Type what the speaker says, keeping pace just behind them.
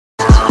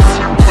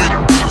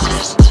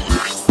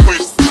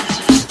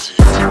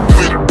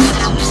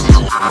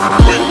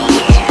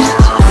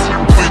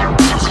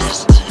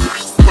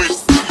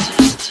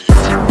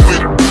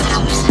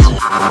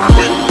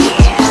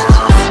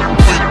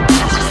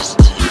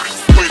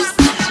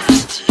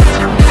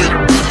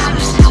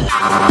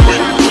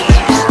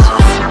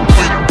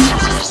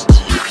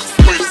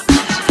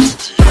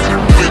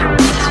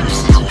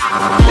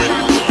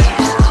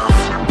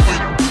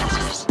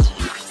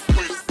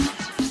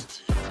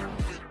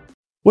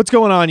What's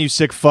going on, you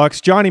sick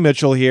fucks? Johnny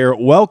Mitchell here.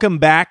 Welcome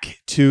back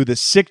to the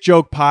Sick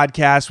Joke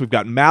Podcast. We've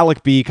got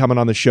Malik B coming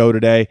on the show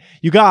today.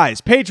 You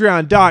guys,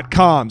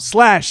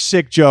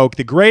 patreon.com/sickjoke,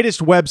 the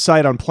greatest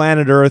website on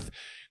planet Earth.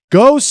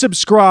 Go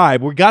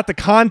subscribe. We got the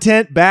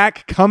content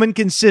back, coming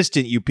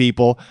consistent, you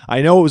people.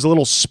 I know it was a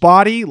little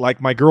spotty,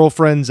 like my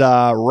girlfriend's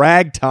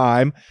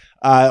ragtime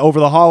over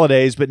the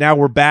holidays, but now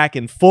we're back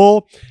in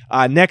full.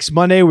 Next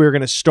Monday, we're going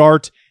to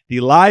start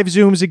the live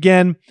Zooms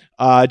again.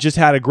 Just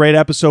had a great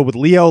episode with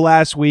Leo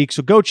last week,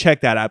 so go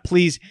check that out,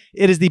 please.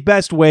 It is the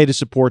best way to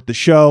support the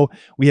show.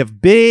 We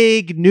have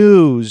big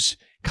news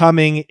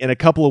coming in a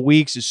couple of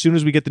weeks as soon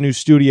as we get the new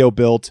studio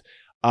built,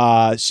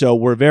 so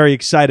we're very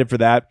excited for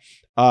that.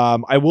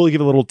 I will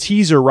give a little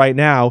teaser right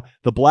now.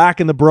 The Black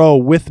and the Bro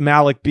with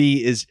Malik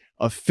B is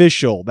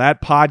official.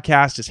 That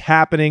podcast is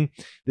happening.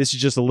 This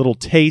is just a little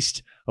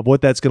taste of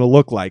what that's going to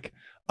look like.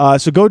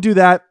 So go do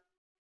that.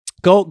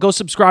 Go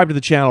subscribe to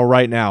the channel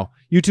right now.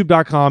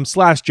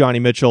 YouTube.com/Johnny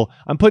Mitchell.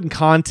 I'm putting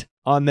Kant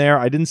on there.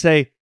 I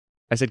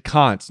said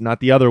Kant,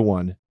 not the other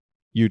one,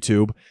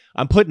 YouTube.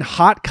 I'm putting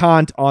hot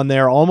Kant on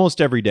there almost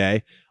every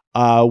day.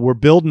 We're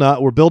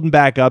building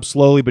back up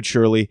slowly but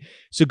surely.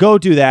 So go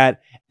do that.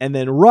 And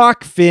then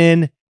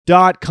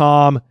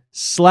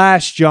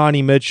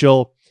rockfin.com/Johnny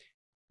Mitchell.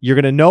 You're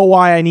going to know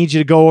why I need you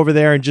to go over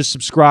there and just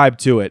subscribe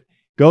to it.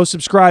 Go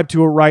subscribe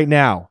to it right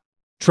now.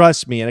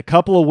 Trust me, in a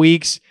couple of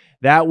weeks,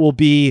 that will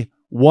be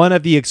one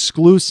of the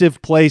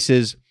exclusive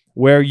places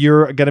where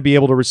you're going to be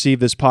able to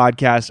receive this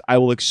podcast. I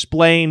will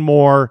explain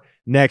more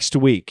next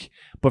week.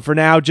 But for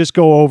now, just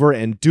go over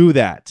and do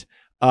that.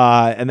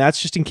 And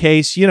that's just in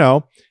case,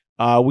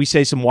 we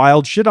say some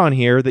wild shit on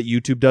here that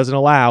YouTube doesn't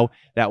allow.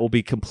 That will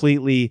be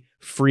completely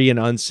free and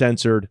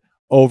uncensored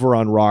over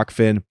on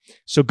Rockfin.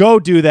 So go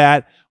do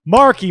that.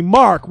 Mark,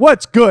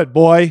 what's good,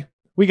 boy?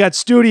 We got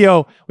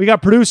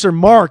producer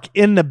Mark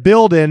in the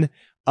building.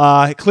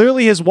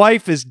 Clearly his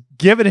wife is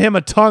giving him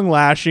a tongue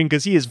lashing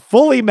because he is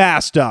fully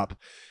masked up.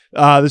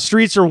 The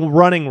streets are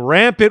running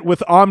rampant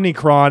with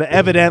Omicron,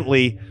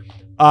 evidently.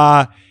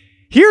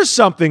 Here's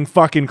something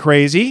fucking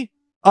crazy.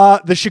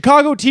 The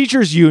Chicago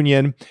Teachers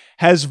Union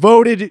has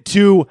voted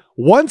to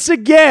once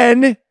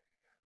again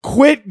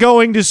quit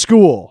going to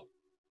school.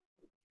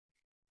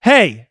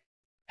 Hey,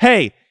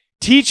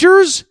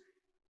 teachers,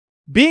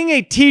 being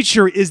a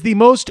teacher is the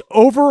most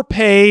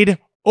overpaid,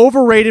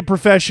 overrated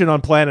profession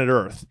on planet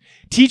Earth.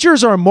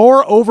 Teachers are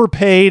more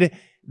overpaid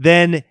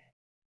than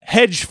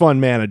hedge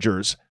fund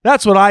managers.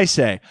 That's what I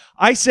say.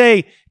 I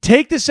say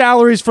take the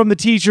salaries from the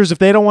teachers if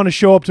they don't want to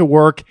show up to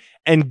work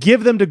and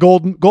give them to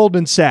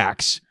Goldman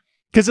Sachs,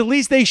 because at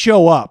least they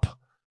show up.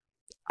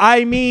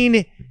 I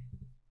mean,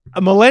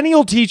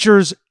 millennial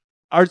teachers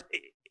are...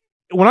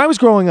 When I was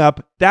growing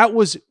up,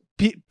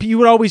 you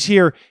would always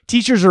hear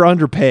teachers are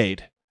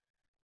underpaid.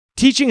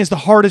 Teaching is the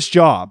hardest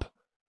job.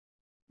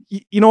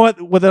 You know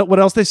what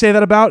else they say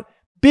that about?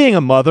 Being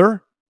a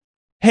mother.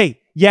 Hey,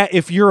 yeah,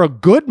 if you're a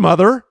good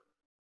mother.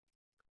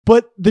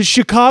 But the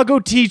Chicago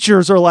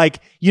teachers are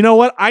like, you know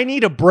what? I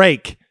need a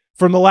break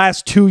from the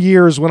last 2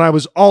 years when I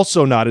was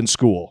also not in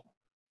school.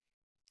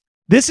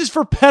 This is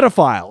for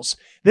pedophiles.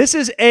 This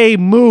is a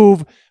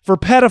move for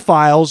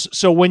pedophiles.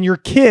 So when your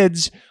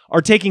kids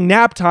are taking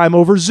nap time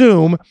over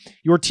Zoom,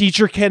 your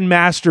teacher can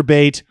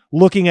masturbate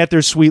looking at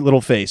their sweet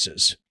little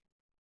faces.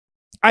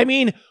 I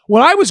mean,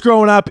 when I was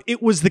growing up, it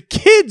was the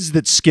kids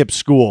that skipped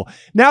school.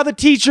 Now the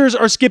teachers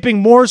are skipping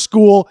more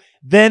school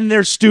than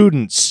their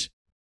students.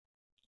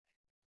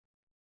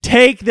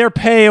 Take their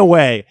pay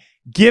away.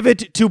 Give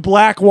it to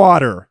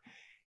Blackwater.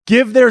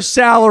 Give their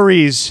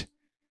salaries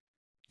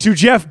to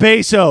Jeff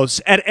Bezos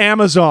at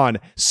Amazon.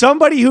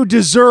 Somebody who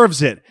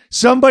deserves it.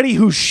 Somebody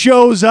who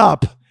shows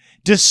up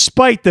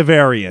despite the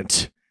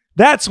variant.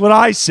 That's what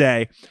I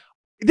say.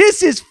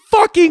 This is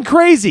fucking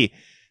crazy.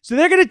 So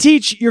they're going to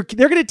teach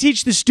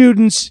the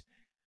students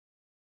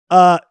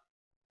the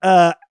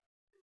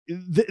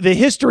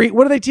history.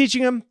 What are they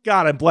teaching them?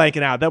 God, I'm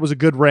blanking out. That was a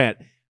good rant.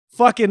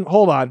 Fucking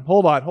hold on.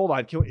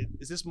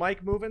 Is this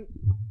mic moving?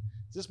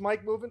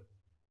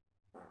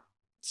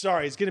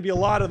 Sorry, it's going to be a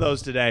lot of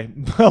those today.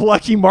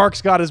 Lucky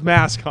Mark's got his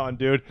mask on,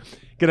 dude.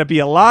 Going to be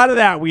a lot of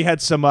that. We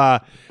had some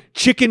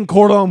chicken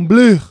cordon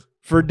bleu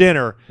for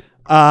dinner.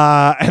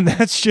 And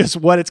that's just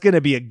what it's going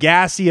to be, a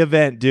gassy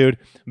event, dude.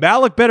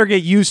 Malik better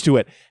get used to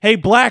it. Hey,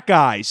 black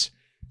guys,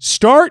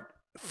 start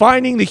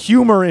finding the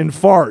humor in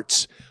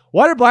farts.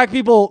 Why do black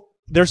people,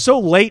 they're so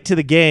late to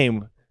the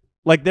game?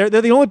 Like, they're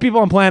the only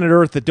people on planet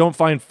Earth that don't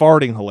find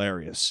farting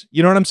hilarious.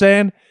 You know what I'm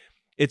saying?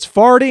 It's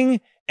farting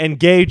and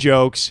gay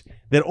jokes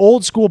that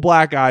old school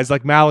black guys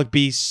like Malik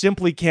B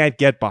simply can't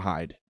get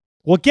behind.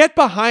 Well, get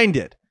behind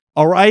it,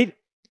 all right?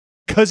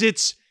 Because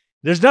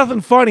there's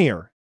nothing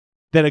funnier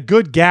than a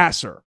good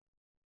gasser.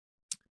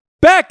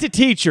 Back to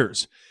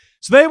teachers.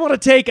 So they want to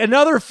take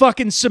another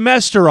fucking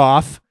semester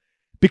off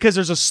because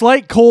there's a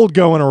slight cold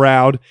going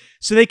around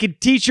so they can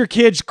teach your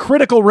kids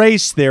critical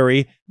race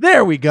theory.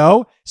 There we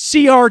go.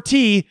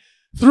 CRT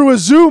through a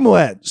Zoom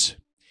lens.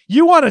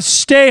 You want to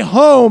stay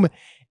home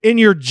in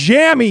your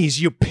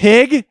jammies, you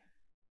pig.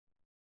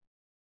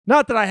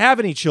 Not that I have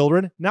any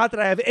children, not that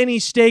I have any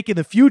stake in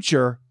the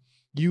future.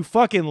 You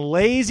fucking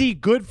lazy,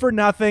 good for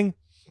nothing.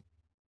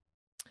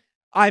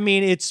 I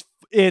mean,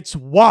 it's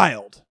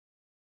wild.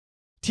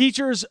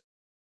 Teachers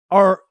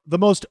are the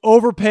most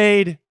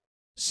overpaid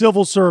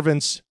civil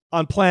servants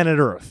on planet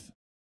Earth.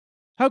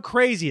 How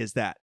crazy is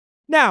that?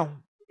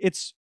 Now,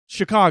 it's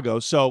Chicago,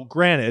 so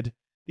granted,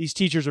 these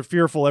teachers are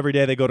fearful every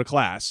day they go to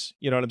class.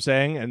 You know what I'm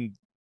saying? And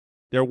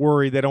they're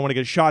worried they don't want to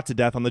get shot to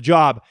death on the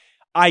job.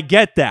 I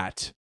get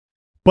that.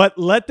 But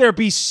let there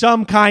be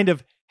some kind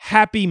of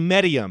happy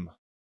medium.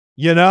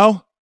 You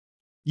know?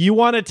 You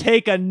want to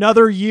take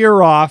another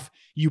year off,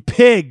 you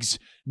pigs.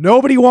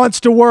 Nobody wants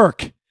to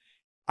work.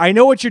 I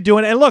know what you're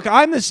doing. And look,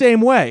 I'm the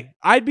same way.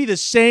 I'd be the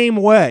same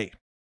way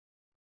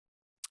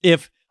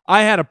if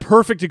I had a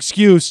perfect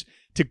excuse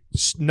to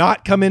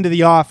not come into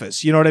the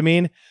office. You know what I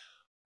mean?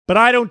 But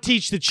I don't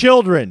teach the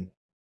children.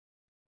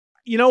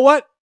 You know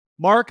what,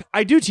 Mark?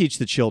 I do teach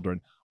the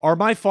children. Are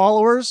my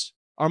followers,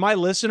 are my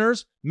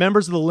listeners,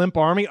 members of the Limp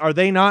Army, are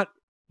they not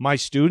my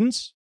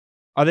students?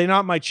 Are they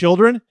not my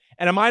children?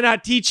 And am I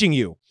not teaching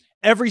you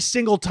every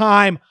single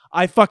time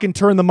I fucking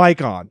turn the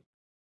mic on?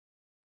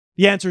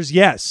 The answer is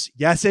yes.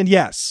 Yes and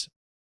yes.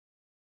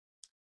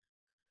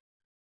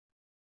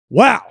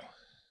 Wow.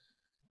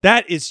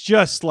 That is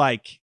just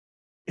like...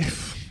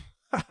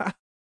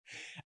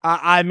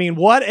 I mean,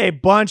 what a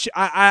bunch.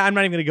 I'm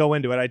not even going to go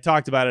into it. I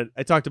talked about it.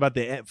 I talked about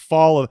the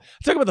fall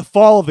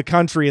of the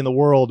country and the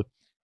world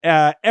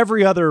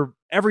every other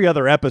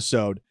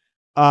episode.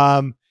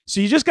 So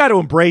you just got to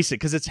embrace it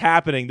because it's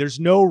happening. There's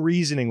no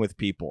reasoning with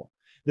people.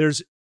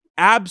 There's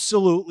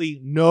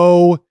absolutely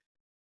no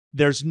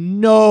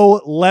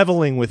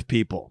leveling with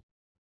people.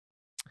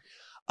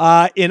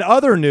 In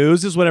other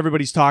news, this is what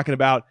everybody's talking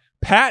about.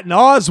 Patton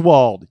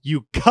Oswalt,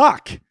 you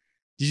cuck.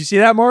 Did you see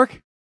that,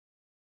 Mark?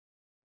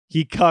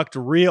 He cucked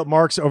real.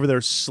 Mark's over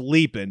there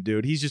sleeping,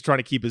 dude. He's just trying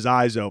to keep his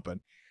eyes open.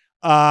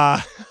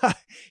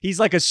 He's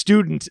like a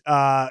student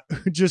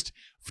just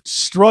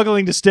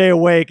struggling to stay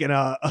awake in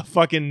a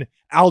fucking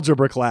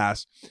algebra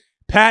class.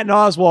 Patton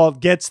Oswalt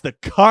gets the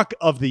cuck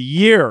of the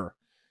year.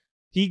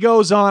 He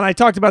goes on, I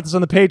talked about this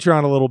on the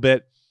Patreon a little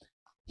bit.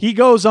 He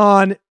goes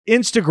on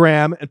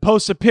Instagram and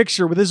posts a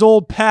picture with his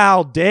old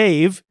pal,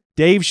 Dave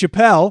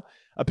Chappelle.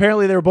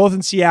 Apparently they were both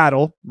in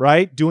Seattle,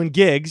 right? Doing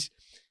gigs.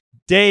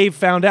 Dave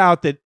found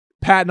out that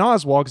Patton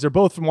Oswalt, because they're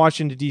both from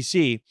Washington,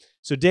 D.C.,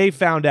 so Dave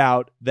found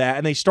out that,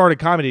 and they started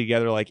comedy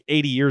together like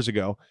 80 years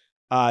ago.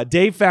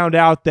 Dave found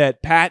out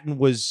that Patton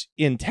was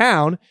in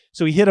town,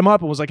 so he hit him up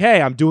and was like,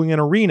 hey, I'm doing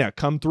an arena.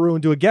 Come through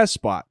and do a guest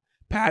spot.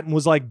 Patton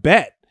was like,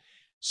 bet.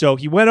 So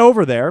he went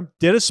over there,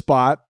 did a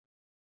spot,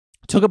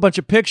 took a bunch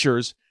of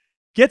pictures,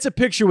 gets a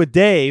picture with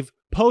Dave,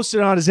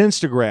 posted on his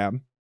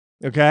Instagram,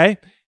 okay?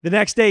 The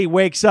next day he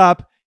wakes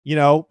up, you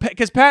know,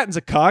 because Patton's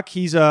a cuck.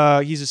 He's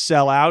a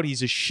sellout.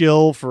 He's a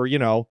shill for, you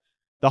know,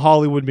 the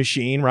Hollywood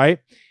machine, right?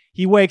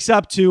 He wakes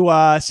up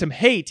to some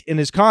hate in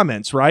his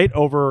comments, right?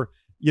 Over,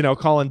 you know,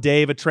 calling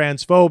Dave a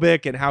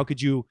transphobic and how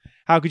could you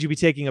be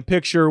taking a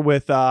picture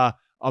with a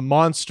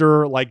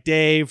monster like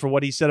Dave for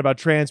what he said about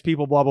trans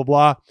people, blah, blah,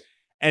 blah.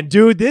 And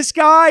dude, this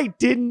guy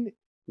didn't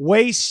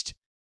waste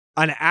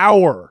an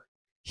hour.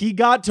 He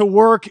got to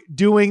work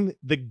doing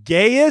the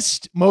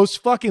gayest,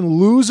 most fucking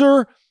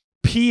loser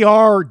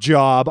PR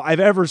job I've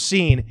ever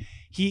seen.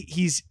 He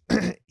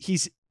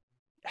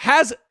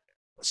has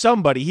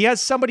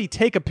somebody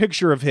take a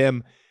picture of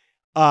him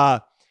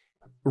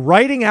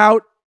writing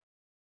out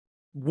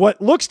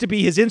what looks to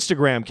be his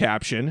Instagram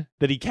caption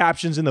that he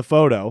captions in the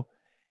photo.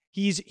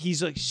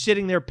 He's like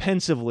sitting there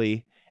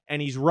pensively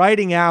and he's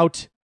writing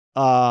out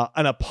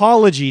an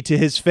apology to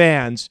his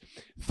fans,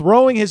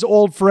 throwing his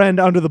old friend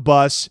under the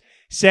bus,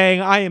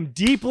 saying, I am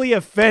deeply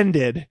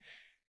offended.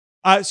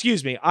 I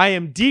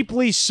am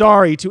deeply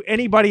sorry to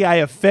anybody I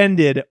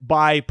offended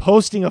by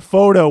posting a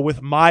photo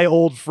with my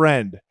old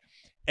friend,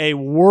 a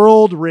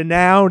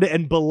world-renowned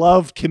and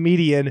beloved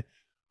comedian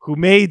who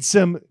made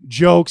some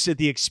jokes at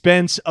the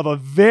expense of a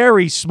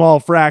very small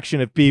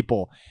fraction of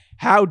people.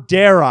 How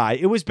dare I?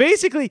 It was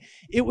basically,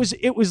 it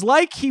was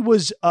like he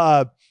was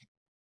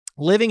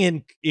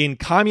living in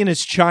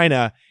communist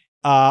China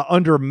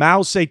under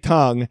Mao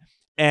Zedong,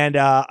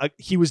 and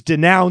he was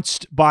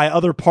denounced by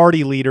other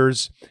party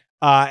leaders,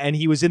 and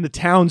he was in the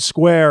town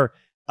square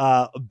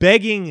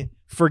begging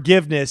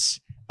forgiveness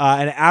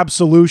and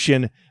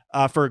absolution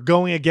for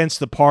going against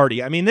the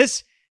party. I mean,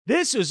 this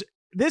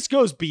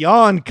goes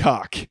beyond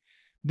cuck.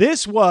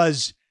 This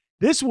was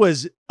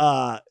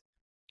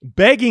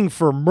begging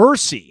for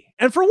mercy.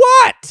 And for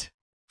what?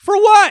 For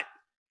what?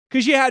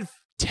 Because you had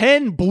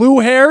 10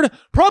 blue-haired,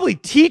 probably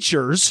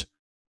teachers.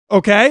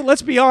 Okay,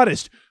 let's be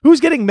honest. Who's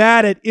getting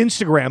mad at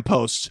Instagram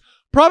posts?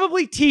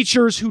 Probably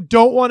teachers who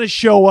don't want to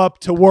show up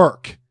to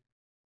work.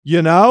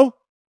 You know?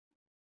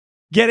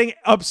 Getting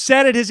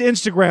upset at his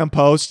Instagram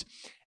post,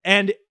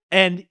 and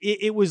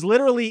it was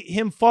literally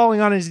him falling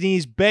on his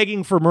knees,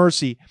 begging for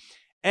mercy.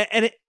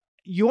 And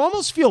you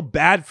almost feel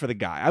bad for the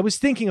guy. I was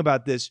thinking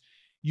about this.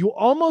 You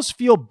almost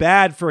feel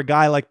bad for a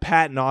guy like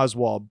Patton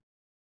Oswalt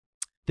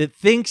that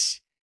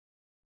thinks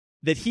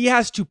that he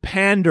has to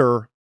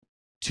pander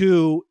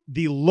to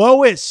the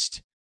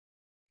lowest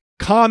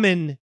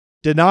common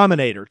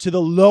denominator, to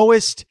the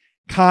lowest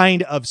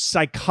kind of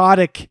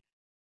psychotic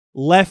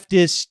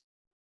leftist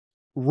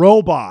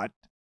robot,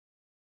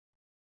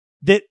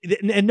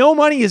 and no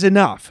money is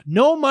enough.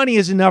 No money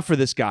is enough for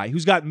this guy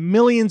who's got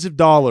millions of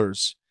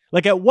dollars.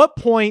 Like, at what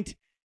point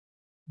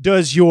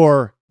does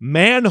your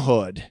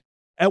manhood,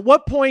 at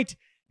what point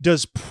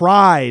does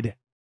pride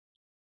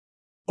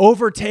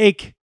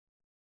overtake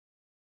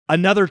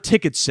another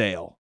ticket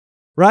sale,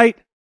 right?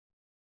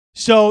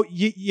 So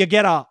you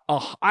get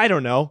I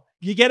don't know,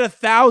 you get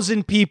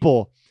 1,000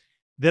 people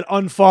that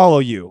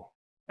unfollow you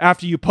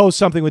after you post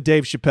something with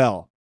Dave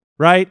Chappelle,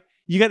 right?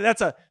 You get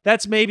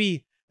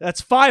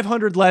that's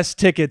 500 less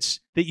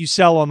tickets that you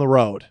sell on the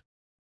road.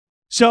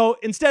 So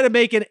instead of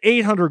making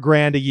 800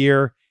 grand a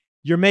year,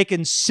 you're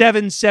making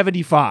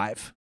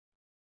 775.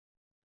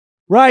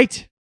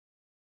 Right?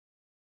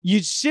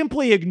 You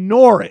simply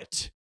ignore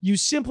it. You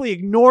simply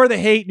ignore the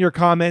hate in your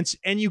comments,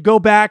 and you go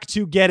back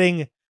to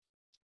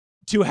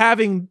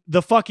having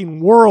the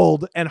fucking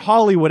world and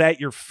Hollywood at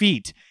your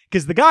feet,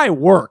 because the guy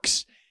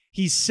works.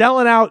 He's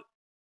selling out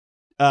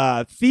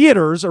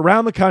theaters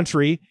around the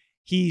country.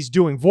 He's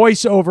doing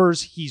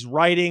voiceovers. He's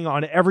writing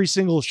on every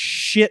single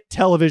shit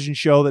television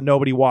show that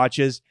nobody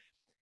watches.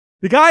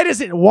 The guy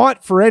doesn't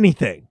want for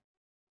anything,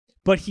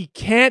 but he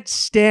can't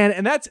stand.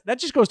 And that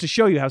just goes to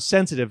show you how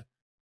sensitive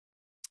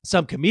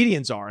some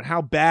comedians are and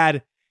how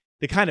bad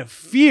the kind of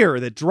fear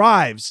that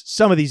drives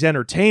some of these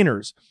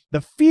entertainers.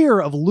 The fear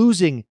of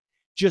losing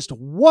just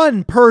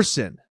one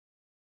person,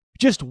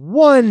 just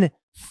one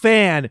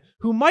fan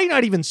who might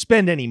not even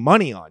spend any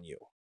money on you.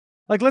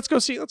 Like, let's go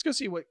see what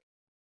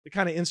the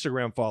kind of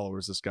Instagram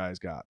followers this guy's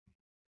got.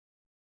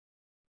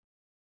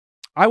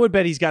 I would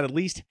bet he's got at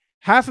least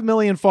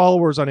 500,000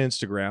 followers on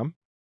Instagram.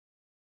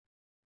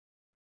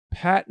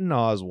 Patton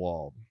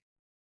Oswalt.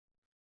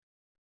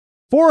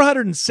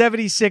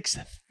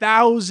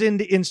 476,000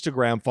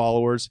 Instagram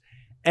followers.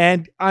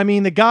 And I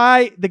mean, the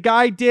guy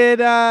did,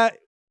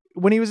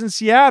 when he was in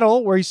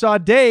Seattle, where he saw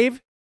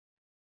Dave,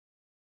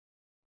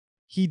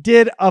 he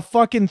did a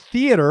fucking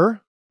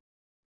theater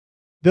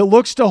that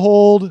looks to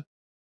hold.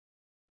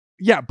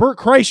 Yeah, Bert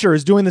Kreischer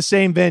is doing the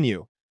same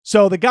venue.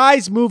 So the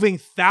guy's moving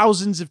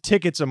thousands of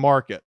tickets a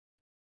market.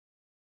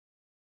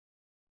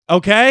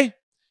 Okay?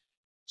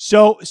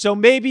 So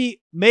maybe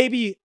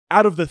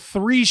out of the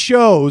 3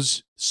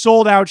 shows,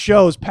 sold out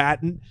shows,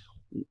 Patton,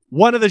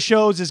 one of the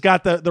shows has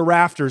got the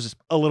rafters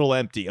a little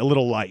empty, a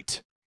little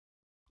light.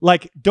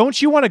 Like,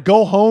 don't you want to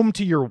go home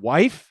to your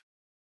wife?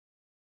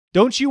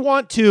 Don't you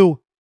want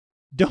to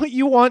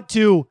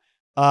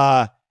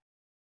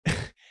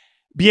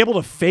be able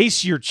to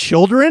face your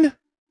children?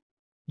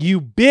 You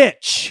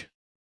bitch.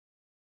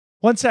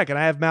 One second,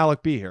 I have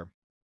Malik B here.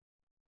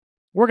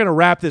 We're going to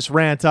wrap this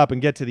rant up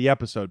and get to the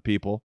episode,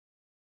 people.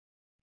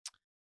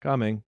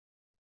 Coming.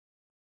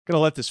 Going to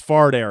let this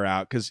fart air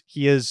out because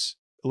he is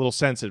a little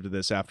sensitive to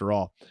this after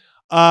all.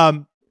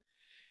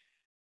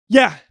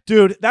 Yeah,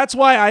 dude, that's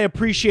why I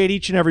appreciate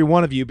each and every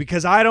one of you,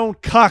 because I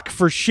don't cuck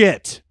for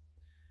shit.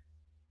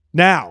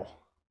 Now,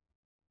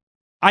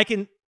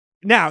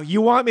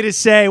 you want me to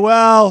say,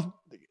 well,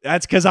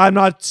 that's because I'm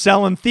not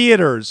selling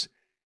theaters.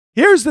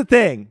 Here's the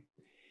thing.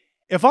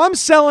 If I'm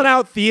selling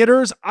out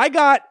theaters, I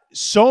got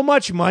so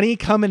much money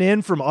coming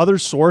in from other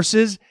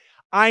sources.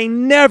 I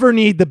never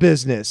need the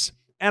business.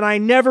 And I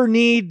never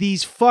need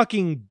these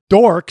fucking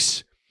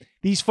dorks,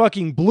 these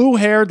fucking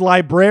blue-haired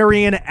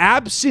librarian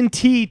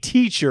absentee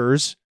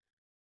teachers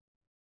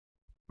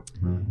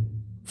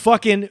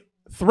fucking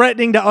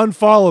threatening to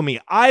unfollow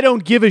me. I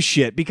don't give a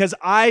shit, because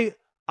I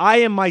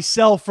am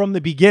myself from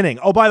the beginning.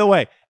 Oh, by the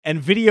way,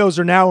 and videos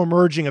are now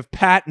emerging of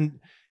Patton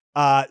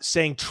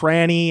saying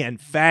tranny and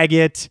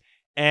faggot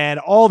and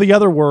all the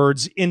other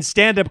words in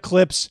stand-up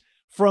clips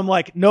from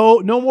like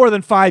no more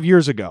than 5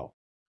 years ago.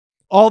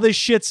 All this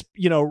shit's,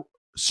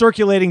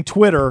 circulating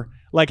Twitter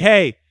like,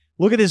 hey,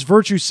 look at this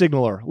virtue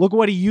signaler. Look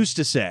what he used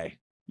to say,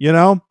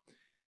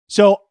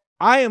 So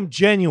I am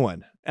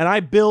genuine, and I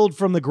build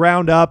from the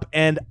ground up,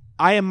 and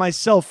I am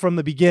myself from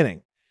the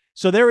beginning.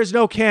 So there is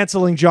no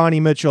canceling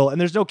Johnny Mitchell,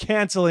 and there's no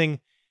canceling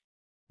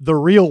the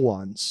real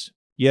ones,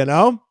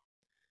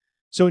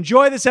 So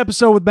enjoy this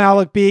episode with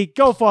Malik B.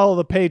 Go follow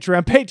the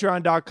Patreon,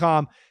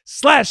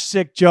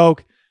 patreon.com/sickjoke.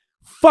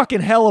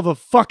 Fucking hell of a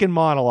fucking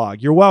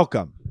monologue. You're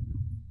welcome.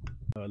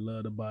 I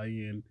love to buy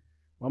in.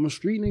 I'm a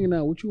street nigga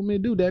now. What you want me to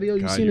do, Daddy?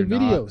 You seen the video?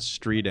 video?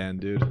 Street end,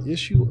 dude.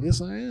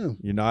 Yes, I am.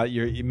 You're not.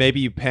 Maybe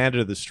you pander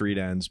to the street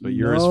ends, but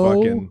you're as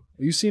fucking.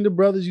 You seen the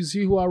brothers? You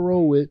see who I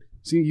roll with?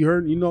 See, you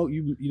heard? You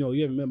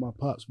haven't met my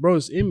pops, bro.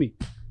 It's in me.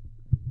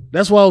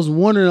 That's why I was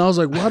wondering. I was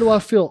like, why do I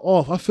feel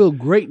off? I feel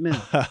great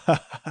now,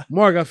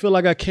 Mark. I feel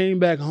like I came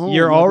back home.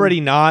 You're already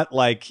not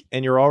like,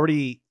 and you're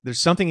already. There's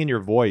something in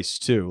your voice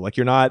too. Like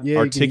you're not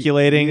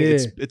articulating.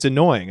 It's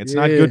annoying. It's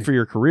not good for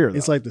your career, though.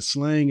 It's like the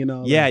slang and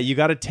all. Yeah, you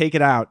got to take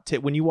it out.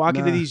 When you walk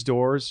into these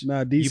doors,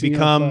 you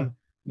become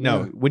No,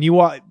 Yeah. when you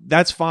walk,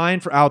 that's fine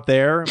for out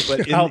there,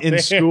 but Out in there.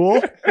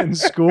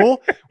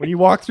 school, when you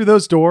walk through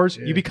those doors,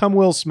 Yeah. you become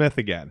Will Smith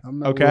again. I'm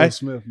not okay, Will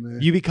Smith,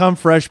 man. you become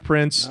Fresh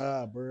Prince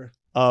Nah, bro.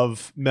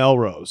 of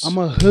Melrose. I'm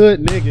a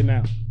hood nigga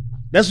now.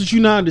 That's what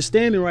you're not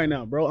understanding right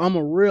now, bro. I'm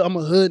a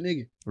hood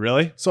nigga.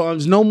 Really? So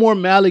there's no more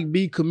Malik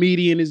B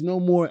comedian. There's no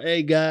more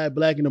a guy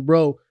black and a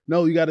bro.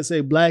 No, you got to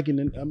say black and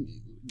then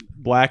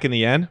Black in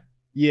the N.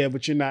 yeah,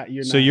 but you're not.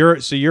 You're So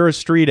not. you're a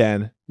street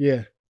N.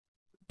 Yeah.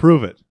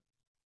 Prove it.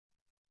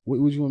 What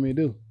you want me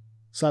to do?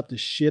 Slap the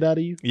shit out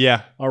of you?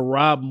 Yeah. Or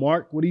rob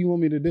Mark? What do you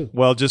want me to do?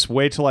 Well, just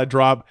wait till I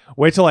drop.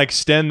 Wait till I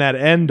extend that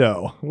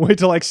endo. Wait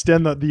till I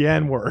extend the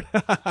N word,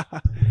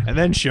 and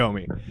then show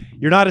me.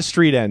 You're not a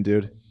street N,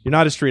 dude. You're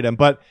not a street N.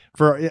 But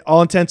for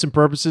all intents and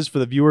purposes, for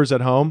the viewers at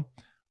home,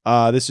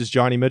 this is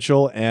Johnny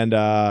Mitchell, and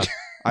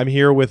I'm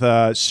here with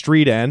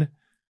street N.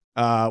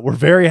 We're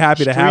very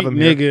happy to have him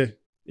Street here. nigga.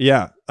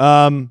 Yeah.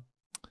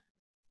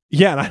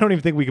 Yeah, and I don't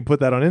even think we can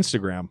put that on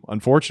Instagram,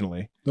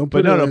 unfortunately. Don't But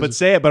put no, it no, as but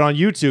say it. But on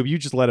YouTube, you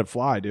just let it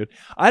fly, dude.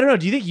 I don't know.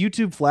 Do you think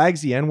YouTube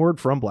flags the N-word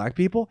from black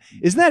people?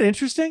 Isn't that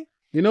interesting?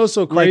 You know what's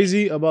so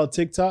crazy about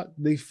TikTok?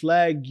 They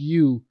flag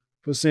you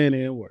for saying the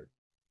N-word.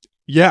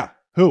 Yeah.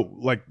 Who?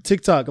 Like,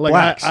 TikTok. Like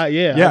blacks. I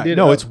did,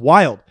 no, it's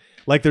wild.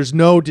 Like, there's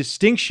no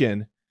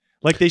distinction.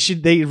 Like,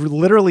 they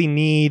literally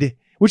need,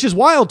 which is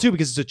wild too,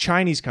 because it's a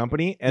Chinese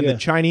company, and Yeah. the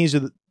Chinese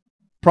are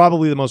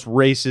probably the most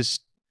racist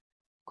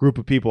group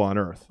of people on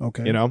earth.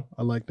 okay. You know?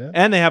 I like that.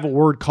 And they have a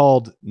word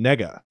called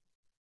nega.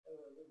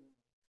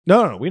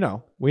 No, we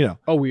know.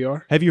 Oh, we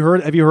are? Have you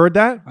heard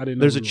that? I didn't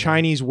know There's a we were.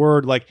 Chinese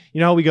word, like, you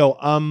know how we go,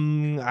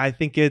 I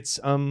think it's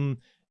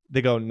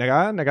they go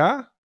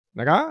nega.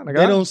 They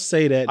don't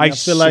say that. I I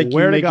feel like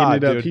swear you're to making God,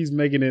 it up. dude. He's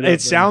making it up.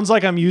 It sounds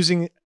like I'm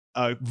using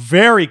a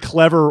very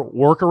clever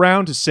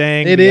workaround to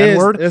saying it the is.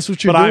 N-word, That's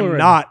what you're but doing. I'm right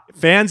not.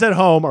 Fans at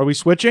home, are we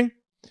switching?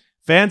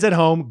 Fans at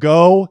home,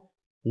 go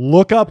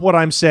look up what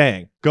I'm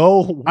saying.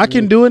 Go. I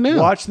can do it now.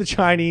 Watch the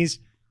Chinese.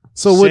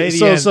 So say what?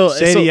 the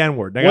say the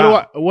N-word.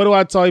 What do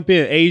I type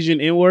in?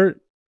 Asian N-word?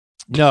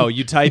 No,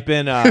 you type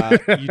in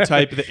you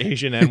type the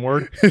Asian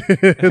N-word.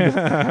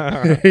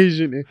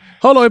 Asian.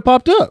 Hold on, it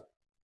popped up.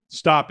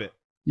 Stop it.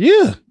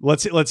 Yeah.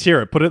 Let's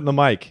hear it. Put it in the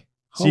mic.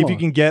 See Hold if you on.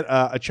 can get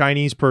a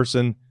Chinese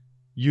person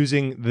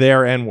using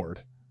their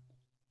N-word.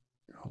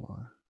 Hold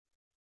on.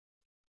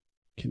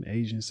 Can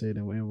Asian say the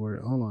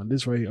N-word? Hold on.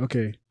 This right here.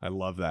 Okay. I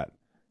love that.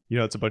 You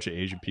know, it's a bunch of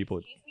Asian people.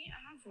 Excuse me,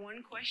 I have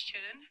one question.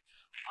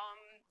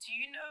 Do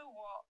you know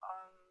what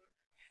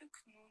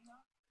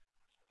huknuna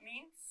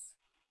means?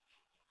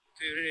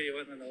 Do you really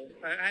want to know?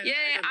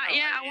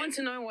 I want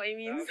to know what it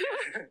means.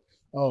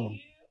 Oh. Do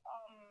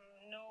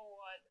you know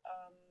what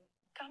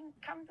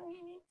kamdung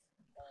means?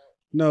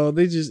 No,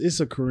 it's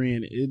a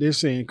Korean. They're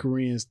saying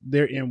Koreans,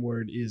 their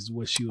N-word is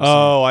what she was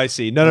Oh, I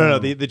see. No. Oh.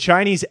 The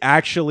Chinese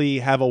actually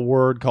have a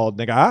word called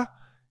nega,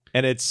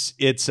 and it's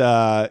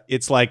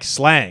like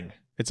slang.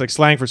 It's like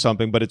slang for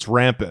something, but it's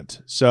rampant.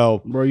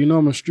 So saying. Bro, you know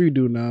I'm a street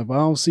dude now. If I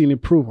don't see any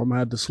proof, I'm going to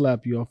have to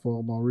slap you off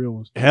all my real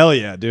ones. hell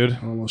yeah, dude.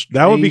 I'm a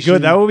That would be Asian-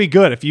 good. That would be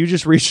good. If you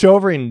just reached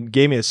over and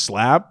gave me a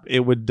slap, it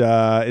would.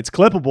 It's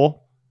clippable.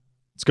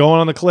 It's going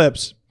on the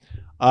clips.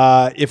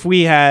 If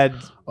we had,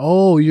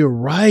 Oh, you're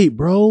right,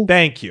 bro.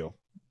 thank you.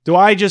 Do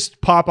I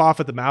just pop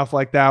off at the mouth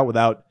like that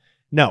without?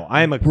 No,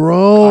 I am a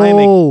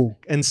Bro.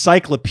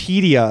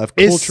 encyclopedia of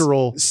It's-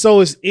 cultural.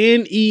 So it's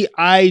Neige.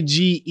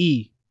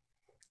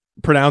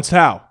 Pronounced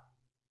how?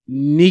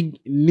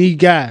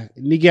 Niga.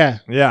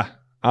 Yeah.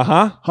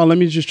 Uh-huh. Hold on, let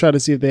me just try to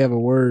see if they have a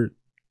word.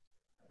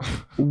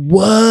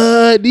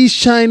 What? These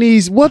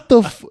Chinese, what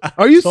the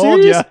are you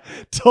Told serious? ya.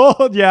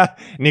 Told ya.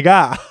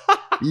 Nigga.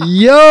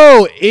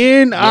 Yo,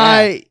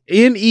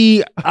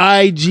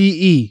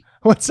 Neige.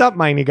 What's up,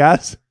 my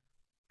niggas?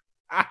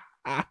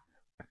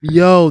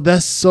 Yo,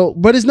 that's so,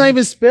 but it's not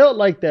even spelled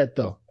like that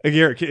though.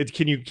 Here,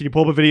 can you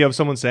pull up a video of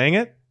someone saying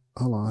it?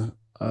 Hold on.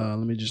 Let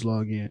me just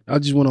log in. I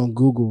just went on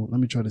Google.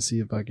 Let me try to see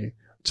if I can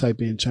type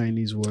in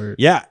Chinese word.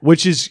 Yeah,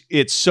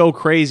 it's so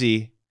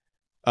crazy.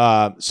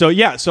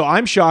 So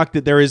I'm shocked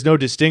that there is no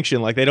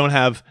distinction. Like, they don't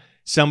have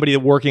somebody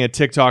working at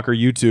TikTok or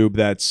YouTube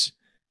that's,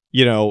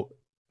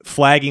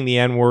 flagging the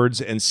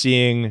N-words and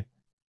seeing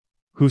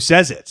who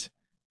says it.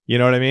 You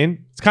know what I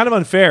mean? It's kind of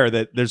unfair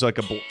that there's like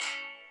a. All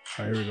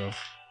right, here we go.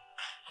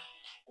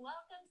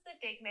 Welcome to the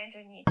Big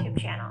Mandarin YouTube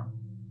channel.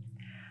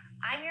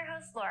 I'm your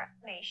host, Laura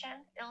Nation.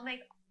 It'll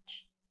make.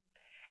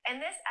 In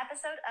this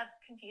episode of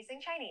Confusing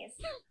Chinese,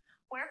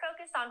 we're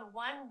focused on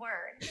one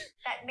word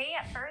that may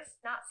at first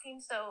not seem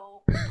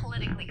so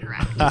politically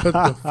correct.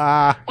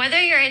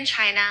 Whether you're in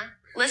China,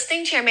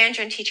 listening to your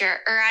Mandarin teacher,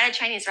 or at a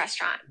Chinese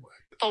restaurant,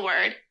 the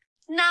word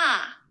na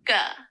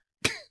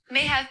ge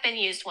may have been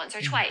used once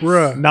or twice.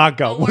 Bruh. Naga.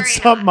 Don't worry What's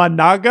up, not. my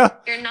Naga?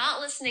 You're not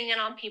listening in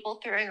on people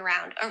throwing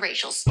around a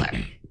racial slur.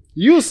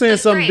 You were saying The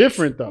something phrase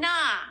different though. Na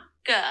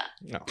ge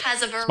No.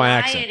 has a my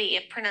accent. variety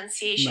of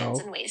pronunciations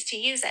No. and ways to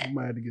use it. I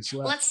might have to get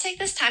slapped. Let's take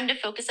this time to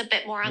focus a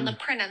bit more on the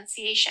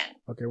pronunciation.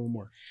 Okay, one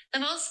more. The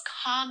most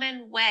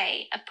common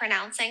way of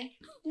pronouncing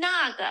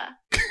naga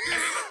is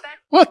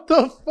What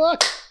the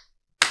fuck?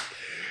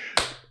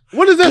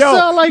 What does that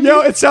sound like?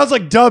 Yo, it sounds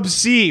like Dub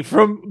C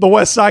from the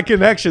West Side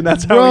Connection.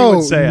 That's how he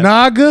would say it.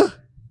 Naga?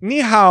 Ni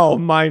hao,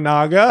 my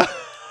Naga.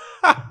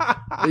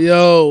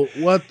 Yo,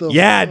 what the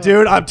Yeah, fuck?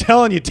 dude, I'm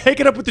telling you, take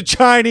it up with the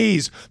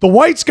Chinese. The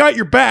whites got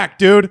your back,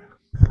 dude.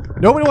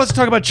 Nobody wants to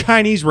talk about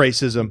Chinese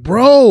racism.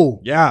 Bro.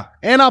 Yeah.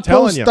 And I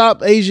Telling post you.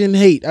 Stop Asian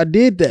Hate. I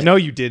did that. No,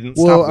 you didn't.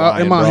 well, Stop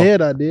lying, in my bro.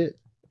 head, I did.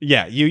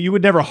 Yeah, you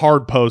would never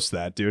hard post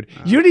that, dude.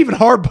 You didn't even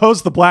hard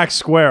post the black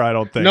square, I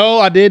don't think. No,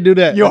 I did do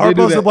that. You I did hard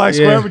do posted the that. black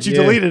square, but you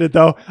deleted it,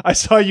 though. I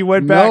saw you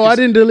went back. No, I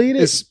didn't delete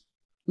it. It's-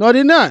 No, I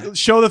did not.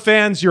 Show the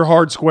fans your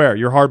hard square,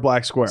 your hard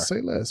black square.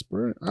 Say less,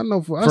 bro. I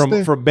know.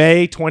 From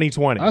May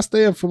 2020. I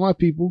stand up for my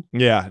people.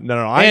 Yeah, no.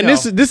 I And know.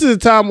 this is a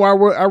time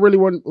where I really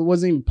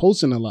wasn't even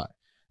posting a lot.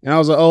 And I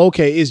was like, oh,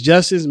 okay, it's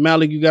Justice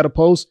Malik. You got to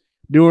post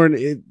during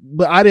it,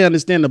 but I didn't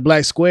understand the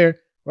black square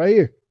right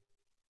here.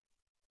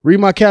 Read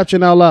my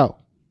caption out loud.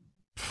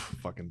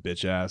 Fucking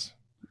bitch ass.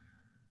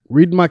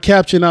 Read my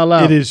caption out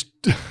loud. It is.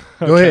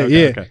 Go ahead,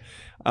 yeah. Okay.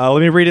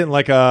 Let me read it in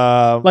like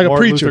a Like a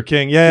Martin preacher. Luther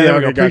King. Yeah, there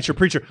we okay, go. gotcha.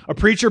 Preacher. A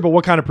preacher, but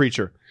what kind of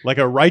preacher? Like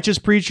a righteous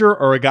preacher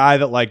or a guy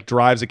that like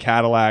drives a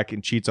Cadillac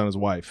and cheats on his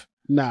wife?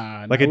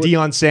 Nah, Like a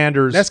Deion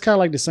Sanders. That's kind of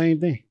like the same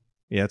thing.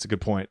 Yeah, that's a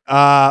good point.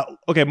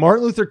 Okay,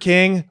 Martin Luther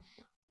King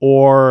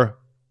or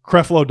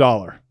Creflo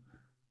Dollar.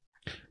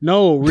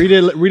 No, read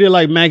it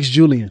like Max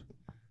Julian.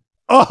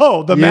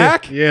 Oh, the Yeah,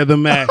 Mac? Yeah, the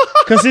Mac.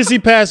 Because since he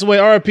passed away,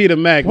 RIP the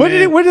Mac. When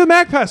man. did the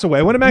Mac pass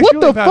away? When did Mac What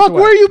Julian the pass fuck?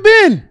 away? Where you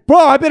been? Bro,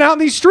 I've been out in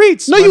these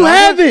streets. No, My you dog.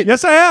 haven't.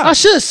 Yes, I have. I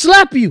should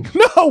slap you.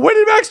 No, when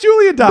did Max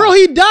Julian die? Bro,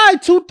 he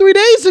died 2-3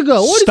 days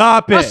ago.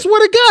 Stop it. I swear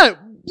to God.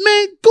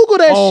 Man, Google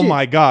that shit. Oh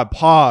my God,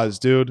 pause,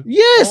 dude.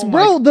 Yes, Oh my-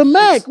 bro, the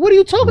Mac. What are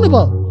you talking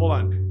about? Hold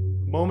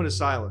on. Moment of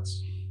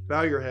silence.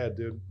 Bow your head,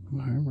 dude.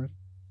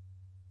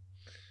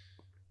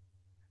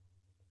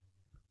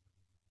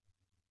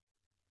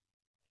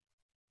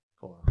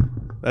 Hold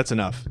on. That's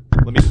enough.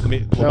 Let me.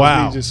 That was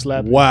Wow. me just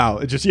slapping. Wow.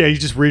 It just you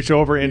just reach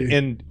over and Yeah.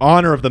 in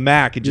honor of the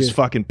Mac and just Yeah.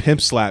 fucking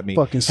pimp slap me.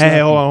 Fucking Hey,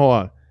 slap hold me. on,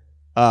 hold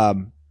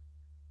on.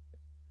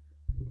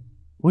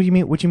 What do you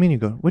mean? What do you mean you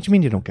go? What do you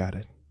mean you don't got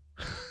it?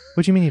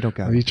 What do you mean you don't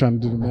got Are it? you trying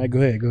to do the Mac? Go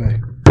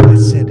ahead. I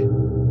said,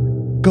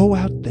 go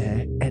out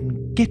there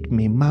and get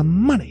me my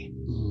money.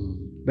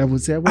 That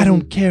was that. I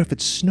don't care if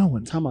it's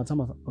snowing. Time out.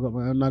 Okay,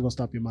 I'm not gonna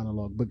stop your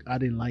monologue, but I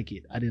didn't like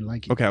it.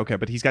 Okay,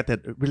 but he's got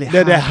that really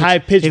That high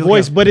pitched Hey, look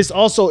voice, out. but it's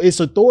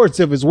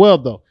authoritative as well,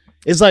 though.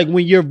 It's like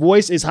when your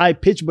voice is high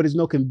pitched, but there's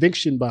no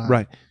conviction behind it.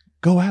 Right.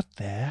 Go out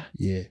there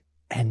Yeah.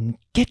 and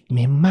get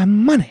me my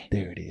money.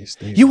 There it is.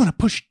 There You want to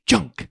push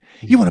junk.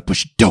 You want to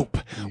push dope.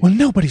 Well,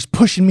 nobody's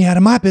pushing me out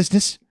of my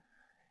business.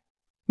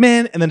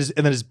 Man, and then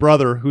his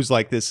brother, who's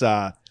like this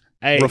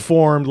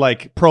reformed,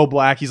 like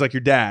pro-black. He's like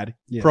your dad,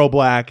 Yeah.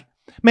 pro-black.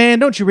 Man,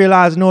 don't you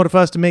realize in order for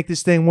us to make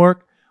this thing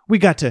work, we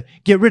got to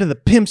get rid of the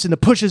pimps and the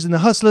pushers and the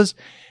hustlers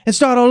and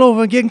start all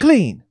over and getting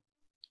clean.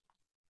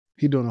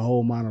 He doing a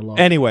whole monologue.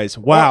 Anyways,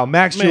 wow, Oh,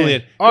 Max man.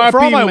 Julian. R.I.P. For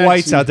all my Max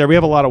whites Julian. out there, we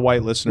have a lot of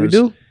white we listeners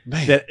do.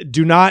 Man. that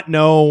do not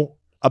know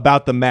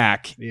about the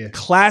Mac. Yeah.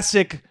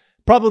 Classic,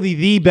 probably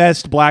the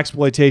best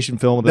blaxploitation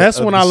film of the That's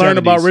of when the I learned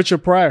about 70s. Richard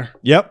Pryor.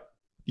 Yep.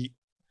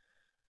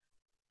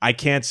 I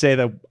can't say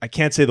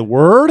the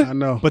word, I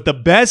know. but the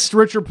best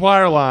Richard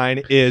Pryor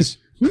line is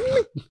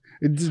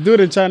Just do it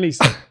in Chinese.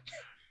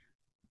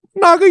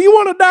 Naga, you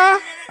wanna die?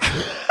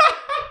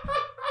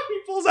 He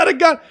pulls out a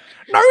gun.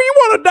 Naga, you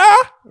wanna die?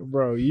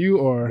 Bro,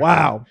 you are.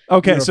 Wow.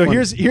 Okay, You're so funny.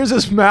 here's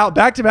this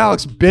back to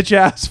Malik's bitch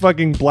ass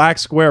fucking black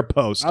square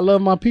post. I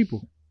love my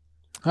people.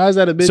 How is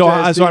that a bitch? So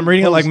ass I'm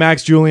reading it like post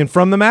Max Julian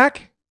from the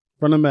Mac.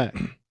 from the Mac.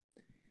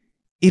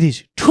 It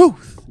is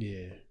truth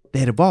Yeah.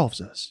 that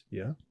evolves us.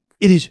 Yeah.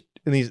 It is,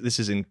 and this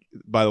is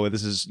by the way,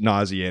 this is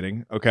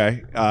nauseating.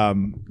 Okay,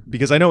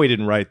 because I know he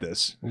didn't write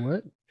this.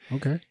 What?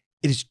 Okay.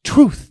 It is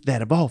truth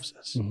that evolves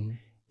us. Mm-hmm.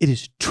 It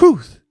is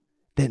truth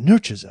that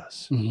nurtures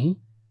us. Mm-hmm.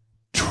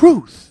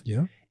 Truth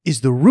Yeah.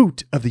 is the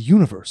root of the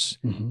universe,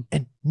 Mm-hmm.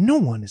 and no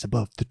one is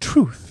above the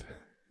truth.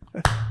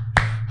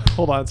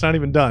 Hold on, it's not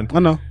even done. I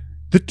know.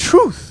 The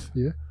truth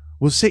Yeah.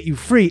 will set you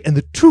free, and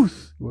the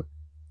truth What?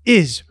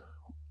 is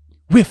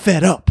we're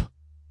fed up. ...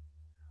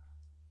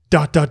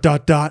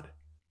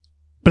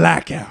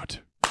 Blackout.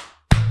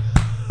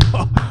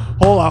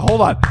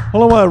 Hold on. I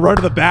want to run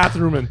to the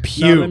bathroom and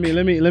puke. No,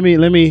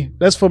 let me.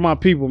 That's for my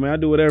people, man. I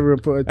do whatever.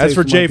 That's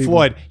for Jay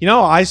Floyd. You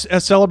know, I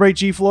celebrate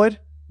G Floyd.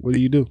 What do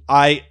you do?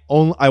 I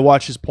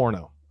watch his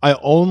porno. I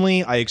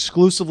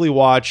exclusively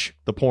watch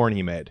the porn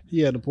he made.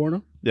 Yeah, the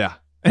porno. Yeah,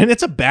 and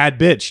it's a bad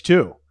bitch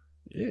too.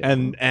 Yeah.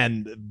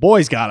 And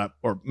boy's got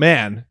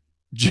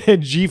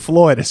G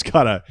Floyd has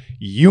got a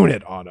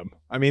unit on him.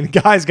 I mean, the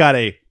guy's got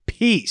a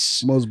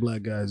piece. Most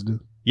black guys do.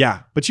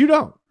 Yeah, but you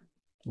don't.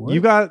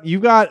 What? You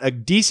got a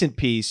decent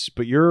piece,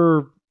 but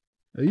you're,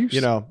 Are you?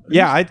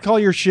 yeah, I'd call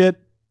your shit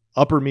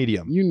upper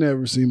medium. You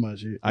never see my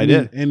shit. I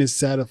did. and it's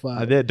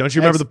satisfied. I did. Don't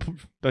you remember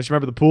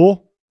the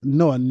pool?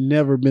 No, I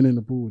never been in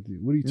the pool with you.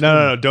 What are you?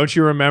 No. Don't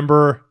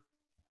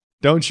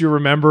you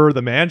remember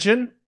the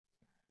mansion?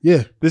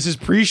 Yeah. This is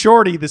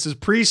pre-Shorty. This is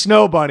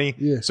pre-Snow Bunny.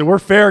 Yeah. So we're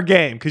fair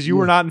game because you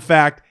were Yeah. not, in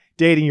fact,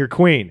 dating your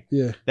queen.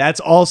 Yeah. That's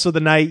also the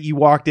night you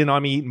walked in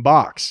on me eating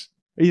box.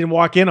 You didn't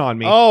walk in on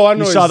me. Oh, I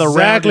know you saw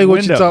exactly the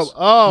what you're windows. talking.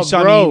 Oh, you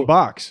saw bro, me eating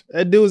box.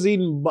 that dude was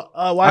eating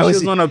while she was-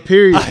 was on a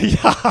period.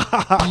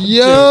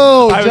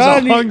 Yo, I was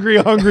Johnny-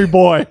 a hungry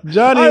boy.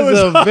 Johnny I is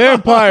was- a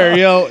vampire,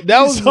 yo. That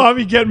You was saw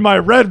me getting my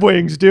Red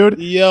Wings, dude.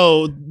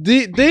 yo.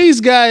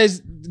 These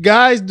guys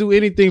do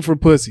anything for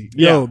pussy.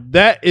 Yo,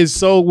 that is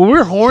so. When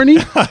we're horny,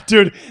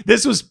 Dude,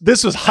 this was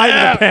height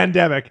of the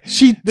pandemic.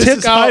 she This took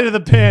is out. height of the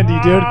pandy,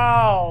 dude.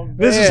 Oh,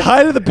 This is man.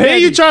 height of the Then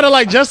pandy. you try to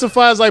like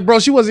justify, it's like, bro,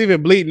 she wasn't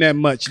even bleeding that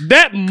much.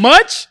 That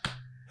much?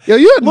 Yo,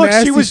 you're Look,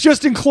 nasty. she was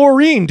just in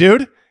chlorine,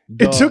 dude.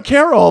 It Dog. took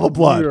care of all the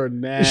blood. You're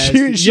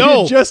nasty. She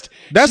Yo, had just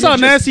that's she how had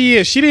just- nasty he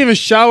is. She didn't even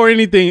shower or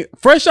anything.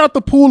 Fresh out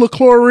the pool of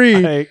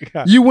chlorine,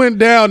 you went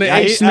down and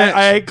I ate ate, snacks.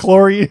 I ate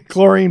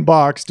chlorine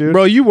box, dude.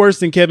 Bro, you worse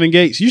than Kevin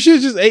Gates. You should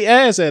have just ate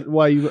ass at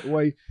why you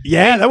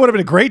Yeah, that would have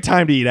been a great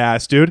time to eat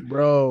ass, dude.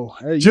 bro.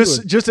 Hey,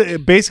 Just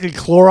basically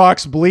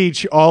Clorox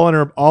bleach all in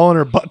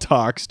her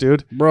buttocks,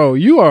 dude. bro,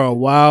 you are a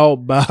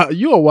wild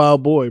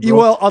boy, bro.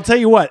 Well, I'll tell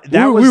you what.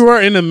 we were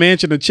in a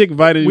mansion. A chick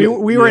invited we you.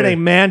 were in Yeah. a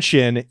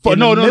mansion in No, the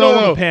no, middle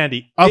no, no. of the pandy.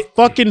 a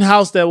fucking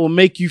house that will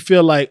make you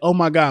feel like, oh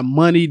my god,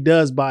 money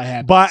does buy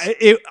happiness.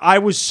 But I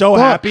was so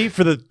Fuck. happy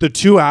for the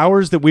 2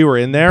 hours that we were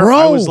in there. Bro.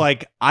 I was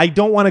like, I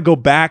don't want to go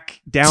back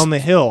down the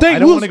hill. Think I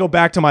don't who's- want to go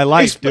back to my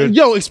life, dude.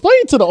 Yo,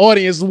 explain to the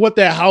audience what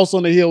that house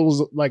on the hill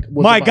was like.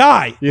 My about.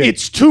 guy, Yeah.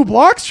 it's 2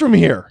 blocks from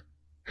here.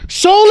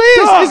 Surely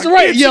is. Dog, It's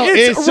right.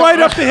 It's right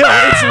up the hill.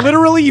 It's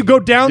literally you go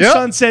down Yep.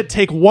 Sunset,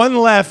 take one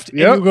left,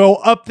 Yep. and you go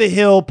up the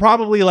hill,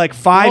 probably like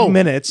 5 Bro,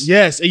 minutes.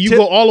 Yes, and you Tip-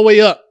 go all the way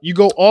up. You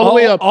go all the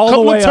way up, all the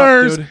couple way of up,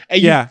 turns, dude.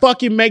 and Yeah. you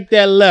fucking make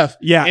that left.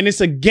 Yeah. and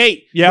it's a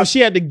gate. Yeah. But she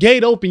had the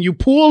gate open. You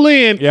pull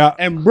in. Yeah.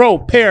 and bro,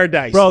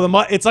 paradise. Bro,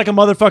 it's like a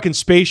motherfucking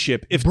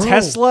spaceship. If Bro.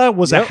 Tesla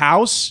was a Yep.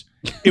 house,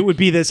 it would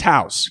be this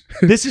house.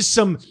 This is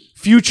some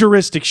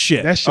futuristic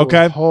shit. that shit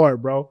okay? was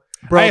hard, bro.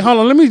 Bro. Hey, hold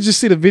on. Let me just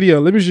see the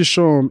video. Let me just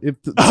show him.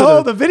 If the, to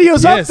Oh, the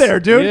video's Yes, up there,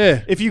 dude.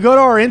 yeah. If you go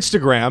to our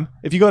Instagram,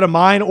 if you go to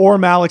mine or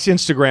Malik's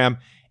Instagram,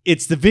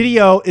 it's the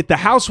video at the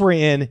house we're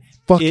in.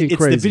 Fucking It's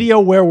crazy. the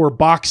video where we're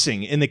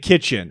boxing in the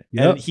kitchen.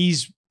 Yep.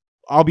 And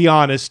I'll be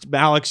honest,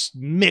 Malik's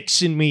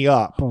mixing me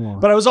up. Hold on.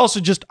 But I was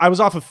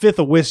off a fifth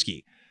of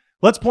whiskey.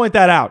 Let's point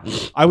that out.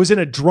 I was in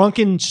a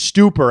drunken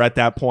stupor at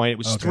that point. It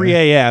was Okay. 3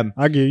 a.m.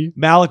 I get you.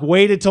 Malik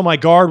waited till my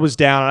guard was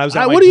down, and I was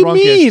at my What do you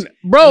drunkest. mean,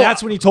 bro? And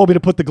that's when he told me to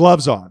put the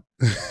gloves on.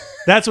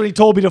 That's when he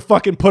told me to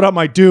fucking put up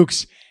my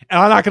dukes. And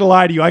I'm not gonna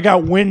lie to you, I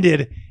got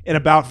winded in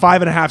about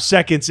 5.5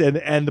 seconds,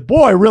 and the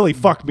boy really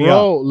fucked me up.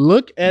 Bro,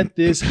 look at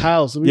this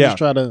house. Let me Yeah. just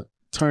try to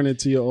turn it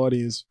to your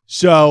audience.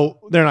 So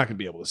they're not gonna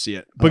be able to see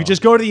it. But Oh.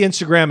 just go to the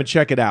Instagram and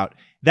check it out.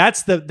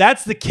 That's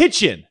the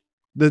kitchen.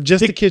 The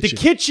kitchen. The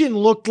kitchen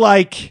looked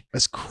like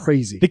That's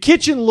crazy. a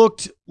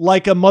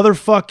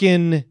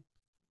motherfucking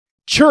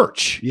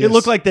church. Yes. It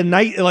looked like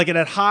it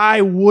had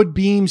high wood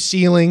beam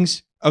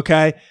ceilings.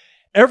 Okay.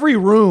 Every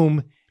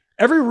room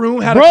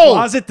had Bro. a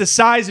closet the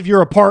size of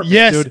your apartment.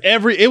 Yes, dude.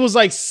 it was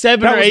like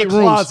 7 That or was 8 the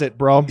rooms. closet,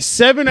 bro.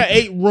 7 or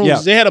 8 rooms. Yeah.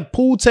 They had a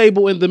pool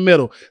table in the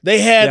middle. They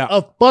had Yeah.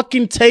 a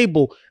fucking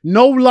table.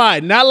 No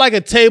lie. Not like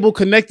a table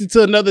connected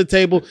to another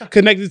table,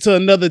 connected to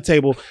another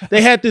table.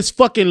 They had this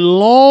fucking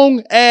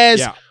long ass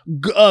Yeah.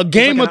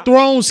 Game like of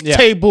Thrones Yeah.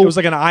 table. It was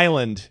like an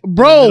island,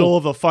 Bro. in the middle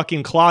of a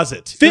fucking closet.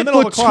 In the fit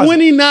middle for of a closet.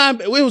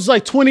 29. It was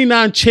like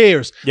 29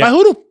 chairs. Yeah. Like,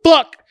 who the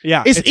fuck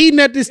Yeah, is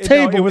eating at this No,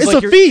 table? It's like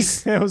a you're-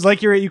 feast. It was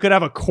like you could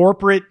have a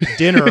corporate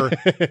dinner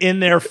in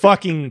their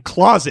fucking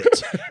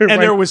closet, and Right.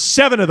 there was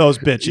 7 of those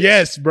bitches.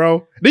 Yes,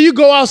 bro. Then you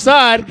go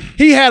outside.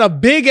 He had a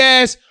big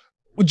ass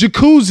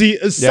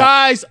jacuzzi the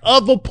size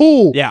of a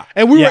pool. Yeah.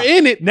 And we Yeah. were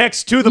in it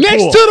next to the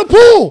next pool. to the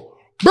pool.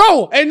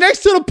 Bro, and next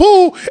to the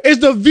pool is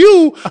the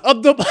view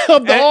of the all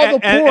the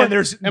and porn.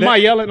 there's Am I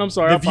yelling? I'm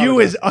sorry. the I view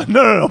apologize. is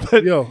no,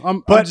 but Yo,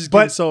 I'm but just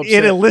getting but so it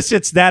upset.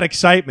 elicits that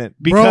excitement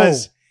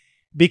because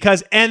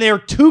and there are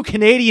 2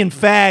 Canadian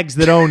fags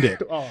that owned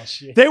it. Oh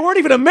shit. They weren't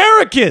even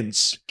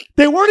Americans.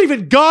 They weren't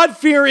even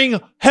God-fearing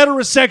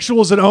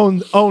heterosexuals that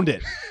owned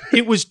it.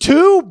 It was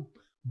 2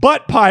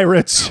 butt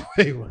pirates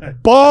Wait,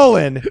 what?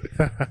 balling,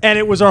 and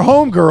it was our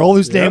homegirl,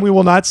 whose name we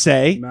will not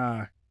say,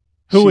 Nah.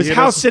 who She was hit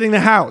house us- sitting the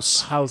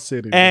house. House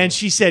sitting. And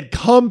she said,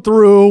 come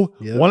through.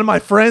 Yep. One of my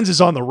friends is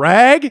on the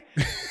rag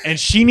and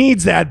she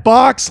needs that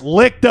box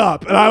licked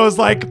up. And I was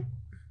like,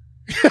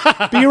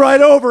 be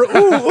right over.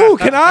 Ooh,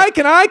 can I?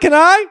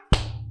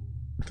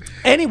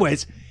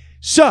 Anyways,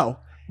 so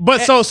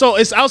But so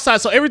it's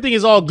outside, so everything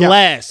is all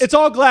glass. it's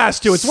all glass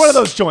too. It's one of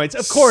those joints.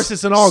 Of course,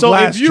 it's an all so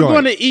glass if you're joint.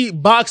 gonna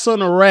eat box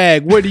on a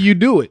rag, where do you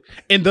do it?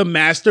 In the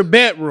master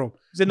bedroom.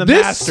 It's in the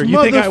This master.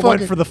 You think I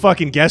went motherfucker- for the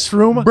fucking guest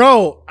room?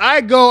 Bro,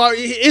 I go.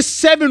 It's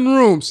 7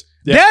 rooms.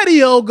 Yeah.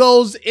 Daddy-O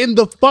goes in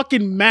the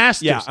fucking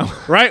masters. Yeah.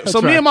 Right. That's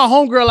So me right. and my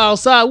homegirl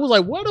outside was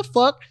like, "What the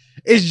fuck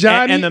is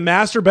Johnny?" And the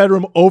master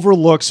bedroom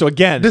overlooks, so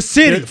again, The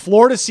city.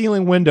 floor to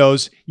ceiling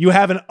windows. You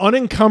have an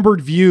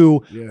unencumbered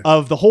view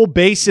of the whole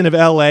basin of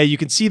LA. You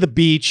can see the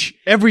beach.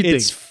 Everything.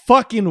 It's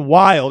fucking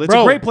wild. It's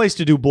Bro. a great place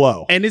to do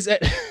blow. And it's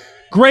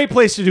Great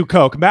place to do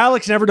coke.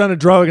 Malik's never done a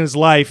drug in his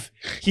life.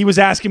 He was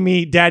asking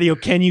me, Daddy,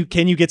 can you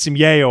get some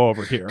yayo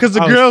over here? Because the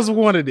girls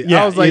wanted it.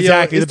 Yeah, I was like,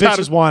 exactly. Yo, The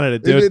bitches wanted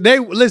it, dude. They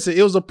listen.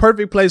 It was a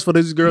perfect place for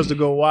these girls to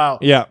go wild.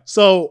 Yeah.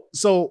 So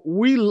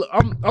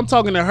I'm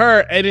talking to her,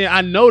 and then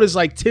I noticed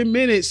like 10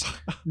 minutes,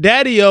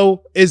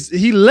 Daddy-O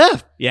he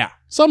left. Yeah.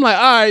 So I'm like,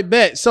 all right,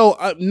 bet. So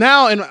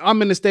now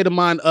I'm in the state of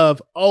mind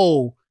of,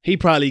 he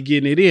probably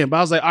getting it in. But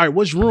I was like, all right,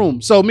 which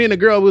room? So me and the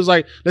girl was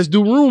like, let's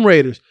do room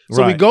raiders.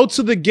 So we Right. go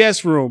to the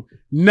guest room.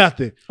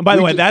 Nothing. And by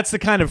the way, that's the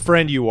kind of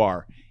friend you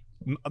are.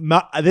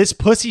 This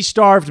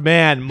pussy-starved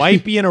man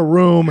might be in a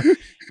room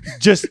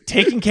just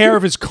taking care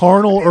of his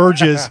carnal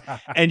urges,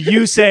 and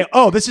you say,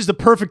 this is the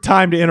perfect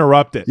time to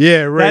interrupt it.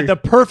 Yeah, right. The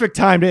perfect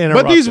time to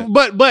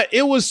interrupt But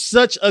it was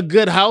such a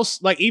good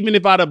house. Like, even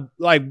if I'd have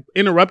like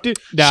interrupted,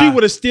 Nah, she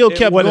would have still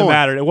kept It wouldn't going.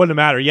 have mattered. It wouldn't have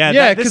mattered. Yeah,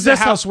 Yeah, this 'cause is a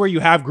that's house where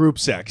you have group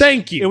sex.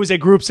 Thank you. It was a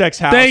group sex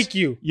house. Thank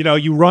you. You know,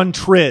 you run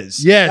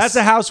Triz. Yes. That's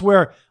a house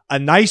where a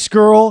nice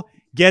girl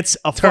gets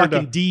a Turned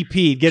fucking up.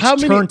 DP, gets How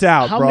many- turned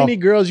out, How bro. many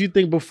girls you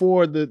think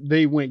before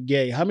they went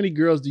gay? How many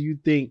girls do you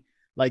think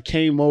like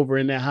came over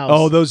in that house?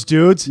 Oh, those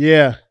dudes?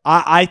 yeah,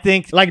 I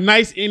think like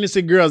nice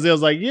innocent girls. They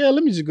was like, yeah,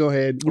 let me just go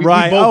ahead. We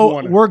right. both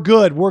want it. We're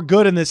good. We're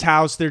good in this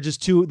house. They're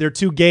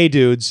two gay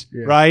dudes,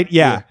 Yeah. right?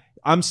 Yeah. Yeah.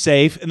 I'm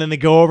safe. And then they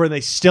go over and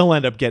they still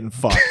end up getting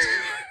fucked.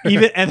 And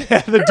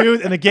the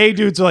dude and the gay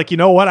dudes are like, you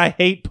know what? I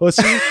hate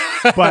pussy,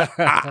 but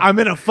I'm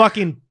in a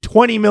fucking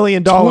 $20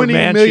 million $20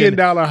 mansion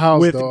million house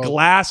with dog.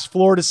 glass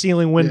floor to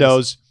ceiling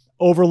windows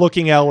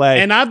overlooking LA.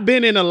 And I've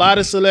been in a lot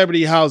of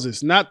celebrity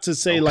houses. Not to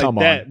say like come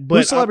that, on. but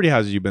Whose celebrity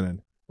houses you been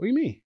in? what do you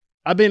mean?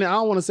 I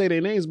don't want to say their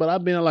names, but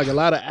I've been in like a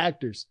lot of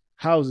actors'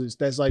 houses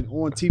that's like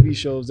on TV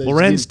shows. That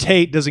Lorenz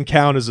Tate doesn't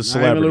count as a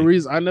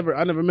celebrity. I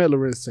never met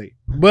Lorenz Tate,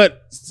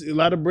 but a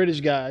lot of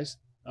British guys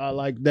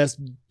like that's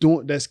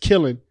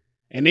killing,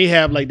 and they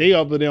have like they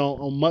over there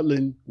on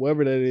Mutland,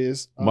 wherever that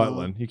is.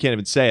 Mutland. You can't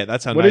even say it.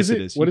 That's how what nice is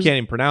it it? is. What You is can't it?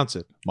 even pronounce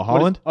it. What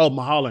Mulholland? is-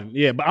 Mulholland.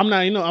 Yeah, but I'm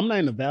not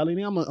in the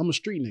valley. I'm a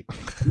street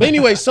nigga. But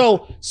anyway,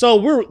 so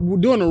we're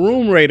doing a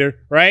room raider,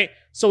 right?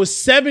 So it's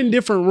 7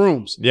 different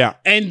rooms. Yeah.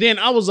 And then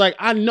I was like,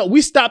 I know we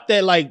stopped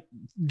at like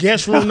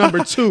guest room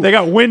number 2. They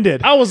got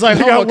winded. I was like,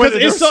 They hold got on, because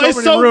winded. There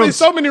were so many rooms. it's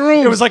so many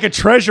rooms. It was like a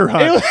treasure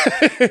hunt.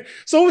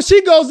 So when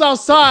she goes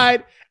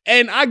outside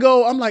and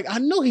I'm like, I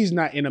know he's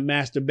not in a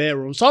master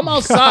bedroom. So I'm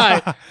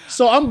outside.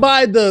 So I'm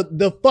by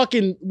the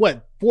fucking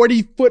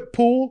 40-foot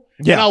pool.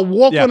 Yeah. And I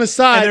walk on the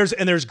side.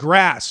 And there's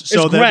grass.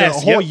 So It's there's grass, a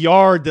whole yep.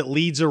 yard that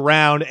leads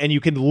around, and you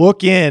can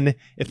look in.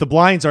 If the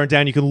blinds aren't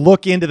down, you can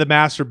look into the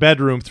master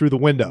bedroom through the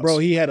windows. Bro,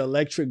 he had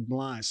electric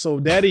blinds. So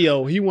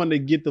Daddy-O, he wanted to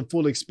get the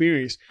full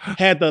experience.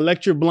 Had the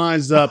electric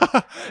blinds up.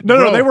 no,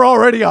 Bro. they were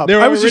already up. They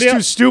were I was just already too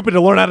up? stupid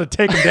to learn how to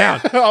take them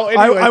down. Oh,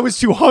 anyway. I was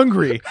too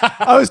hungry.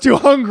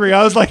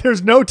 I was like,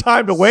 there's no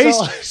time to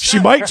waste. She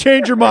might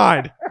change her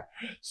mind.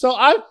 So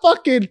I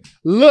fucking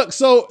look.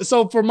 So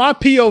for my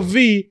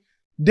POV,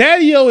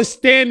 Daddy-O is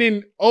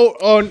standing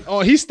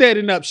on he's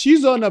standing up.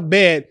 She's on the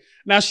bed.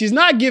 Now she's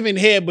not giving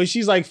head, but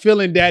she's like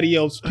feeling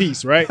Daddy-O's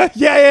piece, right?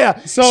 Yeah.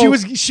 So-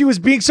 she was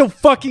being so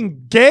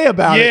fucking gay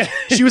about Yeah.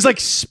 it. She was like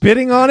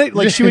spitting on it.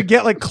 Like she would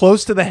get like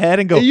close to the head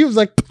and go, And you was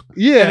like,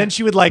 yeah. and then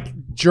she would like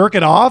jerk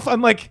it off.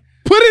 I'm like,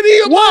 put it in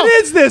your what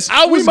mouth. is this?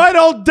 I We was- might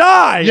all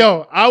die.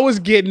 Yo, I was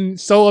getting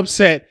so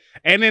upset.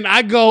 And then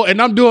I go and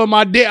I'm doing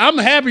my dick. I'm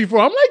happy for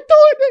him. I'm like,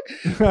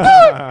 do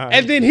it.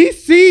 And then he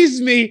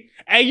sees me.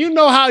 And you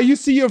know how you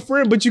see your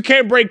friend, but you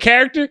can't break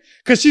character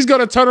because she's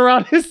going to turn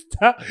around his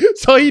style.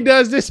 So he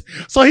does this.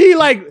 So he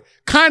like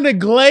kind of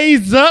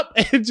glaze up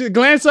and just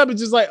glance up and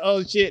just like,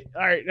 oh shit.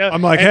 All right.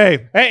 I'm like,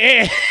 And-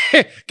 hey.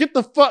 hey, get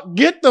the fuck.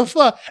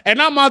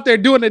 And I'm out there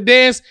doing the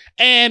dance.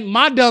 And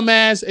my dumb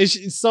ass,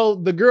 so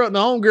the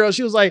homegirl,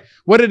 she was like,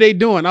 what are they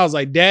doing? I was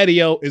like,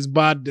 Daddy-O is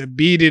about to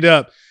beat it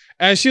up.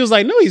 And she was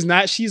like, no, he's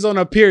not. She's on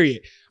a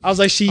period. I was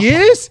like, she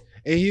is?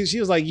 And she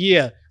was like,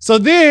 yeah. So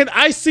then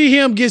I see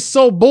him get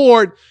so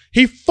bored,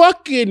 he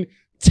fucking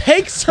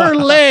takes her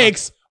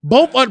legs,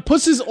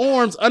 puts his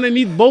arms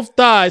underneath both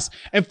thighs,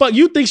 and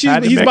you think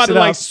Had to he's mix about to it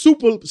like up.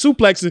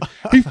 suplex it.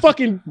 He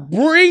fucking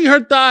bring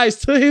her thighs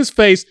to his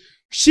face.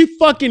 She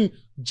fucking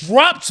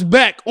drops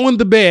back on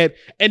the bed,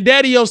 and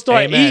Daddy-O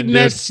started Amen, eating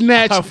that dude.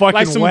 snatch I fucking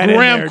like some went in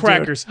graham there, dude.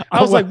 crackers.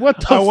 I was like, what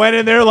the I went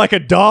in there like a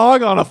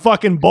dog on a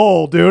fucking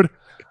bowl, dude.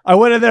 I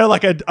went in there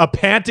like a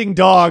panting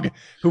dog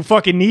who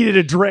fucking needed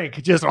a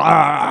drink. Just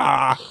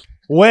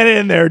went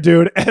in there,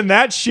 dude. And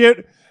that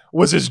shit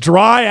was as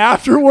dry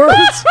afterwards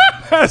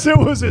as it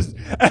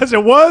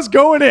was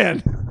going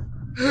in.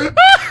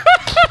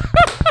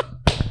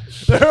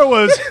 There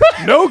was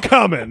no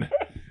coming.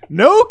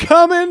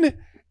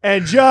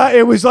 And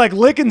it was like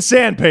licking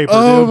sandpaper,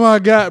 Oh dude. my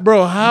God,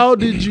 bro. How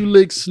did you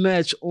lick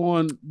snatch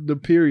on the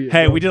period?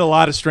 Hey, bro? we did a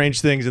lot of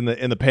strange things in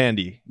the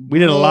pandy. We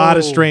did a lot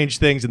of Bro. strange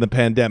things in the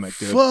pandemic,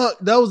 dude. Fuck,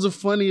 that was the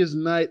funniest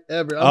night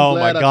ever. I'm Oh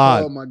glad my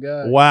God. Oh my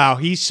God. Wow,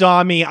 he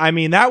saw me. I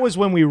mean, that was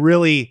when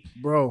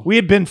Bro. we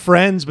had been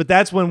friends, but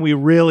that's when we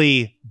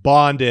really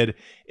bonded.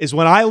 Is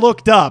when I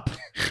looked up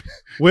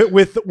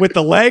with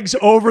the legs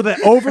over the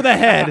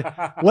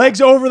head,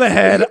 legs over the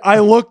head. I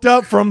looked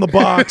up from the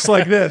box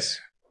like this.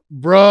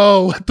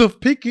 Bro, what the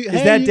pick? Is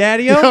that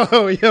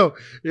Daddy-O? Yo,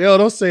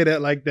 don't say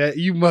that like that,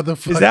 you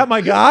motherfucker. Is that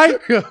my guy?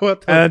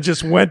 What the And it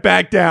just went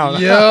back down.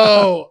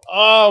 Yo,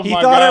 oh He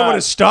my thought God. I would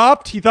have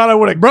stopped. He thought I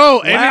would have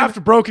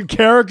laughed, broken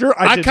character.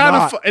 I did kind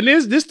not. of, and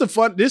this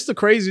the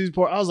craziest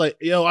part. I was like,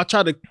 yo, I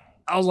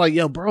was like,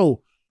 yo,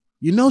 bro,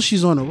 you know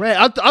she's on the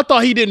rag. I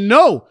thought he didn't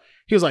know.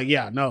 He was like,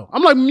 yeah, I know.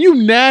 I'm like, you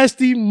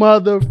nasty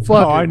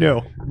motherfucker. Oh, I knew.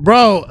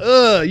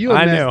 Bro, you.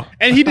 I nasty. knew.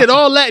 And he did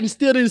all that and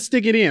still didn't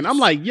stick it in. I'm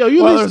like, yo,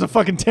 Well, there's a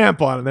fucking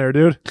tampon in there,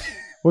 dude.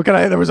 What can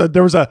I? There was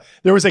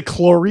a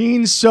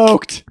chlorine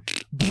soaked,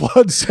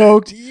 blood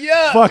soaked,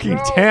 fucking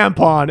bro.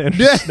 tampon, and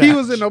Yeah, he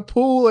was in a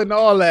pool and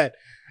all that,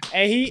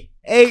 and he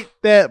ate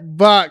that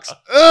box.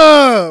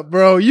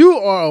 Bro, you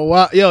are a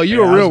wild. Yo,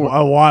 you a real one.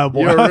 A wild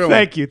boy. You're a real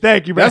Thank you,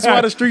 man. That's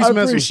why the streets I mess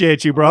with you.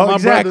 appreciate you, bro.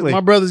 Exactly. My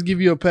brothers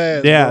give you a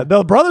pass. Yeah, bro.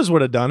 the brothers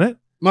would have done it.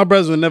 My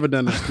brothers would never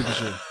done that stupid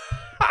shit.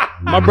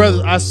 My brothers,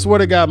 I swear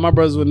to God, my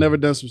brothers would never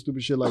done some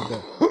stupid shit like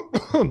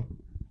that.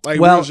 Like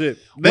real shit.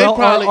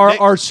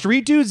 Our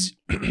street dudes.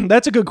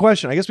 That's a good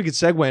question. I guess we could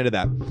segue into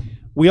that.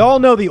 We all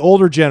know the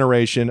older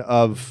generation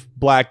of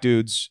black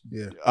dudes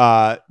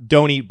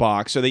don't eat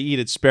box, so they eat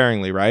it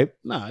sparingly, right?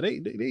 Nah, they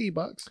eat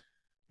box.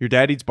 Your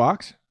dad eats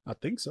box? I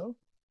think so.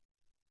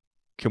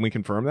 Can we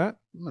confirm that?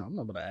 No, I'm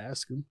not gonna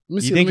ask him.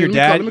 Let me You think your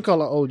dad? Let me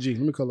call him OG. Let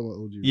me call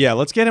him OG. Yeah,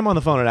 let's get him on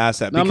the phone and ask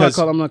that. No, because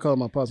I'm not calling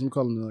my pops. I'm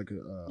calling him like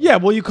a. Yeah,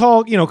 well, you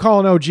call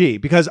an OG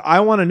because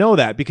I want to know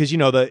that because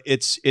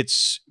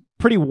it's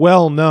pretty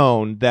well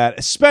known that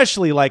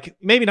especially like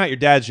maybe not your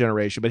dad's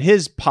generation, but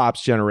his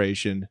pop's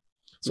generation.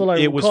 So like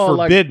it was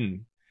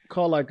forbidden.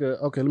 Okay,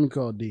 let me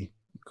call D.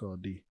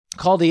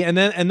 Call D, and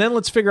then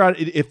let's figure out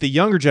if the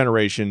younger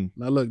generation.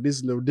 Now look, this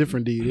is a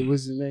different D.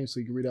 What's his name? So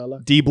you can read it out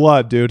loud. D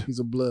Blood, dude. He's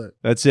a blood.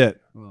 That's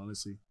it. Hold on,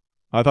 let's see.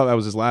 I thought that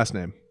was his last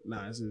name.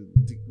 Nah,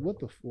 what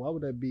the? Why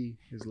would that be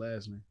his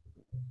last name?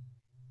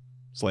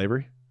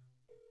 Slavery.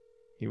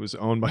 His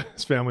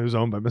family was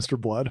owned by Mr.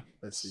 Blood.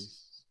 Let's see.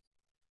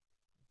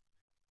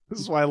 This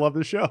is why I love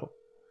the show.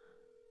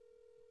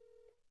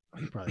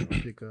 He probably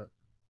gonna pick up.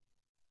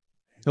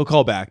 He'll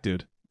call back,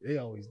 dude. They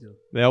always do.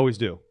 They always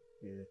do.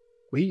 Yeah,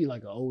 but he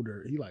like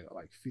he like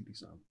 50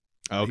 something.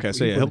 Okay,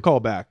 so he'll call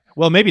back.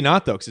 Well, maybe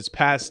not though, because it's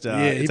past.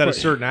 It's at a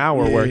certain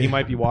hour where he Yeah.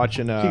 might be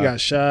watching. He got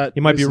shot.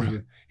 He might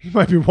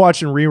be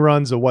watching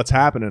reruns of What's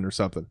Happening or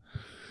something.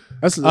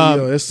 That's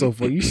so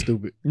funny. You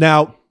stupid.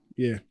 Now,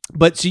 Yeah.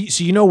 but so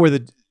you know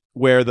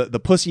where the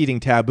pussy eating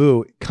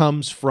taboo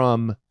comes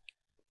from.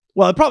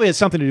 Well, it probably has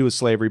something to do with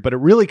slavery, but it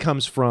really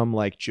comes from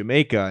like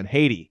Jamaica and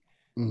Haiti.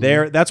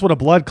 Mhm. That's what a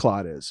blood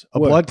clot is. A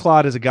What? blood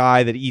clot is a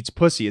guy that eats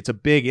pussy. It's a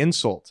big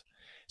insult.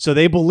 So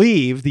they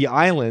believe the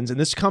islands, and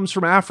this comes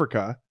from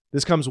Africa.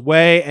 This comes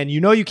way, and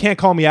you can't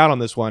call me out on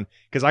this one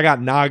because I got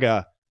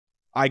Naga.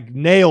 I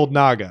nailed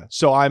Naga.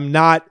 So I'm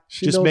not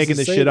She just knows making to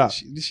this say shit that. up.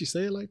 Did she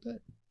say it like that?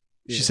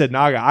 She Yeah. said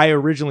Naga. I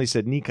originally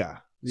said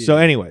Nika. Yeah. So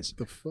anyways,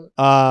 The fuck?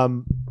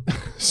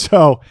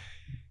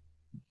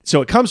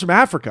 So it comes from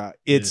Africa.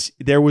 It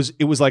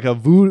was like a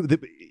voodoo.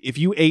 If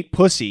you ate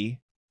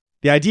pussy,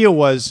 the idea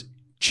was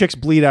chicks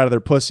bleed out of their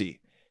pussy.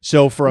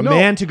 So for a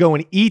man to go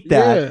and eat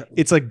that,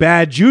 it's like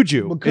bad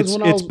juju. Because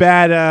It's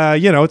bad.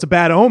 It's a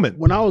bad omen.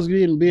 When I was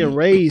being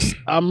raised,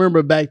 I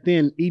remember back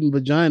then eating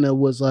vagina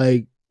was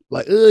like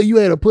you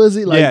ate a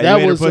pussy, like Yeah, that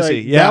you ate was her pussy.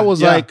 like Yeah, that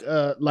was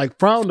yeah. like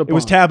frowned upon. It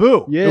was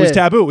taboo. Yeah. It was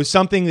taboo. It was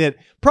something that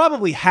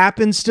probably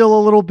happened still a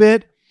little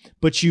bit,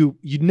 but you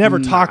never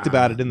talked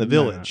about it in the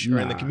village or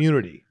in the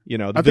community. The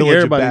I think village of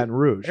everybody- Baton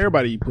Rouge.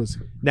 Everybody eat pussy.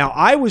 Now,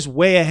 I was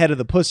way ahead of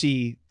the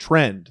pussy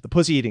trend, the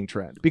pussy eating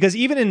trend, because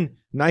even in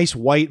nice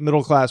white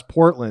middle class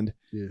Portland,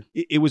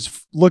 it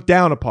was looked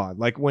down upon.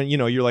 Like when,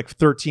 you're like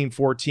 13,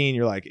 14,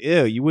 you're like,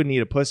 ew, you wouldn't eat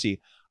a pussy.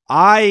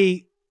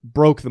 I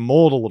broke the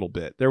mold a little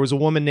bit. There was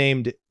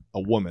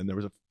there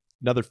was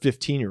another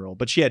 15-year-old,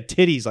 but she had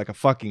titties like a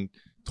fucking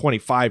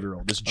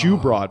 25-year-old, this Jew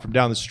broad from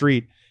down the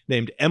street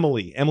named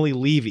Emily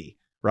Levy,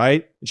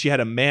 right? And she had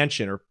a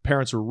mansion. Her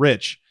parents were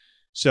rich.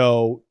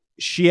 So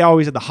she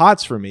always had the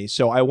hots for me.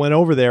 So I went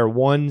over there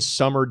one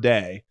summer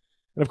day.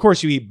 And of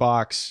course you eat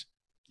box,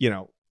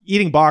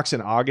 eating box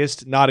in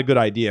August, not a good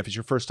idea if it's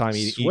your first time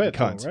eating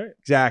cunts. right?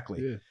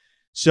 Exactly. Yeah.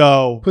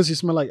 So Pussy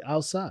smell like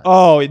outside.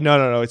 oh,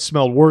 no. It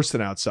smelled worse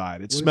than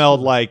outside. It What smelled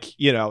smell? like,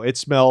 it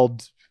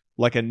smelled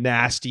like a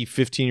nasty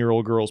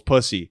 15-year-old girl's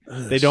pussy.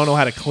 They don't know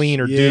how to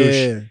clean or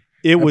douche.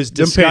 It was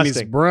Them panties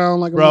disgusting. brown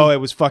like a Bro, it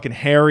was fucking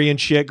hairy and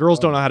shit. Girls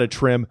don't know how to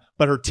trim,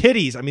 but her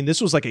titties,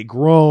 this was like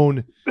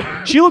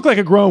she looked like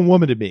a grown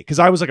woman to me because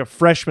I was like a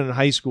freshman in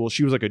high school.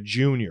 She was like a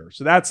junior.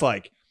 So that's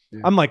like,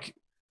 I'm like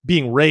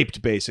being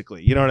raped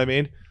basically. You know what I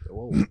mean?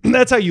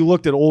 That's how you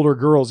looked at older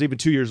girls, even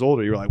 2 years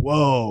older. You're like,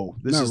 whoa,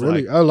 this Not is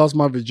really. like, I lost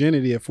my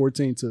virginity at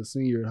 14 to a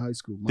senior in high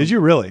school. did you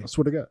really? I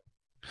swear to God.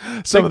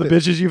 Some of the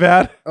bitches you've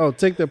had? Oh,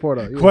 take that part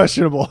out. Yeah.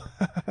 Questionable.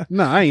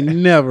 Nah, I ain't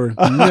never.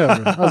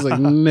 I was like,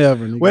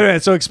 never. Nigga. Wait a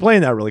minute. So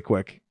explain that really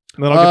quick.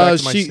 And then I'll get back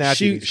to my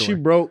snatching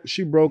story.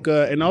 She broke,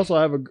 and also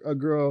I have a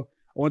girl.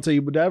 want to tell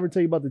you, but did I ever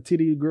tell you about the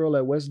titty girl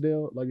at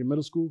Westdale, like in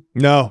middle school?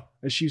 No.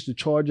 And she used to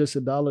charge us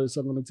 $1 to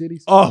suck on the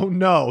titties? Oh,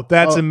 no.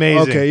 That's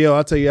amazing. Okay,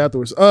 I'll tell you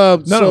afterwards. No,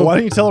 why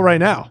don't you tell her right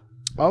now?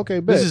 Okay,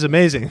 bet. This is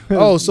amazing.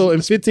 So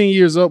in 15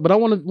 years old, but I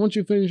want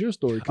you to finish your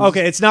story.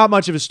 Okay, it's not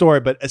much of a story,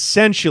 but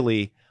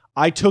essentially,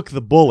 I took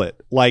the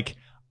bullet. Like,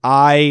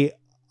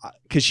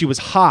 because she was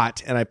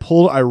hot, and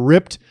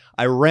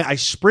I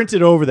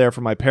sprinted over there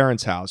from my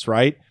parents' house,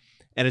 right?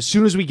 And as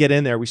soon as we get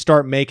in there, we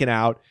start making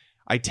out.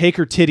 I take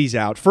her titties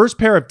out. First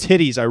pair of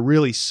titties I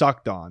really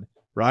sucked on,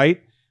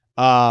 right?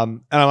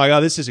 And I'm like,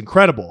 oh, this is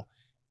incredible.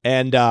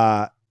 And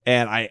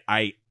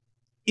I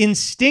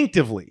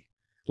instinctively,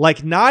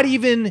 like, not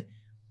even,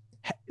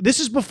 this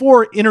is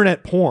before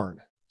internet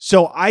porn.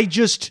 So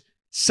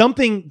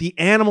the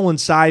animal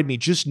inside me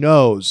just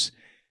knows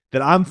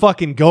that I'm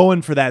fucking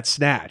going for that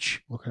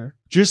snatch. Okay.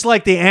 Just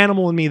like the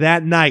animal in me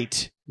that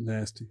night.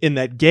 Nasty. In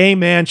that gay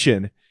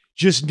mansion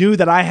just knew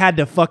that I had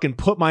to fucking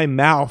put my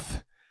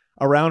mouth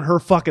around her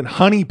fucking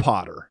honey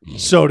potter,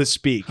 so to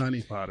speak.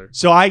 Honey potter.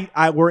 So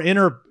we're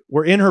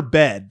in her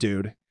bed,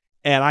 dude.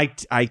 And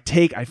I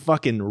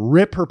fucking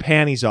rip her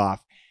panties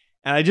off.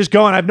 And I just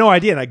go, and I have no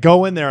idea. And I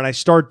go in there and I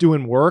start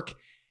doing work.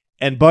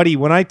 And buddy,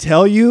 when I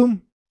tell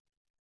you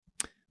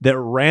that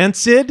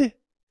Rancid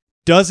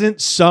doesn't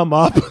sum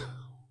up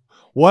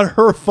what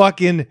her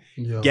fucking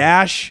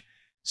gash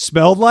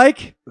smelled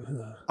like,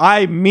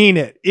 I mean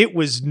it. It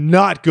was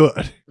not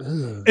good.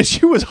 And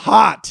she was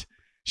hot.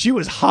 She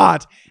was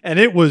hot, and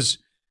it was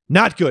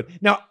not good.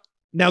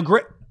 Now,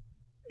 great.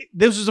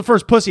 This was the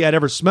first pussy I'd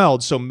ever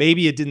smelled, so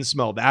maybe it didn't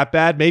smell that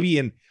bad. Maybe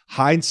in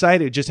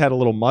hindsight, it just had a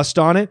little must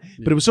on it. Yeah.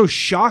 But it was so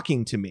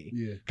shocking to me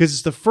because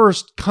it's the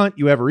first cunt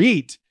you ever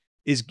eat.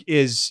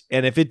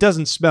 And if it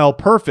doesn't smell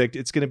perfect,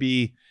 it's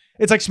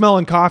like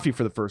smelling coffee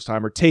for the first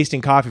time or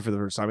tasting coffee for the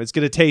first time. It's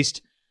going to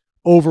taste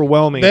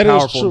overwhelming,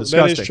 powerful, and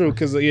disgusting. That is true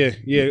because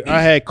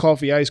I had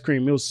coffee ice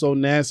cream. It was so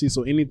nasty.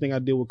 So anything I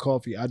did with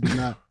coffee, I do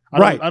not.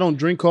 I don't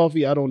drink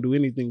coffee. I don't do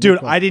anything. Dude,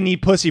 I didn't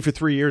eat pussy for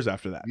 3 years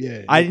after that.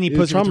 Yeah, I didn't eat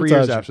pussy for 3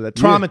 years after that.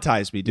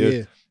 Traumatized me,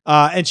 dude.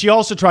 Yeah. And she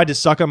also tried to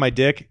suck on my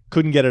dick.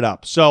 Couldn't get it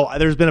up. So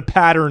there's been a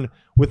pattern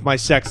with my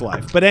sex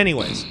life. But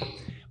anyways,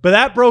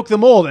 that broke the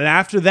mold. And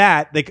after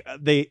that,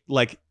 they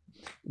like,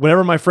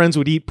 whenever my friends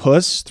would eat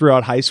puss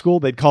throughout high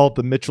school, they'd call it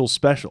the Mitchell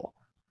Special.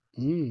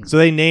 So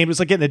it's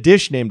like getting a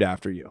dish named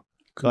after you.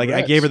 Congrats.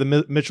 Like I gave her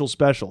the Mitchell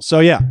Special.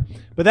 So yeah,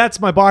 but that's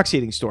my box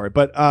eating story.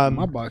 But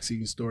my box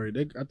eating story,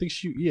 I think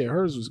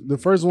hers was the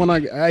first one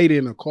I ate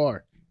in a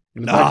car.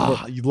 You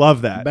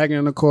love that. Back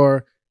in the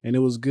car, and it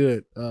was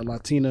good.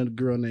 Latina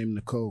girl named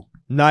Nicole.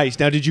 Nice.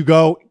 Now, did you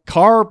go?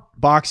 Car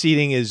box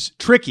eating is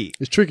tricky.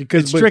 It's tricky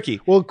because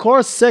tricky. Well,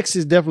 car sex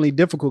is definitely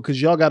difficult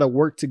because y'all got to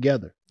work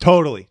together.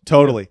 Totally.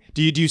 Yeah.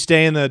 Do you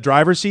stay in the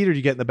driver's seat or do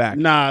you get in the back?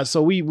 Nah.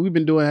 So we've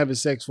been having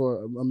sex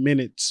for a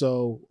minute,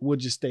 so we'll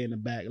just stay in the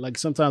back. Like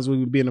sometimes we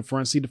would be in the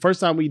front seat. The first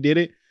time we did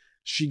it,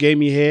 she gave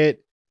me head,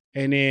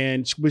 and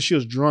then but she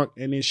was drunk,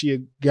 and then she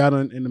had got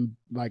in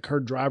like her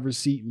driver's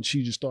seat, and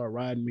she just started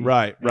riding me.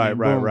 Right.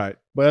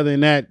 But other than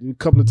that, a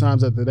couple of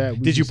times after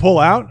that, did you pull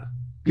out?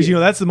 Because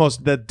that's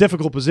the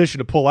difficult position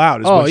to pull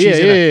out. Is when she's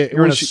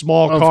you're in a she,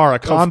 small car, a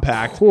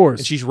compact, of course,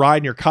 and she's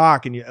riding your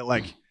cock, and you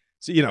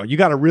you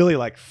got to really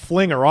like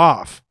fling her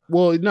off.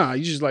 Well, no,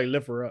 you just like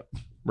lift her up,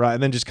 right,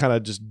 and then just kind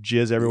of just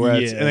jizz everywhere,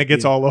 and it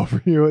gets all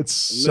over you. It's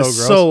so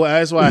gross. So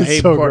that's why I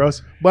hate so part.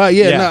 Gross. But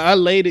I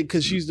laid it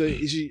because she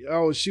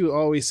would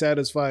always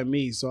satisfy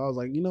me. So I was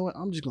like, you know what,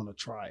 I'm just gonna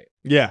try it.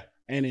 Yeah.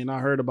 And then I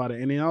heard about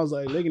it, and then I was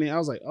like looking at it, I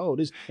was like, oh,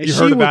 this. And you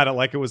heard about it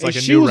like it was like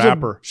a new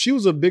rapper. She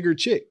was a bigger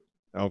chick.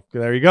 Oh,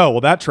 there you go. Well,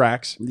 that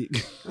tracks.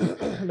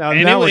 now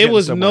it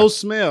was no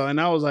smell,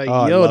 and I was like,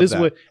 "Yo, this is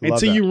what."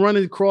 Until you run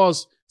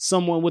across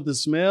someone with the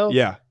smell,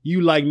 you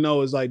like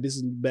know it's like this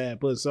is bad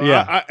pussy. So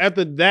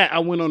after that, I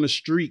went on a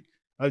streak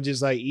of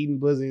just like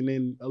eating pussy, and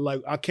then like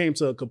I came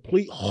to a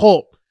complete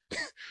halt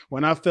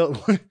when I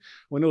felt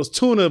when there was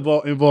tuna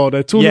involved.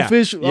 That tuna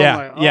fish,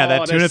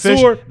 that tuna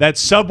fish, that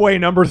Subway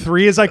number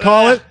 3, as I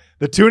call it,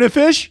 the tuna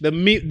fish, the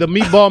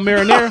meatball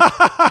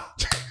marinara.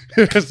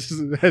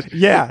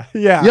 yeah.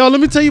 Yo, let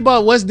me tell you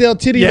about Westdale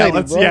Titty Lady,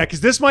 bro. Yeah, because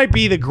this might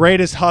be the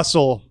greatest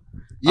hustle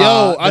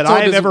that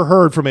I've ever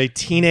heard from a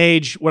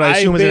teenage, what I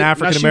assume is an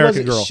African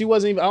American girl. She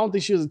wasn't even. I don't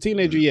think she was a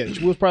teenager yet.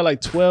 She was probably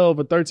like 12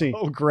 or 13.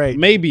 Oh, great,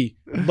 maybe.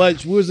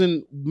 But she was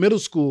in middle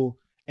school,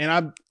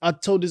 and I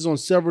told this on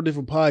several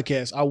different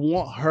podcasts. I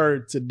want her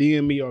to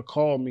DM me or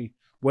call me.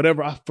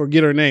 Whatever, I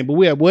forget her name, but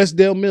we at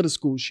Westdale Middle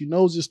School. She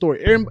knows this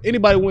story.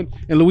 Anybody went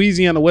in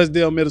Louisiana,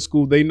 Westdale Middle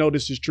School, they know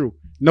this is true.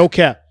 No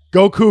cap.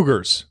 Go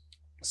Cougars.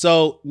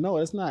 So, no,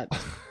 it's not.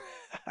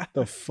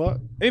 The fuck?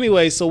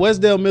 Anyway, so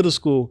Westdale Middle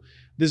School,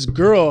 this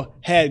girl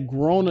had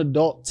grown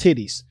adult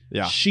titties.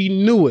 Yeah. She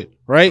knew it,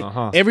 right?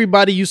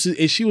 Everybody used to,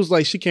 and she was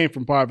like, she came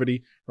from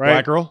poverty, right?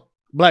 Black girl?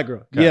 Black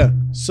girl. Okay. Yeah.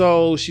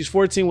 So she's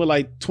 14 with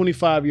like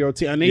 25-year-old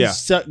teen. And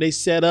they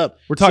set up.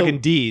 We're talking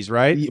D's,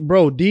 right?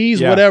 Bro, D's,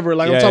 Yeah. whatever.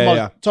 Like Yeah, I'm talking yeah,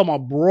 about talking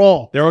about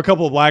brawl. There were a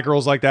couple of black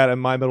girls like that in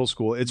my middle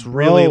school. It's Bro.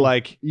 really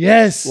like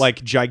Yes.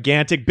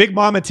 gigantic, big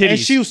mama titties. And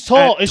she was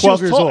tall. at And she 12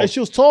 was years tall. old. And she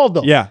was tall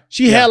though. Yeah.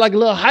 She Yeah. had like a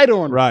little height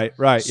on her.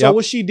 Right. So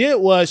what she did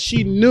was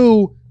she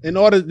knew in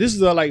order, this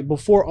is like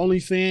before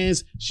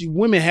OnlyFans,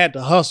 women had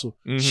to hustle.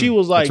 Mhm. She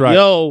was like, That's right.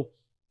 yo,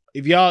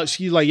 if y'all,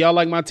 she's like, y'all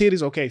like my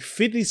titties? Okay,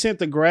 50 cents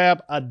to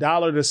grab,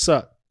 $1 to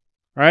suck.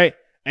 Right?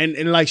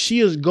 And like she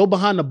is go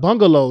behind the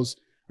bungalows,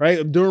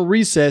 right? During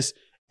recess,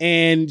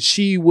 and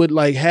she would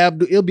like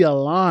it'll be a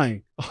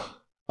line.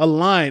 A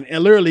line.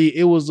 And literally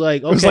it was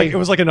like, okay. It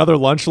was like another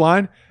lunch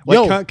line. Like,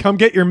 Yo. come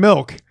get your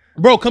milk.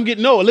 Bro, come get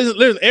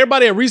listen,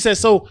 everybody at recess.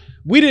 So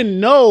we didn't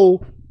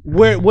know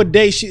what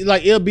day she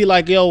like. It'll be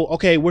like, yo,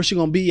 okay, where's she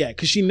gonna be at?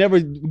 Because she never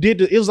did.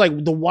 It was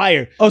like The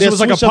Wire. Oh, so They'll it was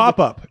like a switch up-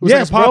 pop up.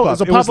 Yes, bro, it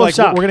was a pop-up like,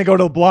 shop. We're gonna go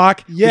to the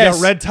block. Yes.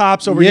 We got red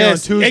tops over here on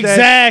Yes, Tuesday.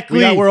 exactly.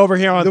 We're over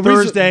here on The reason-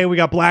 Thursday. We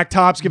got black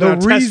tops giving out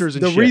testers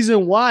and the shit.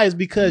 reason why is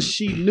because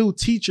she knew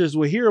teachers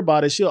would hear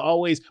about it. She'll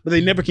always, but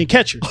they never can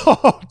catch her.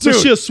 Oh, So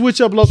dude, she'll switch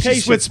up she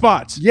locations. switched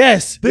spots.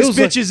 Yes, it This was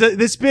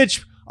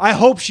bitch. I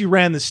hope she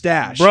ran the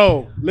stash,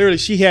 bro. Literally,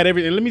 she had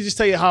everything. Let me just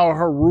tell you how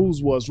her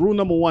rules was. Rule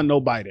number 1,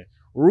 no biting.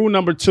 Rule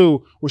number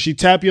 2, when she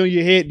tap you on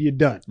your head, you're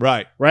done.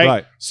 Right.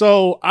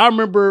 So I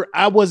remember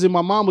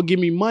my mom would give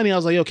me money. I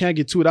was like, yo, can I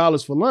get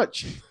 $2 for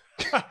lunch?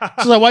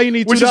 She's like, why you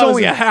need $2? Which is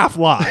only a half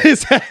lie.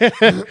 She's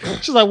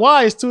like,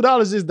 why is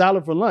 $2 just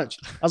 $1 for lunch?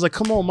 I was like,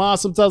 come on, mom.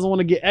 Sometimes I want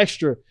to get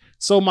extra.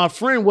 So my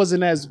friend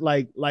wasn't as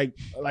like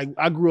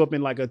I grew up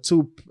in like a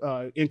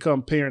 2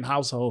 income parent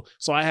household.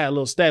 So I had a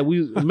little stat.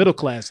 We was middle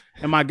class.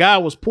 And my guy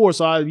was poor.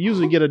 So I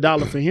usually get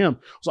 $1 for him.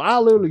 So I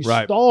literally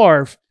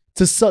starve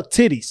to suck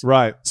titties.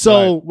 Right.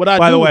 So right. what I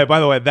by do.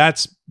 the way,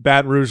 that's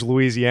Baton Rouge,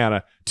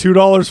 Louisiana.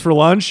 $2 for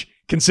lunch,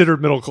 considered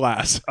middle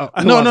class.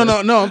 No. I'm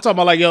talking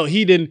about like, yo,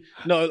 he didn't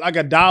like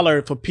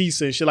 $1 for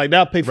pizza and shit. Like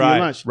that'll pay for your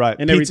lunch. Right.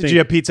 And Pizza, everything. did you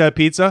have pizza at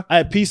pizza? I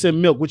had pizza and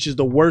milk, which is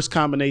the worst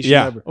combination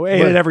ever. We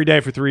ate it every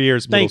day for 3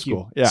 years in middle Thank you.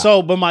 school. Yeah.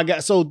 So, but my guy,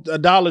 so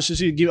 $1, so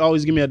she'd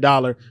always give me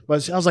 $1.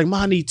 But I was like,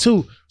 Ma, I need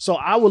 2. So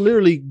I would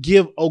literally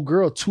give old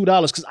girl $2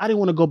 because I didn't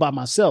want to go by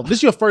myself. This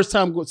is your first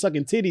time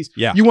sucking titties.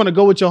 Yeah. You want to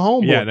go with your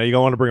homeboy. Yeah, no, you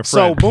don't want to bring a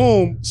So friend.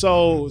 boom.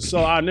 So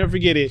I'll never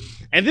forget it.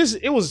 And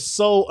it was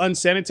so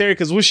unsanitary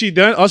because what she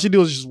done, all she do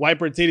was just wipe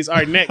her titties. All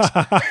right, next.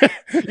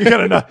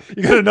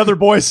 you got another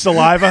boy's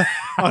saliva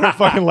on her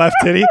fucking left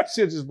titty.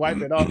 She'll just wipe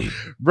it off.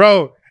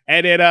 Bro.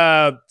 And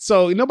then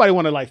so nobody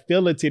want to like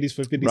fill her titties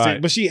for 50 Right.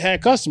 cents. But she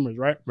had customers,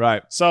 right?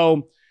 Right.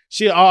 So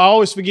I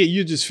always forget,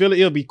 you just feel it,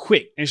 it'll be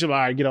quick. And she'll be like,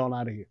 all right, get on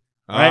out of here.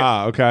 Right?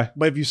 Ah, okay.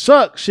 But if you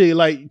suck, she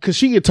like, cause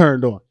she get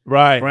turned on.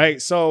 Right.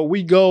 Right. So we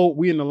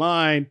in the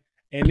line,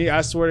 and then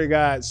I swear to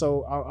God,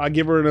 so I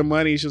give her the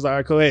money. She's like, all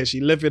right, go ahead.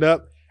 She lift it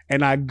up,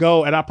 and I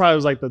go, and I probably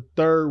was like the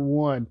 3rd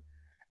one.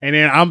 And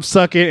then I'm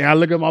sucking, and I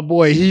look at my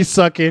boy, he's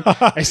sucking.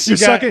 And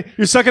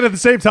You're sucking at the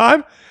same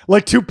time?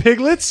 Like 2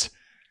 piglets?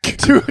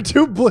 Two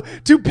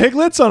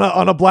piglets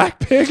on a black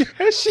pig?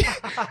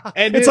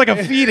 And It's like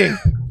a feeding.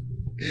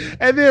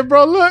 And then,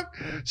 bro, look,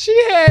 she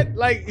had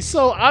like,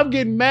 so I'm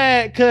getting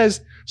mad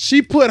because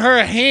she put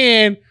her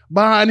hand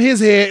behind his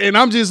head, and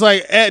I'm just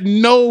like,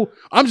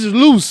 I'm just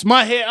loose.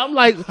 My head, I'm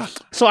like,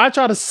 so I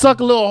try to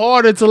suck a little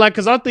harder to like,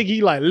 because I think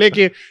he like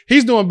licking.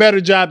 He's doing a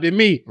better job than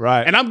me.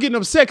 Right. And I'm getting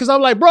upset because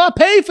I'm like, bro, I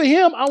paid for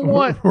him. I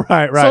want.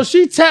 Right. So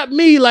she tapped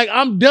me like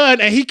I'm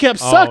done, and he kept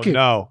sucking.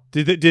 Oh,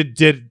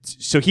 no.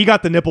 So he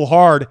got the nipple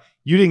hard.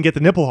 You didn't get the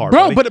nipple hard,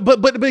 Bro, buddy.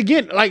 but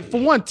again, like for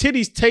one,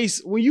 titties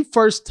taste, when you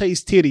first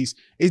taste titties,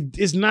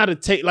 it's not a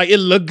taste, like it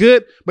look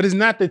good, but it's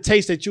not the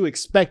taste that you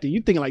expected.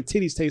 You thinking like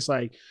titties taste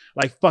like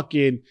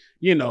fucking,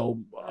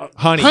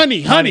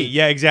 honey.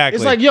 Yeah, exactly.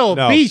 It's like, yo,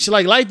 No. beach,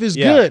 like life is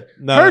Yeah. good.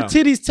 No, Her no.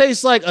 titties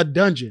taste like a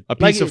dungeon. A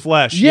piece of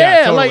flesh.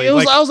 Yeah, totally. like it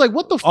was, I was like,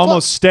 what the fuck?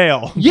 almost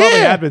stale. Yeah. Probably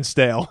had been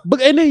stale.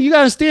 But and then you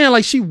gotta understand,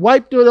 like she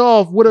wiped it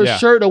off with her Yeah.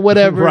 shirt or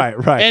whatever. Right.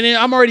 And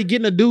then I'm already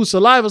getting a dude's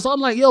saliva. So I'm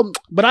like, yo,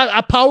 but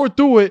I powered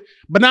through it.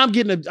 But now I'm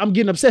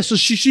getting upset. So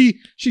she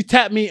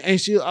tapped me, and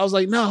I was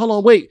like, nah, hold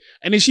on, wait.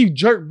 And then she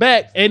jerked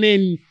back. And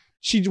then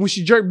when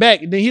she jerked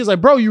back, then he was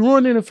like, bro, you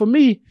ruining it for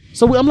me.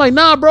 So I'm like,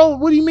 nah, bro,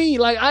 what do you mean?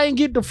 Like, I ain't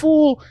get the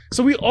full.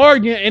 So we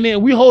arguing, and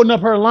then we holding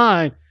up her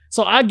line.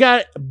 So I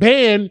got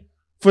banned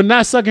for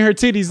not sucking her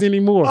titties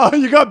anymore. Oh,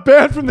 you got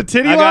banned from the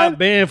titty I line? got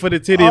banned for the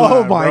titty Oh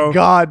line, my bro.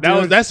 God,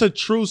 dude. That's a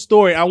true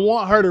story. I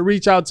want her to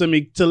reach out to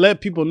me to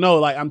let people know,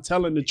 like, I'm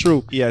telling the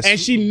truth. Yes. And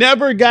she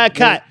never got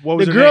caught. What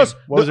was the her girls,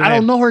 name? What was her I don't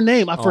name? know her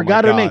name. I Oh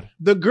forgot my her name. God.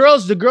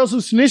 The girls who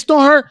snitched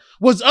on her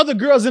was other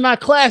girls in our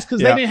class because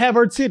Yeah. they didn't have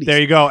her titties.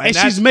 There you go. And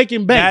that's- she's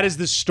making bank. That is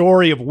the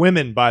story of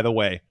women, by the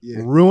way. Yeah.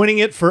 Ruining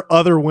it for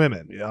other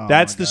women. Yeah, oh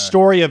That's my the God.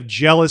 story of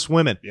jealous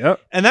women.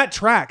 Yep. And that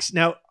tracks.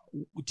 Now,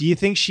 do you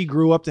think she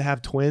grew up to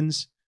have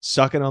twins?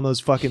 sucking on those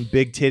fucking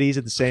big titties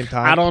at the same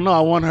time? I don't know.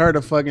 I want her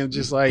to fucking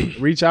just like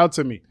reach out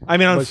to me. I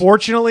mean, But-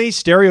 unfortunately,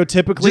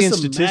 stereotypically and Just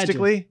imagine.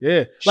 statistically,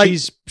 Yeah, like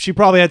she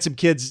probably had some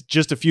kids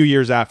just a few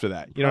years after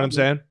that. You know what I'm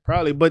saying?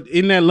 probably. But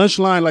in that lunch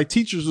line, like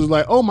teachers was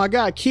like, "Oh my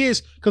god,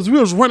 kids!" Because we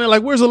was running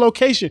like, "Where's the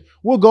location?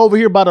 We'll go over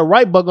here by the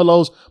right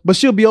bungalows, but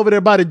she'll be over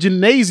there by the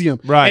gymnasium."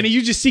 Right. And then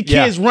you just see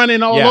Yeah. kids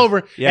running all Yeah.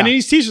 over, Yeah. and then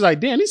these teachers like,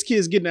 "Damn, these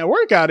kids getting that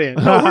workout in."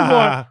 No, we're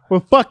going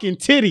with fucking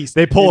titties.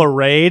 They pull a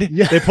raid.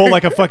 Yeah. They pull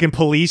like a fucking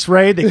police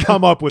raid. They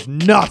come up with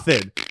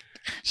nothing.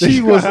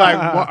 She was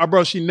like,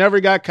 bro, she never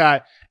got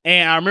caught.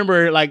 And I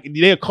remember like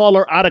they'd call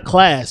her out of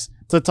class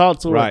to talk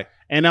to her. Right.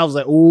 And I was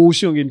like, oh,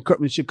 she'll get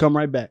she'll come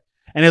right back.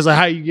 And it's like,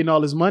 how you getting all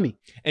this money?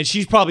 And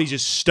she's probably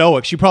just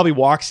stoic. She probably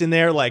walks in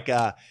there like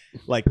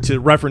to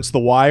reference The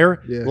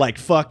Wire, Yeah. like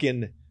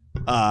fucking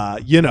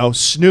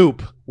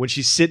Snoop when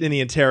she's sitting in the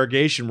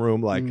interrogation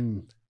room, like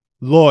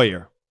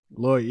lawyer,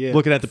 Lord, yeah.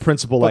 looking at the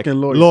principal like Fucking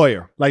lawyer.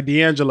 lawyer. Like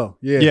D'Angelo.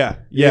 Yeah.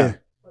 Yeah.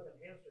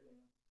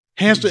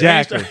 Hamster,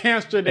 Exactly.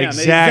 hamster down.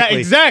 Exactly.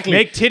 Exactly.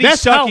 Make titty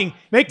That's sucking.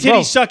 Make titty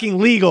Bro. sucking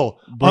legal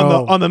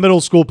Bro. on the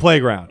middle school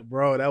playground.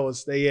 Bro, that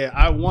was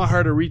I want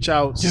her to reach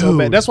out so Dude,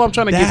 bad. That's why I'm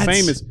trying to get That's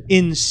famous.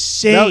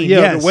 insane.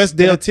 Yeah, yes. the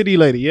Westdale titty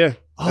lady. Yeah.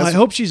 Oh, I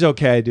hope she's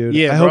okay, dude.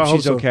 Yeah, I bro, hope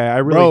she's so. okay. I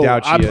really Bro,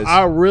 doubt she is.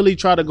 I really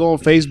try to go on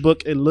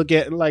Facebook and look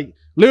at like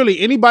literally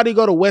anybody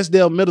go to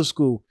Westdale Middle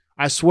School.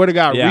 I swear to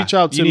God, Yeah, reach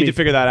out to you me. need to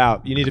figure that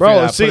out. You need to Bro,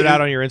 figure that out. see, Put it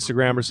out on your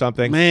Instagram or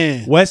something.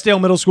 Man. Westdale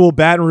Middle School,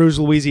 Baton Rouge,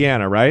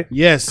 Louisiana, right?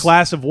 Yes.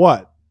 Class of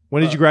what?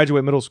 When did you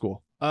graduate middle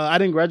school? I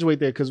didn't graduate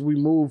there because we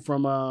moved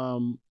from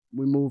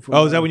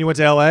Oh, is that when you went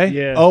to LA?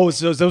 Yeah. Oh,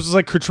 so those was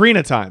like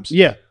Katrina times.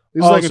 Yeah. It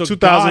was like in so 2004,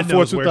 God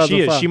knows where she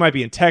is. 2005. She might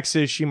be in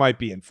Texas. She might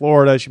be in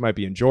Florida. She might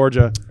be in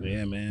Georgia.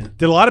 Yeah, man.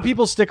 Did a lot of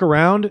people stick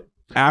around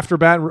after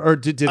Baton Rouge? Or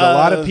did a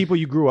lot of people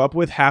you grew up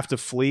with have to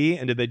flee?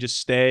 And did they just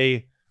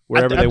stay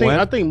wherever they went?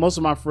 I think most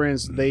of my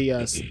friends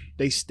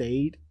they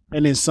stayed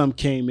and then some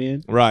came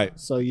in. Right.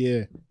 So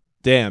yeah.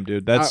 Damn,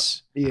 dude.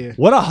 That's Yeah.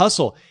 what a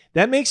hustle.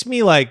 That makes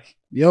me like,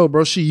 Yo,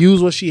 bro, she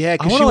used what she had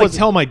I because want she to like was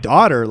tell my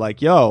daughter,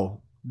 like,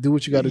 yo, do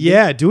what you got to do.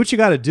 yeah, do what you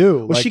got to do.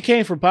 Well, Like, she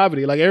came from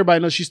poverty. Like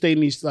everybody knows, she stayed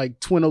in these like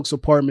Twin Oaks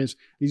apartments.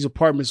 These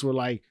apartments were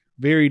like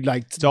very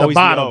like it's always the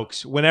bottom. the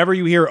Oaks. Whenever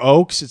you hear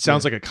Oaks, it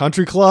sounds like a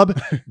country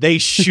club. They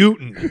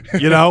shooting,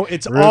 you know.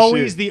 It's Real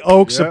always shit. the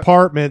Oaks Yeah.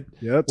 apartment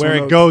Yeah, where Twin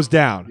it Oaks. goes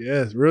down.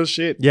 Yes, real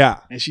shit. Yeah,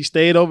 And she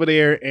stayed over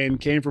there and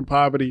came from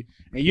poverty.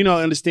 And you know,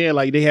 understand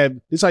like they have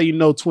this. How you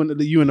know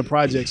you in the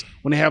projects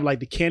when they have like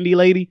the candy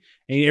lady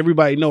and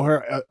everybody know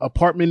her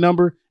apartment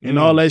number and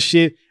all that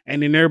shit.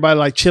 And then everybody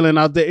like chilling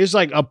out there. It's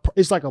like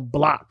a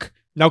block.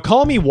 now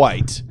call me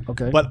white,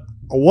 Okay, but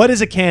what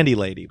is a candy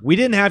lady? We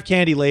didn't have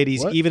candy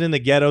ladies What? even in the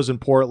ghettos in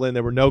Portland.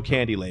 There were no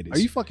candy ladies. are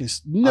you fucking?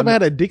 You never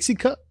had a Dixie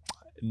cup?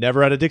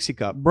 Never had a Dixie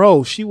cup.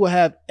 Bro, she will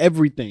have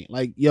everything.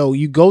 Like, yo,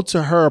 you go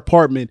to her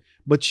apartment,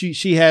 but she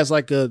has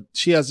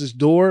this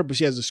door, but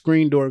she has a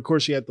screen door. Of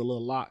course, she had the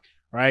little lock,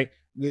 right?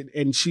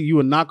 And you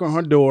would knock on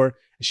her door,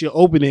 and she'll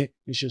open it,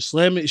 and she'll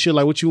slam it. She'll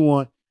like, what you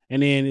want?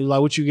 And then it's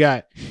like, what you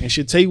got? And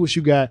she'll tell you what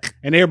you got.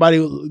 And everybody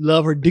will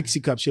love her Dixie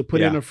cup. She'll put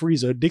it in Yeah. her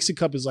freezer. A Dixie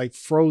cup is like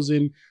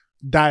frozen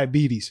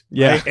diabetes.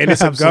 Yeah, right? And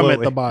it's a gum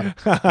at the bottom.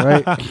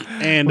 Right?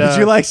 And, would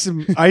you like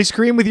some ice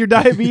cream with your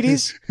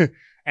diabetes?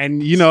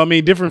 and you know, I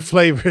mean, different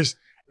flavors.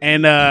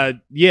 And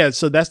yeah,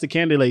 so that's the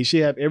candy lady. She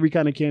have every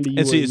kind of candy you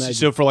And would imagine.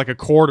 so for like a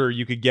quarter,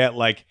 you could get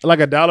like. Like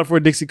 $1 for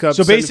a Dixie cup.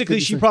 So 70, basically,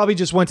 50 she cents. probably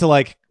just went to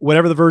like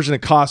whatever the version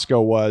of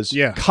Costco was.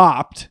 Yeah.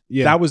 Copped.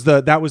 Yeah. That was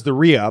the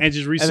re-up. and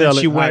just And resell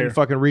then she it went higher. and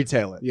fucking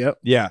retail it. Yep.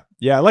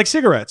 Yeah. Like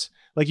cigarettes.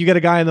 Like you got a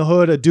guy in the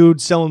hood, a dude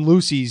selling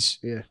Lucy's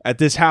Yeah. at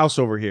this house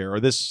over here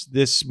or this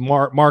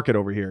market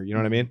over here. You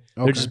know what I mean?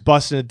 They're Okay. just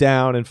busting it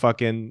down and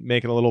fucking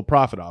making a little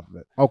profit off of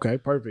it. Okay,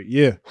 perfect.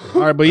 Yeah. All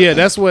right, but yeah,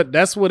 that's what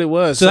it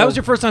was. So that was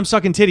your first time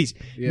sucking titties.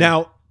 Yeah.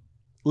 Now,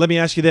 let me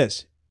ask you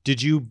this.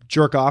 Did you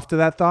jerk off to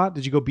that thought?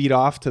 Did you go beat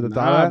off to the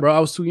thought of Nah, that? bro, I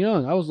was too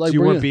young. I was like, So you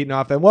bro, weren't beating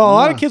off then? Well, a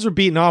lot of Nah. kids were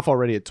beating off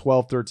already at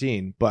 12,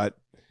 13, but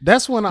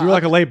that's when you were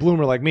like a late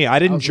bloomer like me. I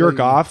didn't was jerk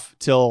really- off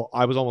till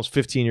I was almost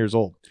 15 years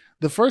old.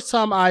 the first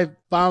time I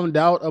found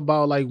out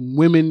about like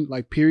women,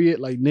 like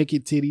period, like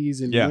naked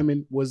titties and Yeah.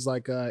 women was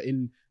like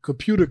in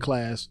computer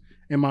class,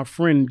 and my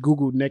friend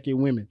Googled naked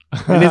women.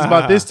 And it's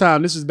about this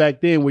time. This is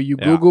back then where you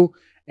Yeah. Google,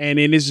 and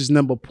then it's just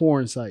number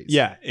porn sites.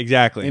 Yeah,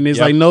 exactly. And there's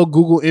Yep. like no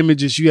Google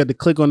images. You had to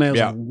click on that. It was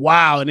Yeah. like,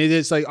 wow. And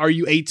it's like, are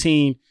you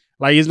 18?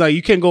 Like, it's like,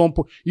 you can't go on,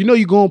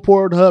 you go on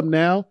Pornhub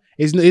now.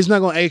 It's not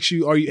going to ask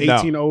you, are you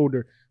 18 or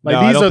older? Like,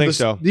 no, these I don't are think the,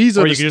 so. These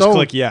are or the you can stone. just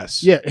click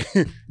yes. Yeah.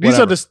 These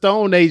Whatever. are the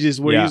stone ages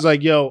where Yeah. he's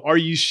like, yo, are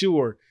you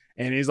sure?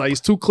 And it's like,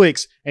 it's 2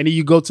 clicks. And then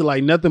you go to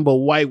like nothing but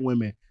white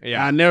women.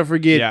 Yeah. I never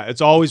forget. Yeah,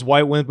 it's always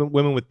white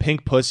women with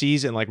pink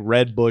pussies and like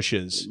red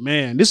bushes.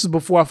 Man, this is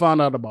before I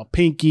found out about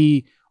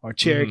Pinky or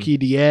Cherokee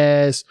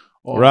Diaz.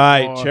 Or, Mm-hmm.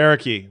 Right, or-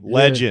 Cherokee,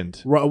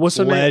 legend. What's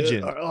her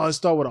Legend. name? Oh, it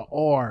start with an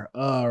R.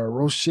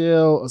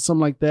 Rochelle or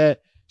something like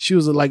that. She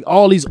was like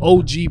all these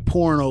OG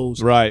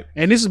pornos. Right.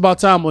 And this is about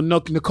time when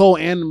Nicole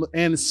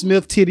and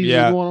Smith titties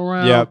Yeah. were going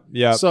around. Yep.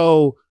 Yep.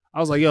 So I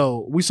was like,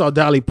 yo, we saw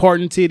Dolly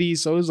Parton titties.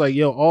 So it was like,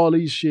 yo, all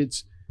these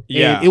shits.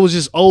 Yeah. And it was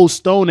just old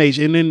Stone Age.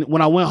 And then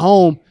when I went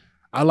home,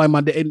 I like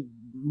my dad. And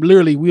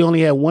literally, we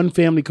only had one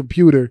family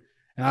computer.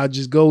 And I'd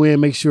just go in,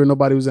 make sure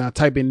nobody was in. I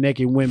type in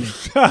naked women.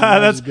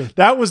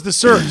 That was the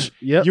search.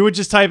 Yep. You would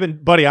just type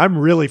in, buddy, I'm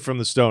really from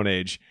the Stone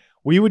Age.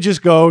 We would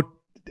just go,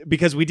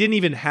 because we didn't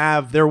even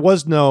have, there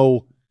was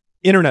no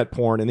internet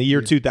porn in the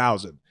year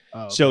 2000. Oh,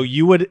 okay. So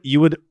you would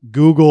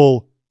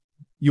Google,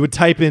 you would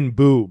type in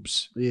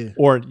boobs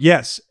or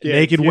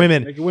naked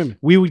women. Naked women.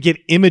 We would get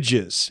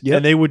images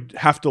and they would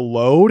have to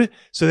load.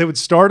 So they would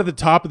start at the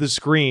top of the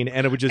screen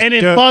and it would just and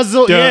then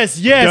puzzle.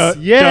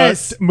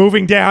 Yes.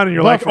 moving down. And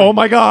you're like, Buffering. oh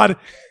my God,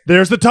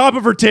 there's the top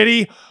of her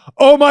titty.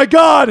 Oh my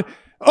God.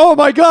 Oh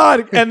my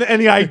God. And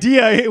the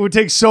idea, it would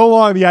take so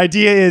long. The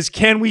idea is,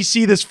 can we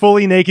see this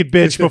fully naked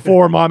bitch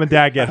before mom and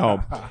dad get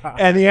home?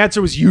 And the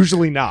answer was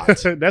usually not.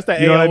 That's the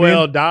You know what I mean?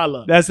 AOL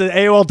dial-up. That's the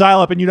AOL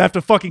dial-up, and you'd have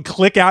to fucking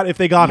click out if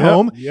they got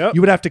home. Yep.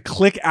 You would have to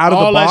click out of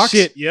All the that box.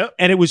 shit. Yep.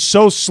 And it was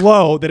so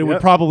slow that it would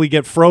Yep. probably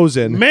get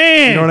frozen.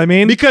 Man. You know what I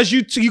mean? Because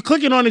you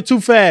clicking on it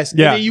too fast.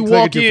 Yeah. And then you click it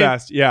walk too in.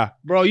 fast. Yeah.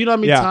 Bro, you know how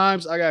many Yeah.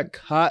 times I got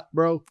caught,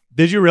 bro?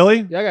 Did you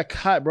really? Yeah, I got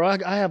caught, bro.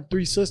 I have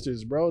 3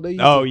 sisters, bro. They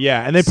used Oh to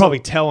yeah, and they probably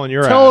tell on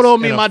your ass. told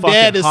on me in and a my fucking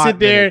dad to hot sit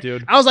there. minute,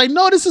 dude. I was like,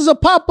 no, this is a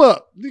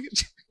pop-up.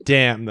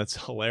 Damn,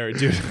 that's hilarious,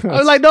 dude. I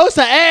was like, no, it's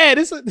an ad.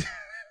 It's a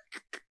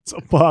It's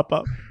a pop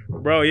up.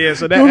 bro, yeah.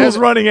 So Google's that's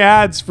running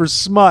ads for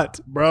smut.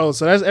 bro.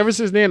 So that's ever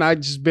since then. I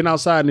just been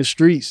outside in the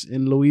streets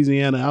in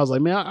Louisiana. I was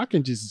like, man, I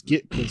can just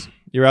get pussy.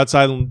 You're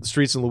outside in the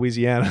streets in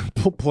Louisiana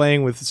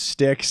playing with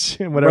sticks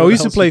and whatever. Bro, we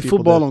used to else play you people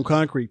football did. on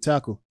concrete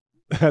tackle.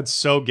 That's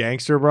so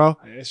gangster, bro.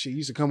 That shit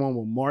used to come on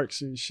with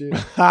marks and shit.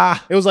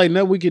 Ha. It was like,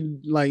 no, we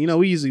could like,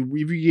 we usually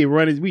if you get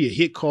running, we could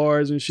hit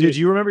cars and shit. Dude, do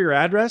you remember your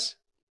address?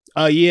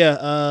 Yeah.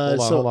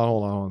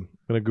 Hold on. I'm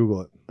gonna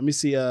Google it. Let me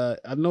see. I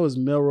know it's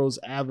Melrose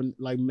Avenue,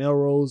 like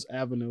Melrose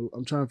Avenue.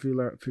 I'm trying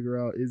to figure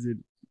out, is it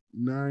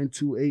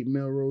 928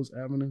 Melrose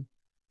Avenue?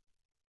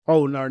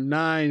 Oh no,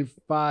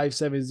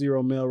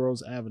 9570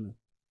 Melrose Avenue.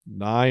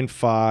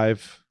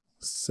 9570.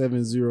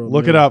 70.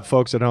 Look it up,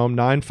 folks at home.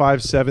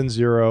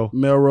 9570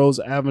 Melrose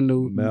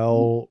Avenue,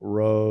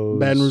 Melrose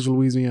Baton Rouge,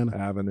 Louisiana.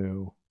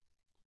 Avenue.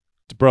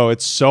 Bro,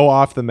 it's so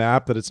off the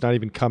map that it's not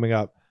even coming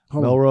up.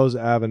 Hold on. Melrose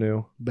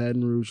Avenue.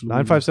 Baton Rouge, Louisiana.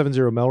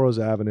 9570 Melrose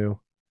Avenue.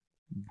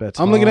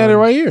 Baton. I'm looking at it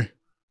right here,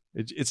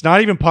 It's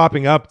not even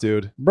popping up,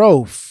 dude.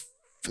 bro.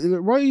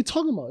 What are you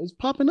talking about? It's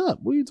popping up.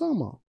 What are you talking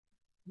about?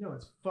 No,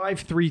 it's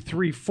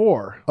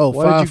 5334. Oh,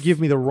 why did you give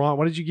me the wrong?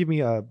 Why did you give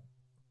me a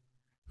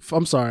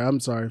I'm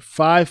sorry.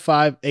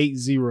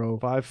 5580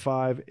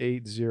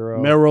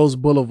 5580 Melrose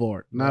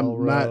Boulevard. Not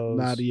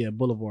Melrose.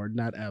 Boulevard,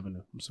 not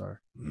Avenue. I'm sorry.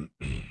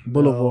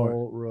 Boulevard.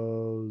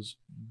 Melrose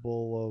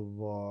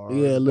Boulevard.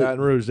 Yeah, look.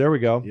 Baton Rouge. There we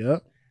go.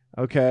 Yep.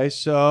 Okay,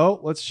 so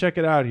let's check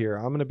it out here.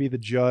 I'm going to be the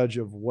judge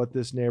of what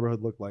this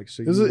neighborhood looked like.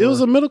 So It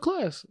was a middle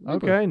class.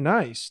 okay,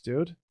 nice,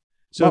 dude.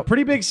 So Well-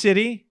 pretty big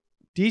city,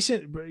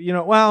 decent.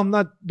 Well,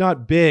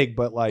 not big,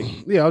 but like,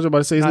 Yeah, I was about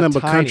to say it's Not nothing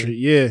but tiny. country.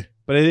 Yeah.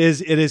 but it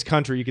is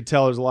country. You can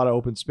tell there's a lot of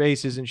open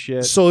spaces and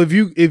shit. So if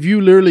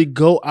you literally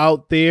go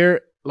out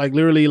there, like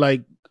literally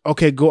like,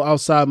 okay, go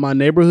outside my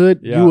neighborhood,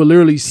 Yeah. you will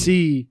literally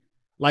see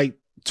like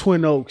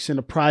Twin Oaks and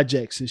the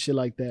projects and shit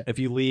like that. If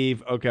you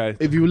leave, okay.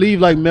 If you leave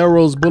like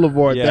Melrose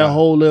Boulevard, Yeah. that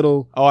whole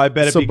little Oh, I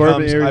bet it Suburban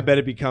becomes. area. I bet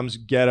it becomes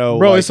ghetto.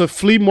 bro, like, it's a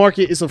flea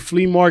market. It's a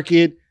flea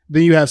market.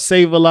 Then you have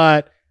Save a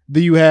Lot.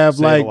 Then you have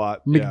like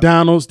Save-A-Lot, yeah.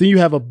 McDonald's. Then you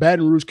have a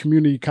Baton Rouge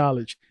Community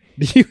College.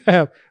 Then you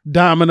have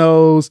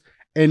Domino's,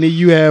 and then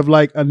you have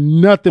like a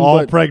nothing all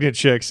but. pregnant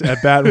chicks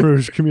at Baton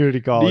Rouge Community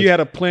Then College. you had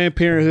a Planned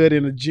Parenthood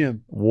and a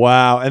gym.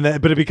 Wow, and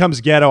but it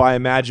becomes ghetto. I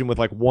imagine with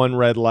like one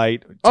red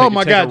light. Oh Take-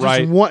 my take a God!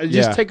 right.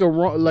 Just Yeah. take a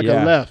wrong, like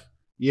Yeah. a left.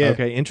 Yeah.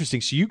 Okay,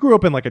 interesting. So you grew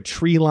up in like a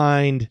tree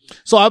lined.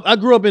 So I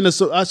grew up in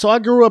I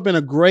grew up in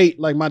a great,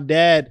 like my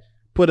dad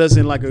put us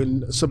in like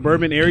a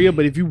suburban area,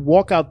 but if you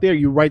walk out there,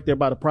 you're right there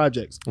by the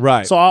projects.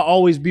 Right. So I'll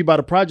always be by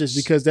the projects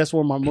because that's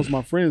where most of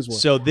my friends were.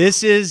 So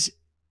this is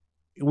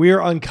we're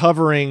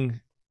uncovering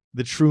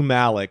the true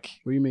Malik,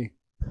 What do you mean?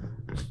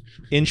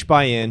 inch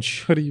by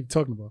inch, What are you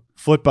talking about?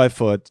 foot by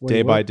foot, Wait,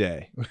 day what? by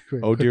day.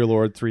 Oh dear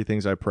Lord, 3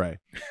 things I pray.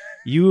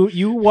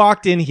 You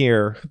walked in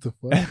here What the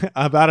fuck?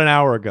 about an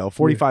hour ago,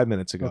 45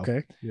 minutes ago,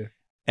 Okay. Yeah.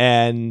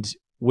 and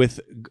with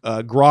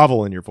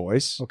grovel in your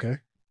voice, Okay.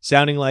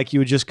 sounding like you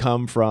had just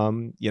come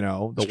from,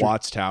 the Street.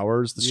 Watts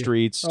Towers, the Yeah.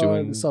 streets, Oh,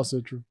 doing. South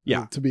Central.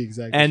 Yeah. To be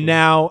exact. And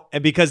now,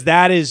 and because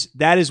that is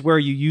where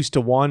you used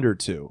to wander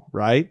to,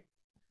 right?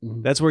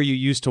 Mhm. That's where you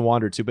used to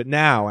wander to. But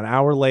now, an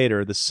hour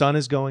later, the sun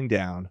is going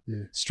down.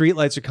 Yeah. Street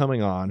lights are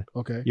coming on.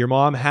 Okay. Your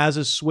mom has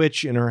a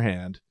switch in her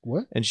hand,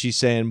 What? and she's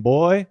saying,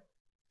 "Boy,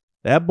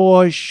 that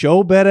boy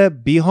sure better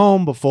be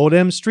home before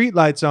them street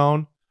lights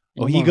on,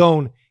 or Your he mom.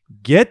 gon'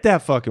 get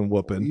that fucking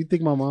whooping." You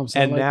think my mom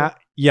sound And like now, that?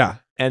 yeah,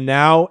 and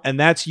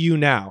that's you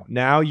now.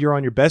 Now you're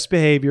on your best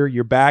behavior.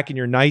 You're back in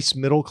your nice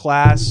middle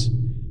class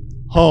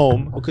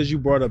home. Oh, because you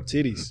brought up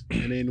titties,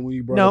 and then when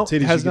you brought No, up titties,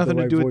 it has you get the nothing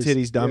to right do with voice.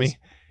 titties, dummy. Yes.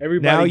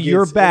 Everybody Now gets,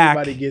 you're back.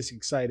 Everybody gets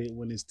excited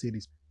when it's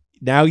titties.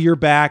 Now you're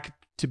back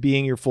to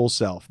being your full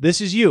self.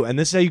 This is you, and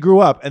this is how you grew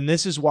up, and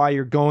this is why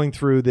you're going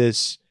through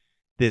this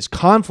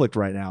conflict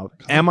right now.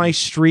 Am I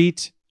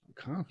street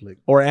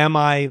Conflict. or am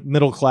I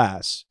middle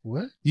class?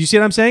 What? You see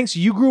what I'm saying? So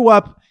you grew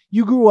up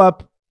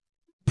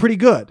pretty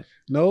good,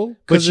 No,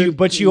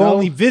 but you no,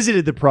 only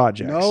visited the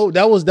projects. No,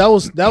 that was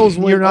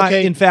when You're not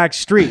okay, in fact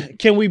street.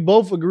 Can we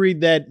both agree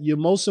that your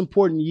most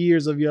important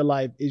years of your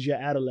life is your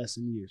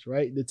adolescent years,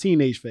 right? The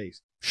teenage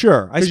phase.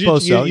 Sure, I 'Cause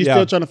suppose you're so. You're Yeah.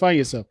 still trying to find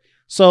yourself.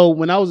 So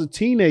when I was a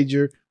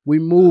teenager, we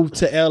moved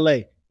to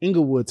LA,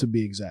 Inglewood to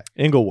be exact.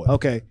 Inglewood.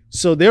 Okay.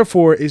 So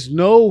therefore, it's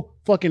no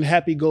fucking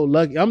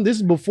happy-go-lucky. This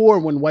is before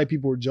when white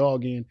people were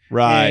jogging.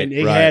 Right. And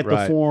they right, had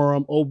right. the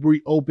Forum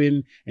open,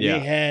 and Yeah.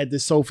 they had the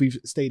Sophie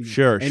Stadium.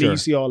 Sure, And sure. then you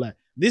see all that.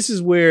 This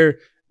is where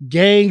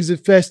gangs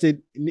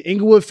infested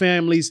Inglewood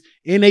families,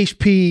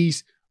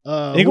 NHPs.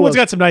 Inglewood's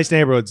got some nice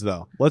neighborhoods,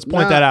 though. Let's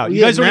point Nah, that out. You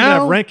yeah, guys don't even now-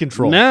 have rent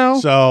control. now-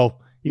 So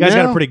you guys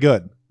got it now- pretty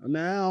good.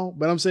 now,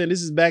 but I'm saying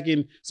this is back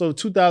in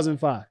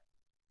 2005.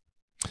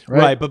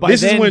 Right, but by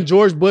this then- is when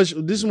George Bush.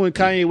 This is when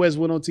Kanye West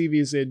went on TV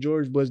and said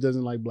George Bush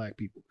doesn't like black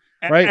people.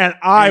 Right. And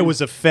I And-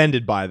 was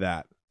offended by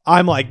that.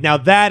 I'm like, now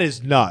that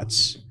is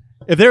nuts.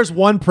 If there's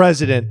one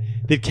president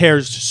that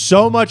cares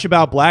so much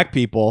about black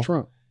people,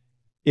 Trump.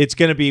 it's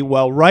going to be,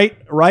 well, right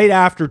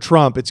after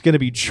Trump, it's going to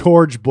be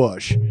George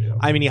Bush.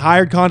 I mean, he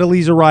hired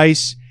Condoleezza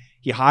Rice.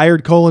 He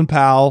hired Colin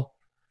Powell.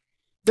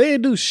 They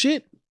didn't do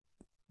shit.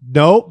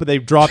 No, but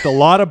they've dropped a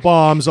lot of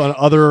bombs on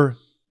other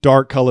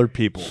dark-colored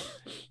people.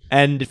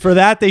 And for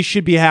that, they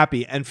should be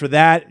happy. And for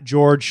that,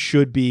 George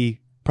should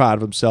be proud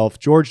of himself.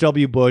 George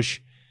W. Bush,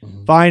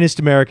 finest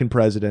American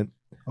president.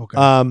 Okay.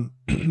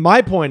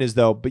 My point is,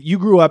 though, but you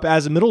grew up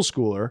as a middle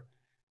schooler.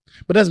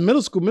 But that's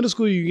middle school. Middle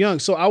school, you're young.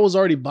 So I was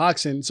already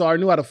boxing. So I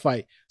knew how to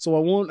fight. So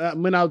I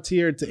went out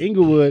here to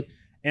Inglewood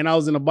and I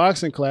was in a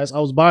boxing class. I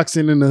was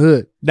boxing in the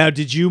hood. Now,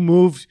 did you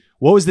move?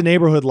 What was the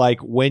neighborhood like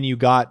when you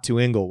got to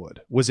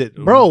Inglewood? Was it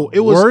Bro, it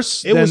was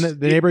worse it than was,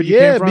 the neighborhood you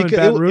yeah, came from in because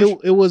Baton Rouge?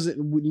 it was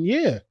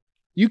yeah.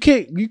 You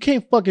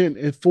can't fucking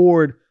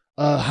afford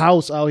a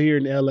house out here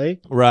in LA.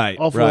 Right,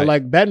 Off right. of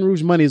like Baton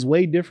Rouge money is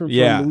way different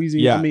yeah, from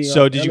Louisiana. yeah. I mean,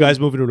 So did you LA. guys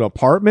move into an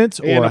apartment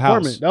or Yeah, an a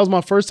apartment? house? That was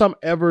my first time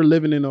ever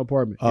living in an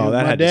apartment. Oh, And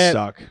that my had dad, to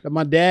suck.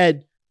 My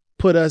dad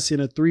put us in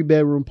a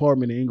 3-bedroom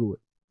apartment in Inglewood.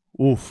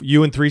 Oof.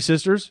 You and 3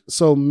 sisters?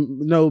 So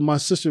no, my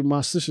sister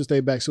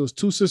stayed back. So it was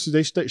 2 sisters.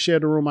 They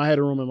shared a room. I had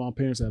a room, and my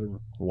parents had a room.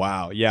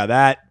 Wow. Yeah,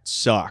 that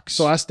sucks.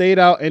 So I stayed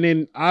out, and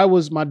then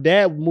my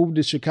dad moved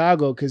to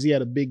Chicago because he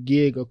had a big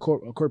gig, a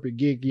corporate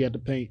gig he had to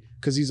paint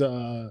because he's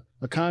a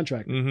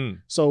contractor. Mm-hmm.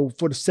 So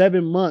for the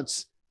 7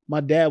 months, my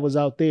dad was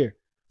out there.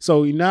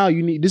 So now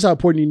this is how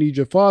important you need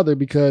your father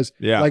because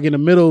like in the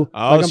middle.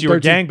 Oh, like so I'm you were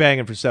 13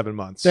 gangbanging for 7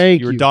 months. Thank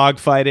you. were you. dog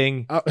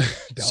fighting,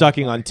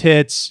 sucking on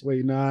tits,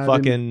 Wait, nah. I didn't-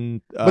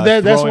 fucking But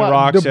that's throwing why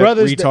rocks the at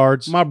brothers,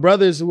 retards. my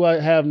brothers who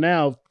I have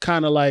now,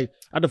 kind of like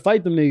I had to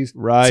fight them niggas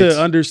Right. to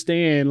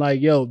understand.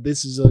 Like, yo,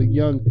 this is a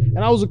young, and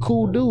I was a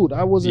cool dude.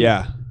 I wasn't.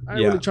 Yeah. I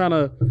ain't really trying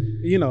to,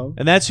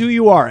 And that's who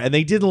you are. And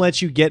they didn't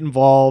let you get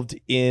involved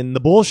in the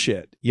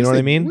bullshit. You know what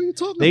I mean? What are you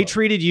talking They about?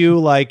 treated you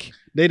like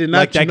They did not.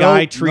 like that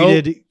guy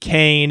treated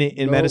Kane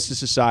in Nope. Menace to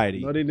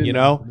Society. No, they did you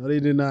not. know? No, they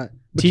did not.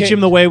 But Teach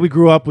him the way we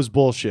grew up was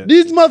bullshit.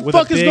 These With a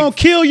motherfuckers big- gonna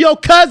kill your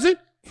cousin.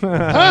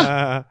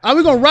 Huh? Are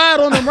we gonna ride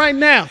on them right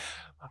now?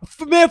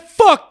 Man,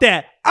 fuck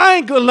that. I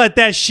ain't gonna let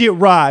that shit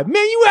ride.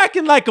 Man, you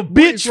acting like a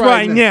bitch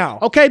right now.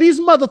 Okay, these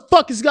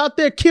motherfuckers out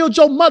there killed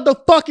your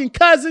motherfucking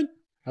cousin.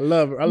 I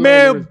love her. I love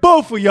Man, her.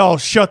 both of y'all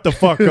shut the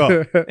fuck up.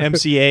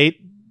 MC8,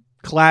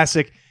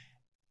 classic.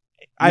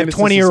 I have Menace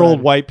to 20-year-old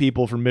Society. white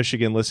people from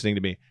Michigan listening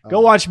to me. Go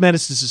Oh. watch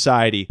Menace to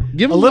Society.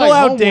 Give a them, little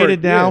like, outdated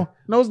homework. now. Yeah.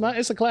 No, it's not.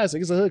 It's a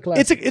classic. It's a hood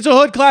classic. It's a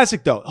hood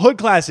classic though. Hood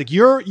classic.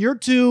 Your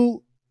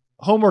 2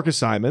 homework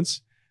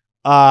assignments.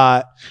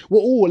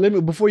 Well, let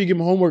me before you give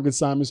me homework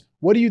assignments.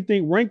 What do you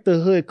think? Rank the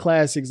hood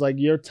classics like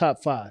your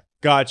top 5.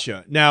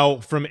 Gotcha. Now,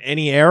 from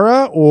any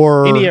era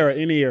or Any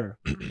era.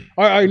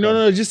 All right,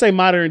 no. Just say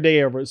modern day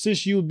era.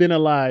 Since you've been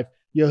alive,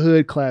 your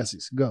hood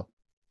classics. Go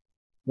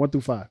 1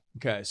 through 5.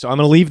 Okay, so I'm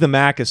going to leave the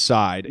Mac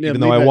aside, Yeah,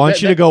 even though leave I that- want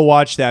that- you to that- go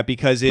watch that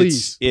because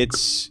Please.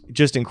 it's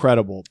just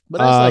incredible. But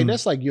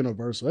that's like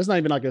universal. That's not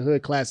even like a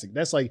hood classic.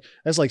 That's like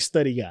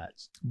study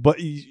guides. But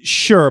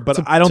sure, but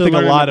To- I don't to think a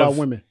learn lot about of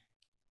women.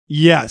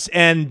 Yes,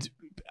 and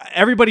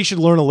everybody should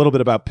learn a little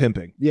bit about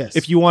pimping. Yes.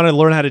 If you want to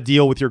learn how to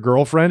deal with your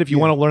girlfriend, if you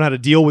Yeah. want to learn how to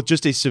deal with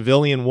just a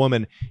civilian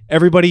woman,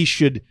 everybody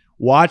should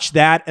watch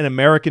that and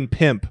American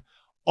Pimp.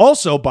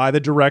 Also by the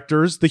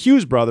directors, the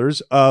Hughes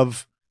brothers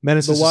of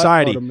Menace to The what?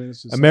 Society. Oh, the Menace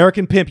to Society.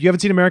 American Pimp. You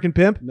haven't seen American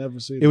Pimp? Never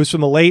seen It was from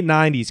the late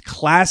 90s.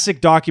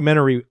 Classic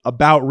documentary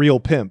about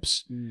real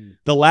pimps. Mm.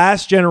 The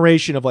last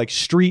generation of like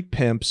street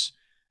pimps,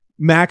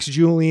 Max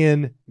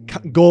Julian,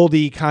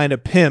 Goldie kind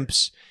of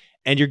pimps,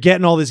 and you're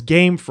getting all this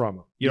game from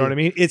them. You know Yeah. what I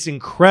mean? It's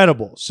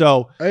incredible.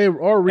 So Hey,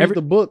 or read Every-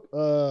 the book.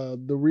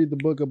 Read the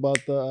book about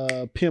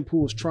the pimp who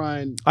was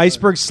trying.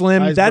 Iceberg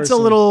Slim, Iceberg that's a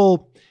Slim.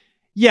 little,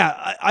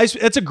 Yeah,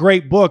 it's a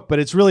great book, but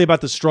it's really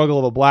about the struggle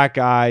of a black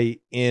guy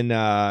in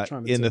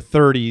the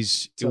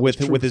 30s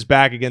with his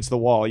back against the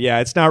wall. Yeah,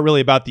 it's not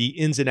really about the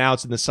ins and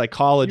outs and the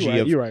psychology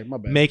of my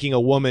bad. making a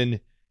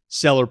woman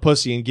sell her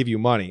pussy and give you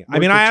money. I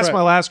mean, I asked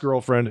my last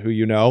girlfriend, who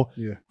you know,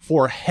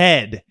 for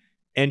head,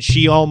 and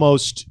she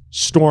almost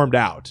stormed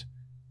out.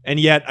 And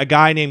yet a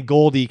guy named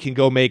Goldie can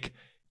go make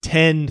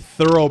 10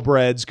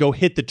 thoroughbreds, go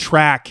hit the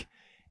track,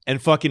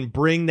 and fucking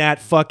bring that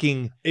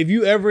fucking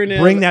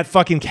that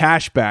fucking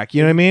cash back.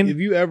 You know what I mean? If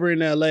you ever in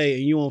LA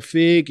and you on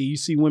Fig and you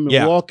see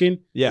women walking,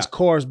 there's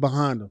cars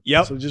behind them.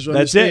 Yep. So just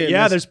that's it.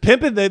 Yeah, there's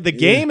pimping. The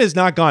game has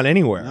not gone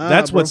anywhere.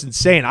 That's what's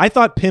insane. I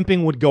thought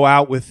pimping would go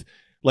out with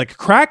like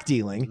crack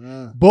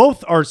dealing.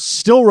 Both are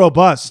still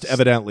robust,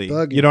 evidently.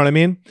 You know what I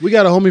mean? We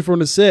got a homie from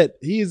the set.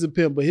 He is a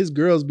pimp, but his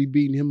girls be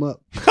beating him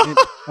up.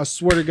 I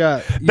swear to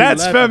God.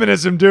 That's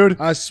feminism, dude.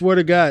 I swear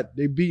to God,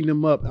 they beating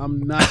him up.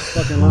 I'm not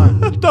fucking lying.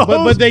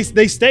 but they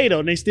stay though,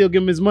 and they still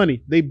give him his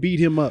money. They beat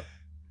him up.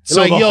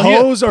 So like, the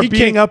hoes are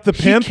beating up the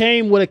pimp? He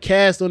came with a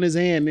cast on his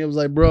hand. And it was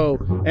like, bro,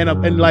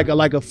 and like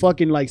a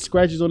fucking like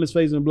scratches on his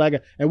face and a black guy.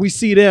 And we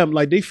see them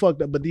like they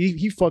fucked up, but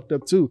he fucked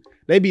up too.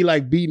 They be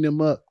like beating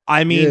him up.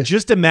 I mean,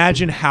 just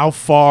imagine how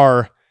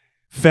far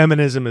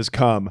feminism has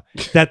come.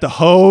 That the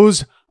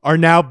hoes are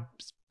now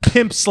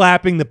pimp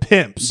slapping the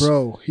pimps,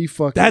 bro. He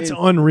fucked. That's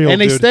unreal,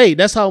 and they dude. stayed.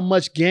 That's how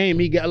much game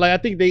he got. Like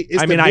I think they.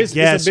 I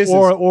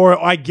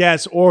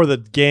guess, or the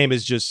game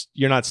is just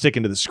you're not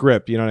sticking to the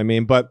script. You know what I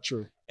mean? But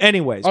true.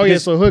 Anyways, oh yeah.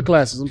 So hood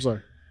classes. I'm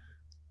sorry.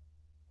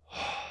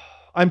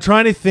 I'm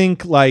trying to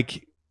think.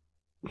 Like,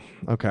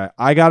 okay,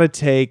 I gotta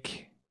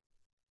take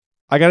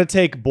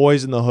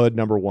Boys in the Hood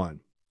 #1.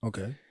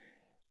 Okay.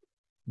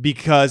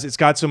 Because it's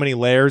got so many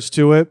layers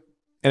to it,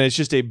 and it's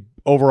just a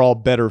overall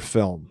better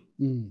film.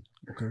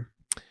 Okay.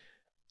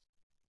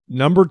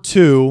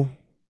 #2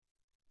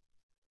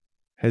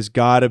 has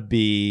got to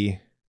be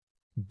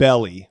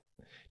Belly.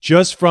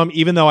 Just from,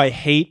 even though I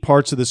hate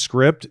parts of the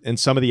script and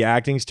some of the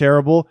acting's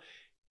terrible,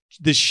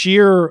 the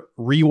sheer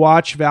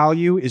rewatch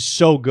value is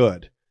so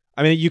good.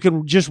 I mean, you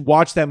can just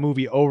watch that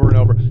movie over and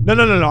over.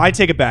 No. I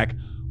take it back.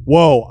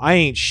 Whoa, I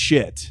ain't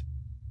shit.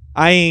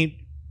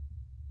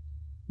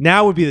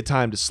 Now would be the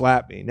time to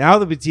slap me. Now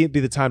would be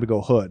the time to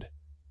go hood.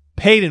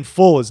 Paid in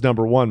Full is #1,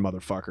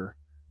 motherfucker.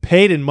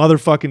 Paid in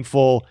motherfucking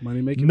full.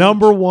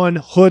 #1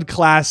 hood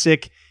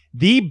classic.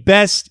 The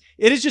best.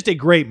 It is just a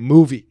great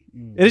movie.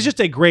 It is just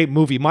a great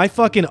movie. My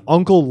fucking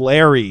Uncle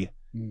Larry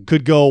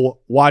could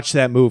go watch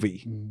that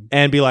movie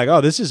and be like,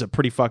 oh, this is a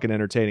pretty fucking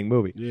entertaining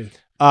movie.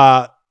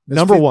 Yeah.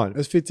 #1.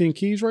 That's 15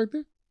 keys right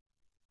there?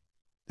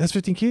 That's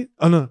 15 keys?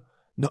 Oh, no.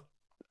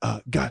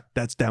 God,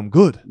 that's damn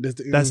good.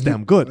 That's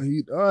damn good.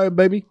 All right,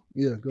 baby.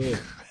 Yeah, go ahead.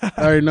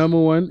 All right,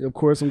 #1. Of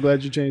course, I'm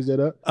glad you changed that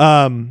up.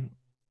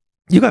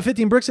 You got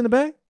 15 bricks in the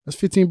bag? That's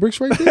 15 bricks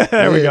right there?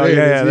 There we go.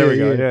 Yeah, there we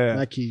go. Yeah.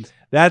 Not keys.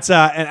 That's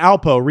an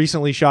Alpo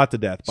recently shot to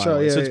death, by the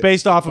way. So it's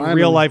based off of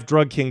real life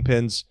drug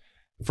kingpins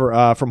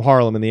from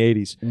Harlem in the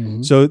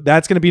 80s. So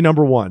that's going to be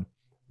 #1.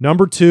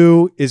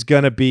 #2 is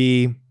going to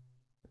be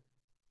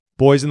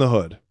Boys in the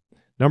Hood.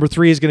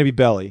 #3 is going to be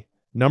Belly.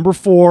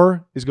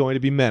 #4 is going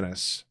to be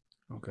Menace.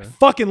 Okay. I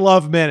fucking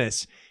love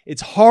Menace.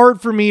 It's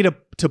hard for me to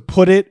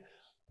put it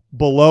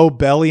below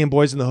Belly and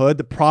Boys in the Hood.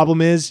 The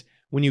problem is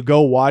when you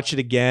go watch it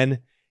again,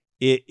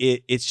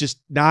 it's just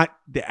not,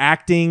 the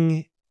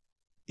acting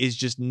is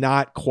just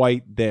not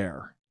quite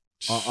there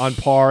on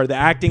par. The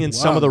acting and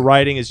some of the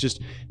writing is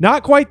just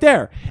not quite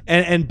there.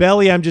 And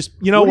Belly, I'm just,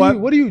 you know what?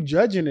 What are you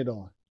judging it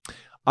on?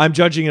 I'm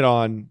judging it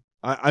on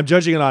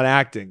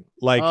acting.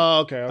 Like,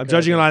 okay. I'm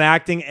judging it on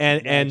acting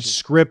and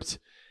script.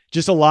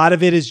 Just a lot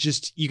of it is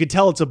just, you can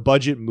tell it's a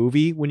budget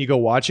movie when you go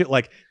watch it.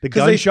 Like the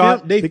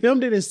gunshot. They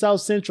filmed it in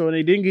South Central and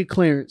they didn't get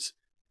clearance.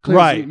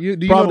 Right. Do you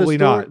Probably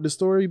know not. the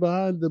story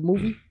behind the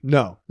movie?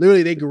 No.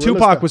 Literally, they guerrilla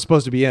Tupac style. was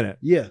supposed to be in it.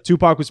 Yeah.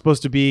 Tupac was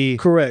supposed to be.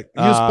 Correct.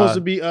 He was supposed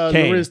to be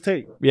Lorenz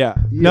Tate. Yeah.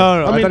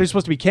 No. I thought he was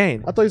supposed to be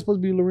Kane. I thought he was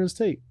supposed to be Lorenz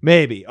Tate.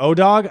 Maybe.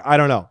 O-Dog? I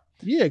don't know.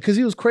 Yeah, because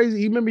he was crazy.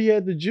 He remember he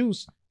had the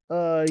juice. He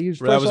was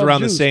that was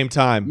around the same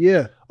time.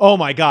 Yeah. Oh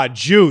my God,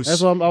 Juice.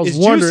 That's what I was Is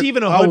wondering. Juice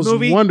even a hood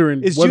movie?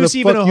 Is Juice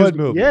even a hood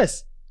movie?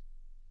 Yes.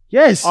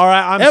 Yes. All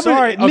right, I'm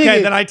sorry.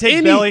 Okay, then I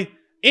take Belly.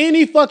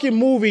 Any fucking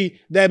movie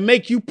that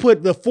make you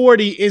put the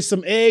 40 in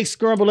some eggs,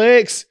 scrambled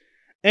eggs,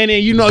 and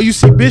then you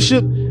see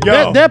Bishop.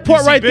 Yo, that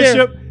part right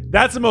Bishop, there.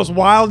 That's the most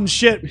wild and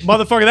shit,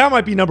 motherfucker. That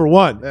might be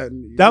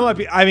 #1. That might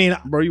be. I mean,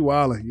 bro, you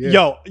wilding.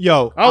 Yeah.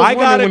 Yo. I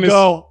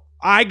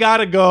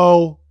gotta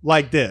go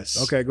like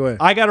this. Okay, go ahead.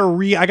 I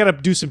gotta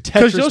do some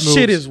Tetris moves. Because your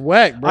shit is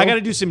whack, bro. I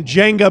gotta do some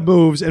Jenga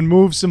moves and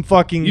move some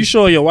fucking. You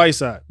showing your white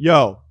side.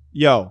 Yo.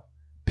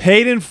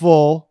 Paid in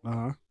Full.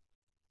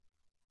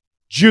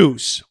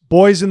 Juice,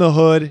 Boys in the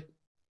Hood,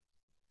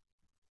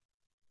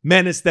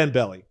 Menace, then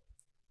Belly.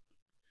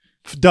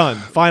 Done.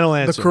 Final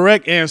answer. The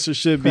correct answer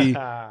should be.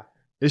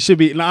 It should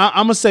be. Now,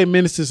 I'm gonna say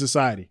Menace to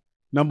Society,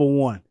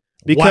 #1,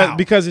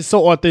 because it's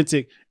so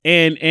authentic,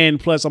 and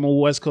plus I'm a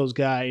West Coast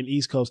guy and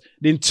East Coast.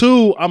 Then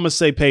 2, I'm gonna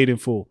say Paid in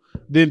Full.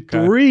 Then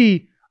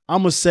 3,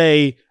 I'm gonna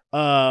say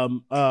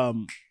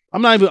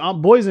I'm not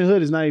even. Boys in the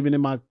Hood is not even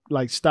in my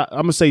like stop.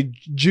 I'm gonna say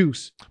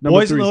Juice. Number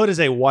Boys 3. in the Hood is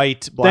a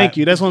white black. Thank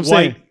you. That's what I'm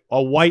saying.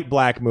 A white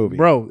black movie,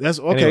 Bro, that's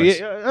okay. Anyways.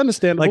 Yeah,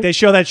 understandable. Like they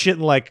show that shit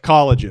in like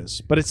colleges,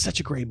 but it's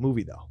such a great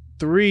movie though.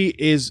 3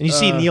 is And you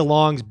see Neil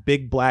Long's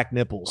big black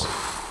nipples.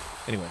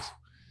 Anyways,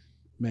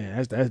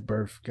 man, that's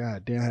birth.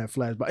 God damn, I had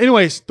flashback.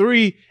 Anyways,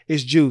 3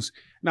 is Juice.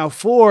 Now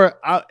 4,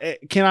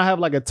 can I have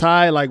like a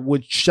tie like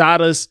with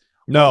Shadas?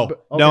 no, Okay.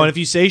 no. And if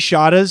you say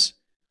Shadas,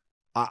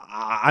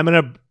 I'm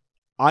gonna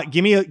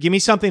give me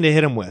something to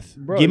hit him with.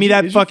 Bro, give me is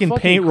that you fucking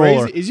paint crazy?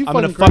 roller. Is you I'm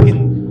gonna fucking crazy?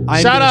 fucking.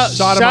 I'm Shout gonna out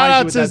sodomize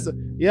you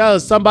with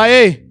that.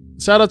 somebody.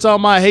 Shout out to all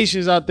my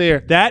Haitians out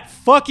there. That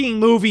fucking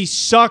movie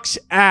sucks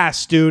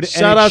ass, dude.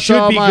 Shout and it out to should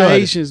all be my good.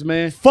 Haitians,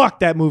 man. Fuck,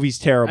 that movie's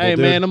terrible, Hey dude.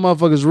 man, them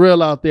motherfuckers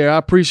real out there. I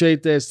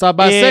appreciate that. Stop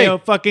by say.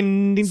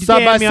 Fucking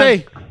Stop by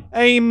say.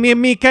 Hey,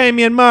 me came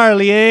in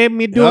Marley, eh?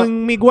 Me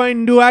doing me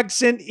going to do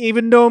accent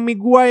even though me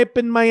grew up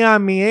in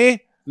Miami, eh?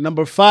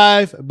 Number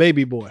 5,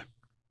 Baby Boy.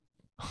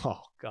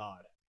 Oh God.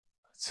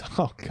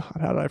 Oh God,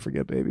 how did I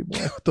forget Baby Boy?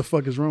 What the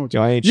fuck is wrong with you?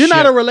 Yo, I ain't You're not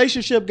shit. a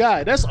relationship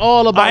guy. That's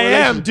all about I am,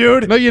 relationships.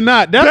 dude. No, you're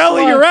not. That's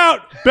Belly, why- you're out.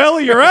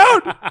 Belly, you're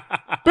out.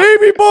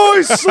 Baby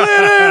Boy slid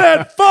in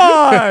at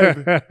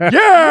 5.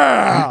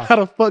 Yeah. How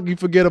the fuck you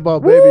forget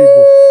about Baby Boy?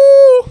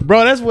 Woo.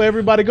 Bro, that's what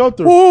everybody go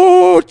through.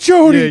 Woo,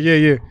 Jody.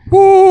 Yeah.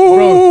 Woo.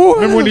 Bro,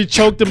 remember when he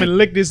choked him and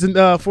licked his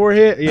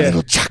forehead? A Yeah.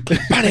 little chocolate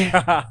bunny.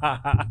 Bro,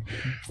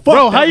 Fuck,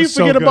 how that you was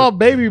so forget good. about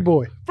Baby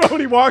Boy? Bro, when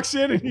he walks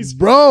in and he's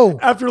Bro.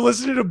 after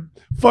listening to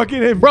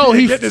fucking him, Bro,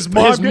 he getting his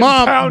mom bro.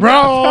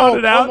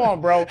 pounded out. Come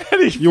on, bro.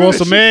 And he You want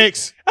some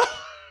finishes- eggs?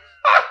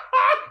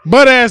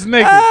 Butt ass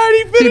naked. And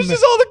he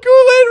finishes all the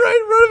Kool-Aid right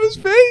in front of his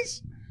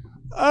face.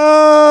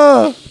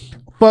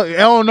 Fuck, I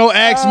don't know.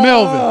 Ask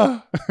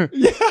Melvin.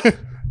 Yeah.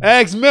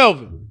 Ask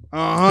Melvin.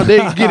 They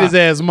can get his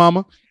ass,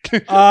 mama.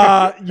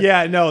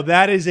 Yeah, no,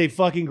 that is a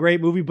fucking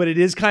great movie, but it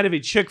is kind of a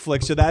chick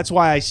flick, so that's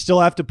why I still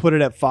have to put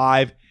it at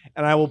 5.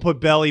 And I will put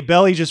Belly.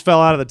 Belly just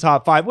fell out of the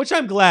top 5, which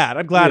I'm glad.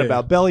 I'm glad Yeah.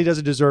 about. Belly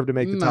doesn't deserve to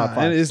make the top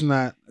 5. It's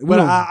not. But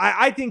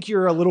I think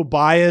you're a little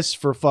biased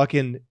for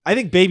fucking. I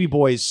think Baby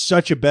Boy is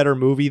such a better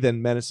movie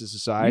than Menace to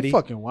Society. You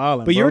fucking wildin',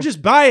 but bro. you're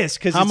just biased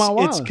because How am I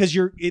it's wildin'? because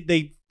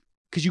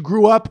because you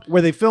grew up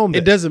where they filmed It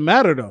it. doesn't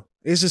matter though.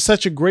 It's just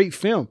such a great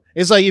film.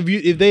 It's like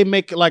if they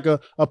make like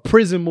a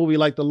prison movie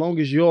like The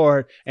Longest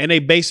Yard and they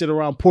base it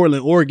around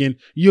Portland, Oregon,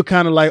 you're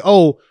kind of like,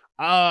 oh,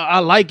 I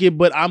like it,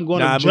 but I'm going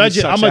Nah, to that movie judge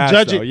it. sucks I'm gonna ass,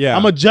 judge though. it. Yeah.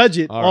 I'm gonna judge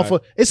it All off right.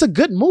 of. It's a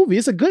good movie.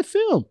 It's a good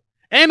film,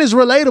 and it's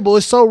relatable.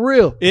 It's so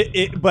real.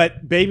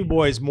 But Baby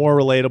Boy is more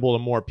relatable to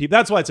more people.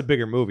 That's why it's a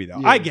bigger movie, though.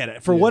 Yeah. I get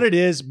it for Yeah. what it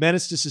is.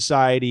 Menace to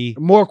Society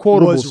More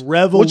quotables. was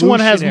revolutionary. Which one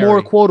has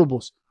more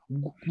quotables?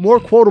 More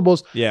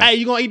quotables. Yeah. Hey,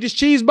 you gonna eat this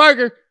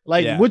cheeseburger?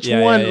 Like Yeah. which Yeah,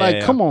 one? yeah, like,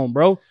 yeah. come on,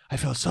 bro. I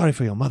feel sorry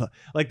for your mother.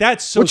 Like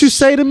that's so. What you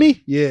say to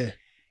me? Yeah.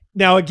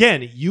 Now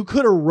again, you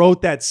could have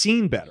wrote that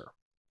scene better.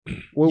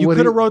 What You would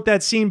could have he- wrote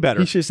that scene better.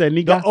 He should say,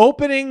 The "Nigga."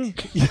 opening.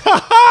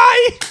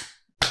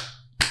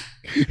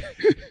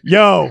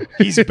 Yo,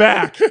 he's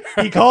back.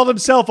 He called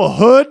himself a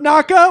hood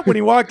knocker when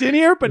he walked in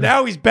here, but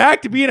now he's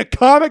back to being a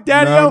comic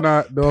daddy. No, I'm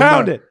not. No, I'm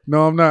Pound not. it.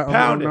 No, I'm not.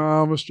 Pound it. No,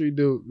 I'm a street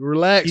dude.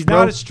 Relax, He's bro.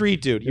 not a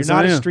street dude. You're Yes,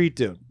 not I a am. street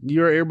dude.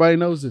 Everybody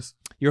knows this.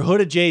 You're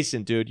hood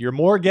adjacent, dude. You're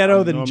more ghetto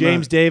No, than I'm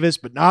James not. Davis,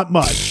 but not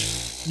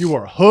much. You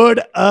are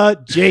hood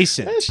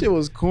adjacent. That shit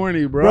was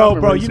corny, bro. I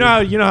remember Bro, this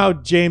you know how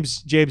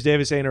James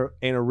Davis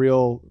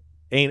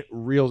ain't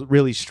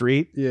really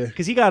street? Yeah.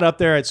 Because he got up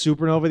there at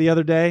Supernova the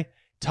other day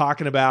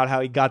talking about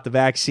how he got the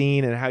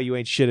vaccine and how you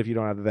ain't shit if you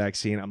don't have the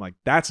vaccine. I'm like,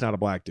 that's not a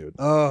black dude.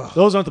 Ugh.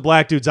 Those aren't the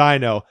black dudes I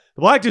know.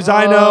 The black dudes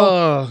I know,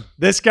 Ugh.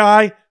 this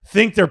guy,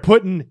 think they're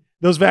putting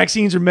those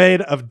vaccines are made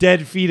of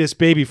dead fetus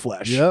baby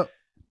flesh. Yep.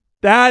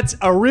 That's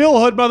a real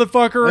hood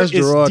motherfucker. That's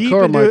Gerard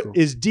Carmichael.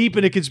 Is deep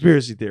into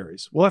conspiracy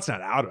theories. Well, let's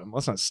not out him.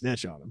 Let's not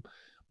snitch on him.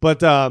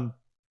 But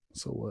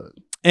So what?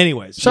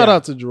 anyways, Shout yeah.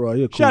 out to Gerard.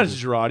 You're cool Shout out dude. to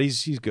Gerard.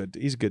 He's good.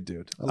 He's a good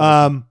dude.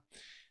 I like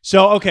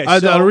So okay,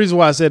 The reason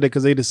why I said that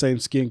because they the same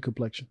skin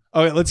complexion.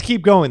 okay, let's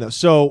keep going though.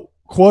 So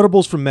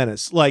quotables from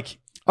Menace. Like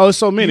Oh, it's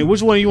so many.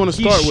 Which one do you want to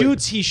he start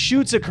with?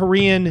 shoots a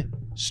Korean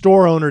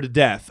store owner to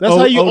death. That's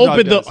how you O-Dog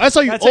open the. does. That's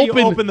how you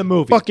open the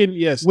movie. Fucking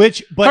yes.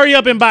 Which but Hurry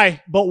up and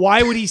buy. but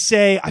why would he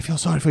say I feel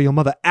sorry for your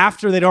mother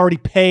after they'd already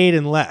paid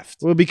and left?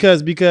 Well,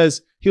 because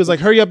he was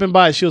like, hurry up and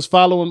buy. She was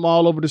following him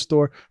all over the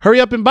store. Hurry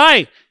up and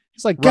buy.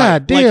 He's like,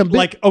 God damn. bitch.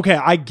 Like okay,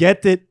 I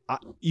get that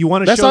you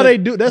want to That's show how the- they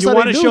do- that's you how they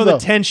wanna do, show though. the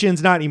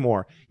tensions, not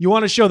anymore. You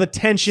want to show the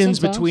tensions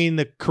Sometimes. between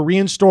the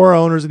Korean store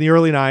owners in the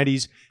early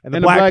 90s and the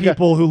And black guy.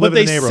 people who But live in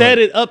the they neighborhood. set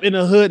it up in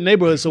a hood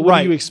neighborhood. So what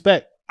Right. do you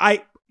expect?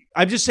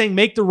 I'm just saying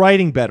make the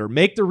writing better.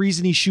 Make the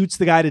reason he shoots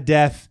the guy to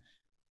death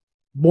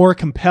more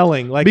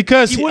compelling. Like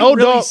Because he wouldn't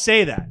really O-Dog-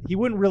 say that. He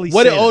wouldn't really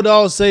What say did that.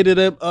 O-Dog say to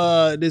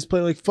them? This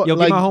play like fuck. Yo,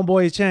 like, give my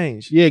homeboy his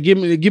change. yeah, give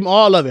me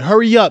all of it.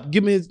 Hurry up,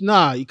 give me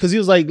because he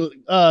was like,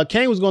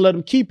 Kane was gonna let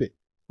him keep it.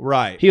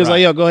 Right. He was right.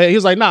 like, yo, go ahead. He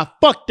was like, nah,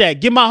 fuck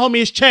that. Give my homie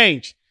his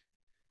change.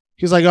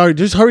 He was like, all right,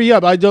 just hurry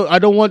up. I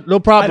don't want no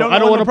problem. I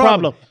don't want a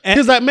problem. And- He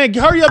was like, man,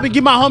 hurry up and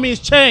give my homie his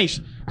change.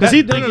 Because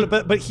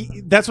But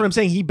he that's what I'm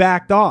saying. He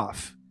backed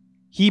off.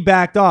 he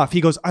backed off. He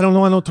goes, I don't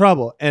want no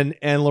trouble. And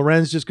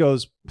Lorenz just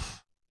goes,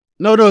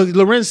 No.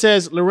 Lorenz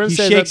says. he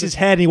shakes his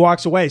head and he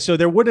walks away. So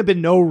there would have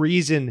been no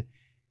reason.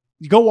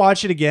 You go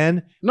watch it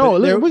again. No,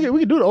 but we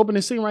can do the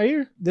opening scene right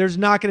here. there's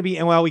not going to be,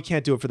 and well, we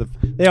can't do it for the.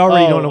 They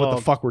already don't know what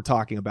the fuck we're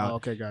talking about. Oh,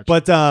 okay, gotcha.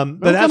 But what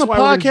that's kind of why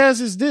we're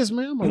podcast is this,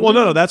 man? well,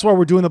 no, that's why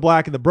we're doing the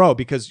Black and the Bro,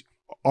 because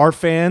our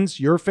fans,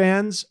 your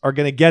fans, are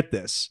going to get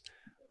this.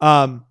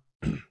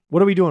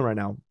 What are we doing right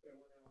now?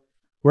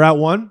 We're at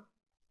 1.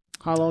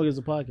 How long is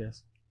the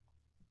podcast?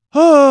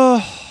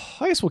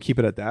 I guess we'll keep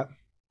it at that.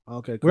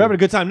 Okay, cool. We're having a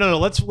good time. No,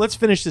 let's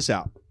finish this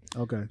out.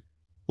 Okay.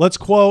 Let's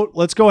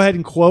go ahead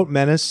and quote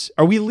Menace.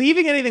 Are we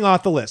leaving anything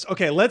off the list?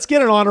 Okay, let's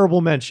get an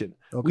honorable mention.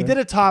 Okay. We did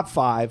a top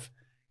 5.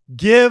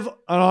 Give an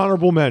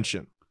honorable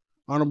mention.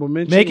 Honorable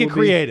mention. Make it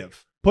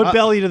creative. Put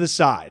Belly to the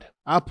side.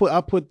 I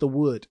put The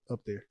Wood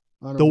up there.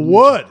 The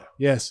Wood.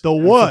 Yes. The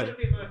Wood.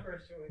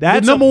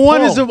 That's the number a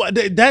one is pull.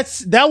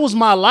 that was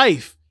my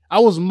life. I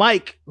was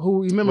Mike,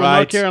 who you remember Right,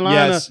 North Carolina,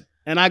 yes.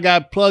 and I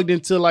got plugged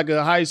into like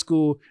a high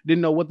school,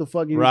 didn't know what the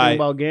fuck anything Right.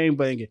 about game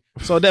banging.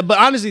 So but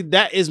honestly,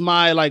 that is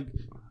my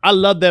I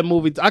love that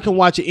movie. I can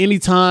watch it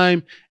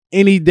anytime,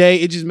 any day.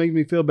 It just makes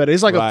me feel better.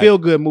 It's like Right. a feel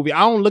good movie.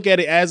 I don't look at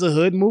it as a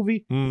hood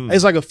movie. Mm.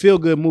 It's like a feel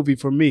good movie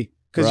for me.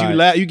 Because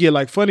Right. you get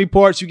like funny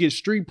parts, you get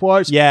street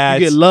parts, Yeah, you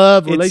get it's-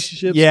 love, It's-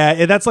 relationships.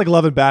 Yeah, that's like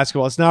Love and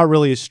Basketball. It's not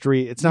really a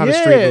street. It's not a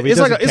street movie. It It's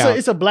like doesn't count.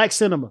 it's a black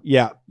cinema.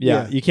 Yeah.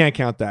 Yeah. You can't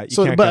count that. You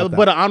So, can't but count that.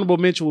 but an honorable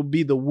mention would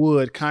be The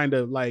Wood, kind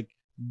of like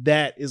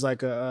that is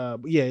like a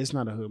it's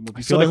not a hood movie.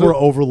 I feel the like we're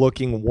hood-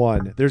 overlooking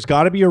one. There's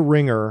got to be a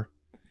ringer,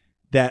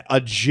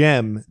 a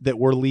gem that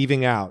we're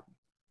leaving out.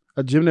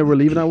 a gym that we're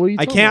leaving out. What are you?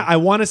 I talking can't. about? I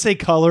want to say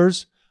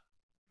Colors,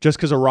 just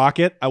because of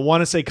Rocket. I want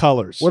to say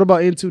Colors. What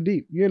about In Too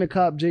Deep? You and the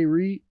cop Jay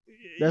Reed.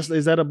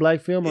 Is that a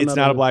black film? Or It's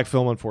not a black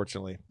film,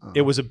 unfortunately. Oh.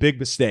 It was a big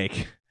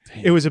mistake.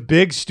 It was a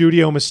big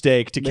studio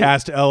mistake to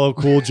cast LL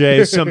Cool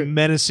J, some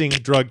menacing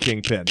drug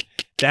kingpin.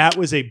 That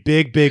was a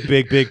big You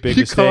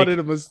mistake. called it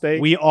a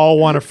mistake. We all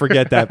want to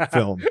forget that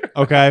film.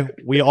 Okay,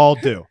 we all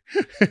do.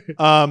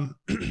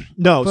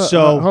 No. But,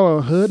 So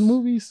hold on, hood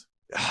movies.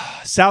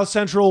 South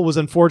Central was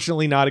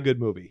unfortunately not a good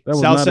movie. That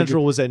was South not a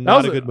Central good- was That not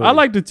was a good movie. I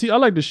like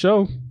the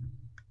show.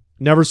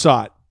 Never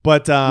saw it,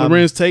 but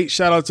Lorenz Tate.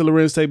 Shout out to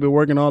Lorenz Tate. Been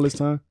working all this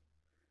time.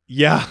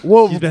 yeah,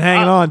 Well, he's been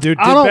hanging on, dude.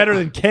 I Did don't- better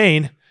than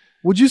Kane.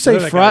 Would you say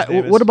Whatever that guy's Friday?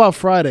 name is. What about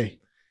Friday?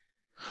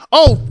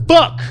 Oh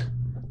fuck!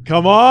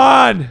 Come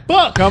on,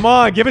 Fuck! come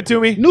on, give it to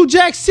me. New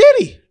Jack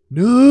City.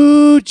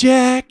 New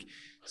Jack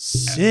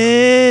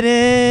City.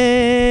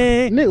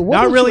 Nigga, what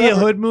Not don't really you a ever-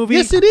 hood movie.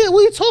 Yes, it is. What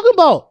are you talking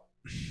about?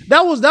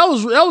 That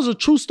was a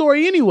true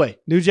story anyway.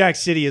 New Jack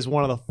City is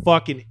one of the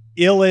fucking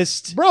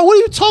illest. Bro, what are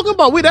you talking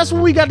about? Wait, that's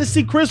when we got to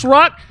see Chris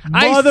Rock,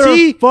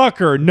 Ice-T.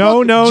 Motherfucker.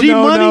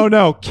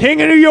 No.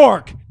 King of New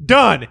York.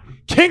 Done.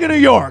 King of New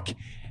York.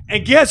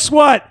 And guess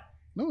what?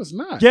 No, it's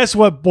not. Guess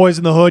what, boys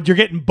in the hood? You're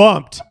getting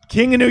bumped.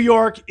 King of New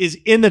York is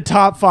in the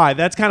top 5.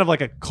 That's kind of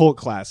like a cult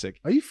classic.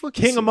 Are you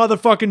fucking King of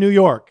motherfucking New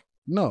York.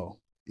 No.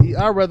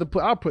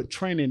 I'll put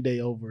Training Day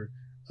over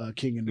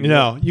King of New York.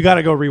 No, you got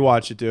to go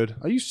rewatch it, dude.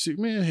 Are you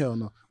serious? Man, hell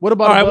no. What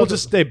about All right, Above we'll the-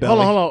 just stay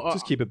belly. Hold on.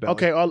 Just keep it belly.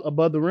 Okay,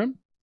 Above the Rim?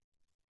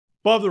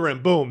 Above the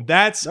Rim. Boom.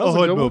 That's That a was a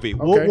hood good one. movie.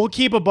 Okay. We'll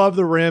keep Above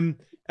the Rim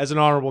as an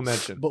honorable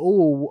mention.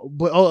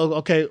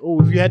 Okay.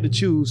 Oh, if you had to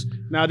choose.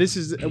 Now this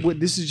is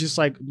just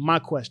like my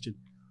question.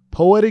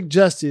 Poetic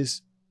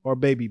Justice or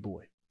Baby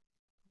Boy?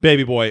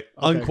 Baby Boy,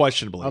 Okay.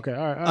 unquestionably. Okay,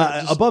 all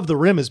right. Just- Above the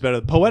Rim is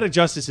better. Poetic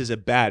Justice is a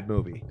bad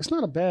movie. it's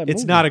not a bad movie.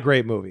 It's not a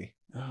great movie.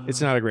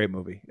 It's not a great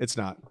movie. It's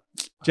not.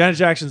 Janet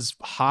Jackson's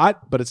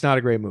hot, but it's not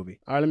a great movie.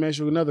 All right, let me ask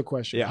you another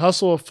question. Yeah.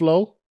 Hustle or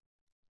Flow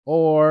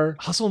or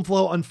Hustle and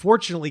Flow,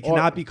 unfortunately,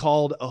 cannot be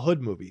called a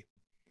hood movie.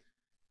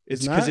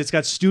 It's because not? it's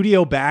got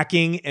studio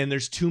backing and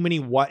there's too many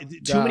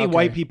okay.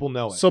 white people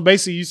know it. So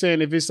basically you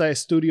saying if it's like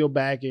studio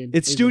backing.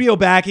 It's studio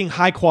backing,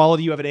 high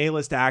quality. You have an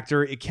A-list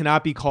actor. It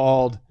cannot be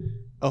called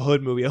a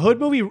hood movie. Hood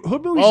movies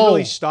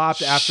really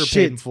stopped after shit.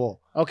 Paid in Full.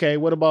 Okay,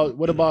 what about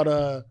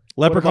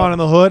Leprechaun in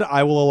the Hood,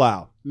 I will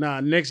allow.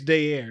 Next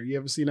Day Air. You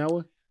ever seen that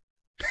one?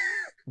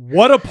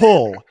 What a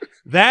pull.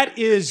 That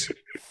is,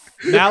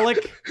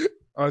 Malik,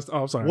 Oh,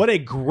 I'm sorry. what a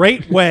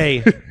great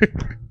way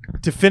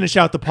to finish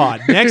out the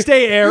pod. Next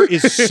Day Air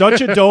is such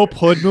a dope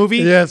hood movie.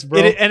 Yes, bro.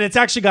 And it's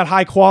actually got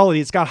high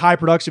quality. It's got high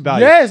production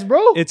value. Yes, bro.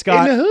 It's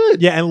got in the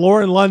hood. Yeah, and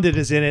Lauren London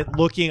is in it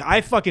looking.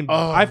 I fucking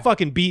Oh.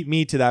 beat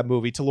me to that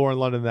movie, to Lauren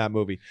London in that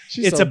movie.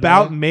 She's It's so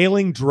about bad.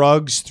 mailing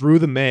drugs through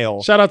the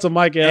mail. Shout out to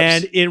Mike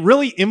Epps. And it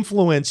really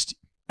influenced.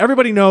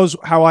 Everybody knows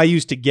how I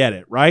used to get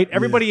it, right?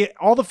 Everybody,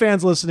 all the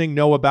fans listening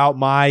know about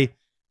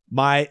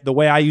the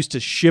way I used to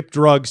ship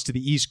drugs to the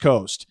East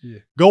Coast. Yeah.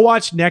 Go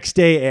watch Next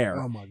Day Air.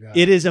 Oh my god.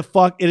 It is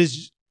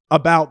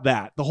about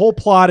that. The whole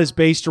plot is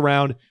based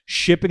around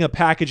shipping a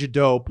package of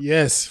dope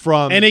Yes.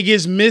 from And it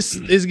gets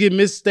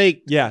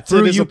mistake.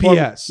 through this UPS.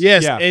 apartment.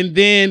 Yes. Yeah. And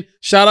then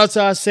shout out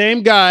to our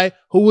same guy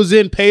who was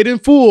in Paid in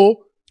Full.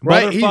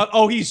 Right?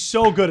 Oh, he's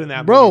so good in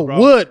that Bro,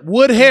 movie,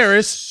 Wood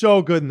Harris,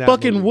 so good in that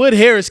fucking movie. Wood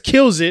Harris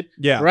kills it.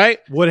 Yeah. Right?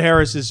 Wood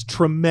Harris is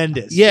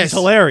tremendous. Yes. He's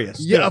hilarious.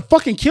 Yeah,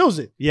 fucking kills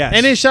it. Yes.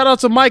 And then shout out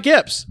to Mike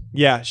Epps.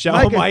 Yeah.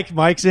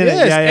 Mike's in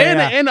Yes. it.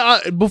 Yeah.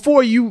 And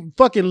before you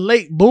fucking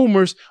late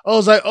boomers, I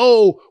was like,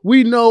 oh,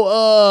 we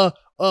know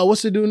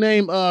what's the dude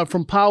name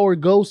from Power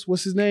Ghost?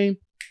 What's his name?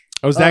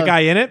 Oh, is that guy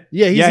in it?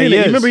 Yeah, he's in he it.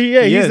 is. Remember, He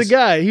he's is. the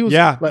guy. He was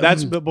like,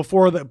 that's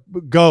before the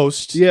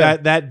Ghost. Yeah.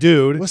 That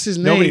dude. What's his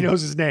Nobody name?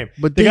 knows his name.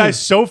 But the then- guy's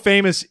so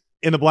famous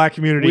in the black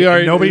community. We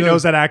And nobody you know-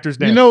 knows that actor's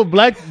name. You know,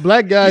 black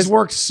guys. he's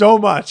worked so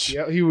much.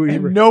 Yeah,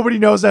 and nobody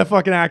knows that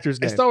fucking actor's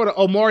It name. started with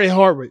Omari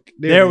Hardwick.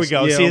 There it we is.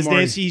 go. Yeah, See his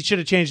Omari. name. See, he should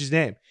have changed his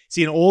name.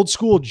 See, an old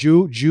school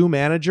Jew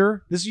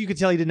manager. This is you could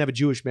tell he didn't have a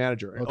Jewish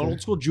manager. An Okay.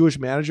 old school Jewish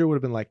manager would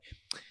have been like,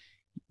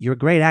 "You're a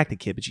great actor,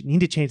 kid, but you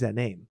need to change that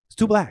name. It's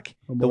too black.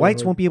 The Omari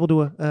whites Hardwick. won't be able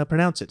to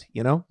pronounce it.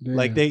 You know, Yeah.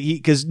 like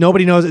because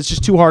nobody knows. It's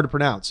just too hard to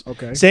pronounce.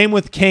 Okay. Same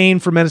with Kane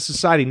from Menace to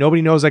Society.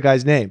 Nobody knows that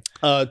guy's name.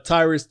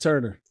 Tyrus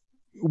Turner.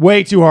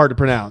 Way too hard to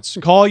pronounce.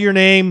 Call your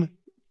name.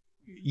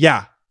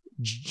 Yeah,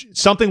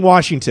 something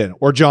Washington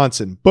or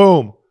Johnson.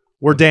 Boom,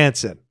 we're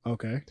dancing.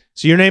 Okay.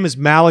 So your name is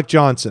Malik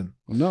Johnson.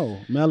 No,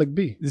 Malik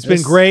B. It's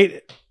been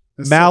great.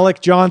 Malik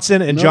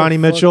Johnson and No, Johnny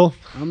fuck. Mitchell.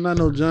 I'm not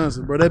no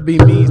Johnson, bro. That B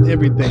means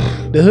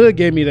everything. The hood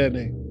gave me that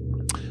name.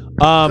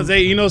 Cause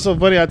they, you know, so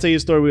funny. I'll tell you a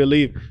story. We'll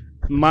leave.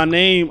 My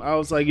name, I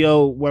was like,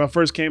 yo, when I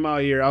first came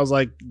out here, I was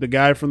like the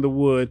guy from the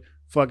wood,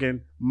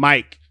 fucking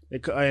Mike.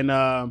 And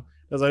I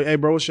was like, hey,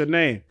 bro, what's your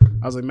name?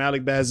 I was like,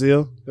 Malik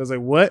Bazil. I was like,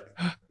 what?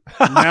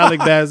 Malik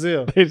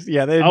Bazil.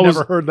 Yeah, they'd I was-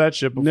 never heard that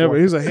shit before. Never.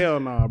 He was like, hell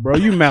nah, bro.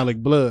 You Malik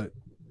Blood.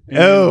 And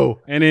Oh.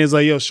 And then it's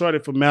like, yo,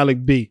 shorted for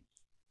Malik B.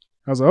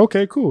 I was like,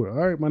 okay, cool.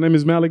 All right, my name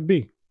is Malik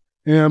B.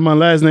 And my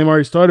last name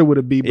already started with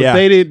a B, but Yeah,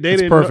 they it's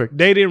didn't perfect.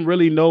 they didn't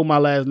really know my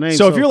last name.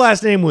 So if your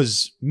last name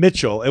was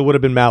Mitchell, it would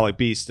have been Malik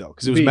B still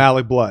because it was B.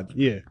 Malik Blood.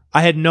 yeah.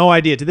 I had no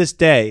idea. To this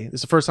day, this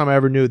is the first time I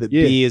ever knew that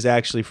Yeah. B is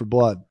actually for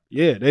blood.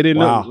 Yeah, they didn't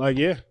Wow. know. Like,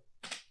 yeah.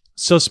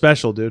 So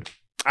special, dude.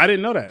 I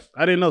didn't know that.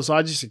 I didn't know, so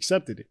I just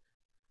accepted it.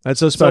 That's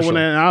so So special.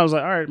 when I was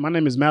like, all right, my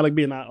name is Malik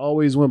B, and I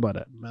always went by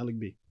that. Malik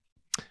B.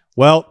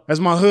 Well, That's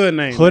my hood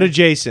name. hood man.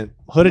 adjacent.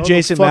 No, Hood the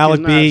adjacent fuck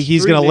Malik is B. not.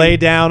 He's Street going to lay name.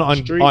 down on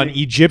Street on name.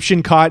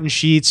 Egyptian cotton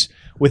sheets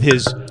with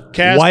his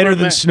Casper whiter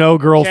than snow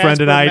girlfriend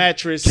Casper tonight.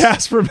 mattress.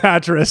 Casper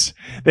mattress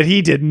that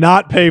he did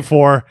not pay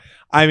for.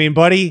 I mean,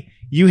 buddy,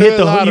 you hit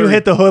Hood lottery.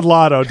 the hood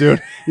lotto,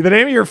 dude. The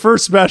name of your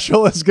first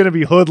special is going to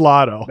be Hood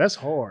Lotto. That's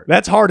hard.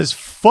 That's hard as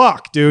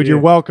fuck, dude. Yeah.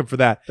 You're welcome for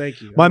that.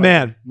 Thank you. My I like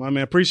man. it. My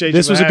man. Appreciate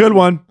This you. was for a good having me.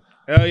 one.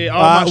 Hell yeah.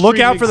 All my Look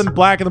street out for niggas- the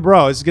Black and the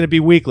Bro. This is going to be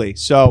weekly.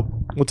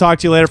 So we'll talk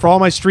to you later. For all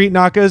my street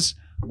knockers,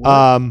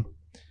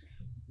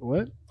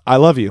 What? I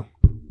love you.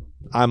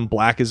 I'm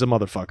black as a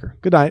motherfucker.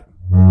 Good night.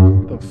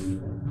 The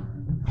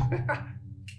f-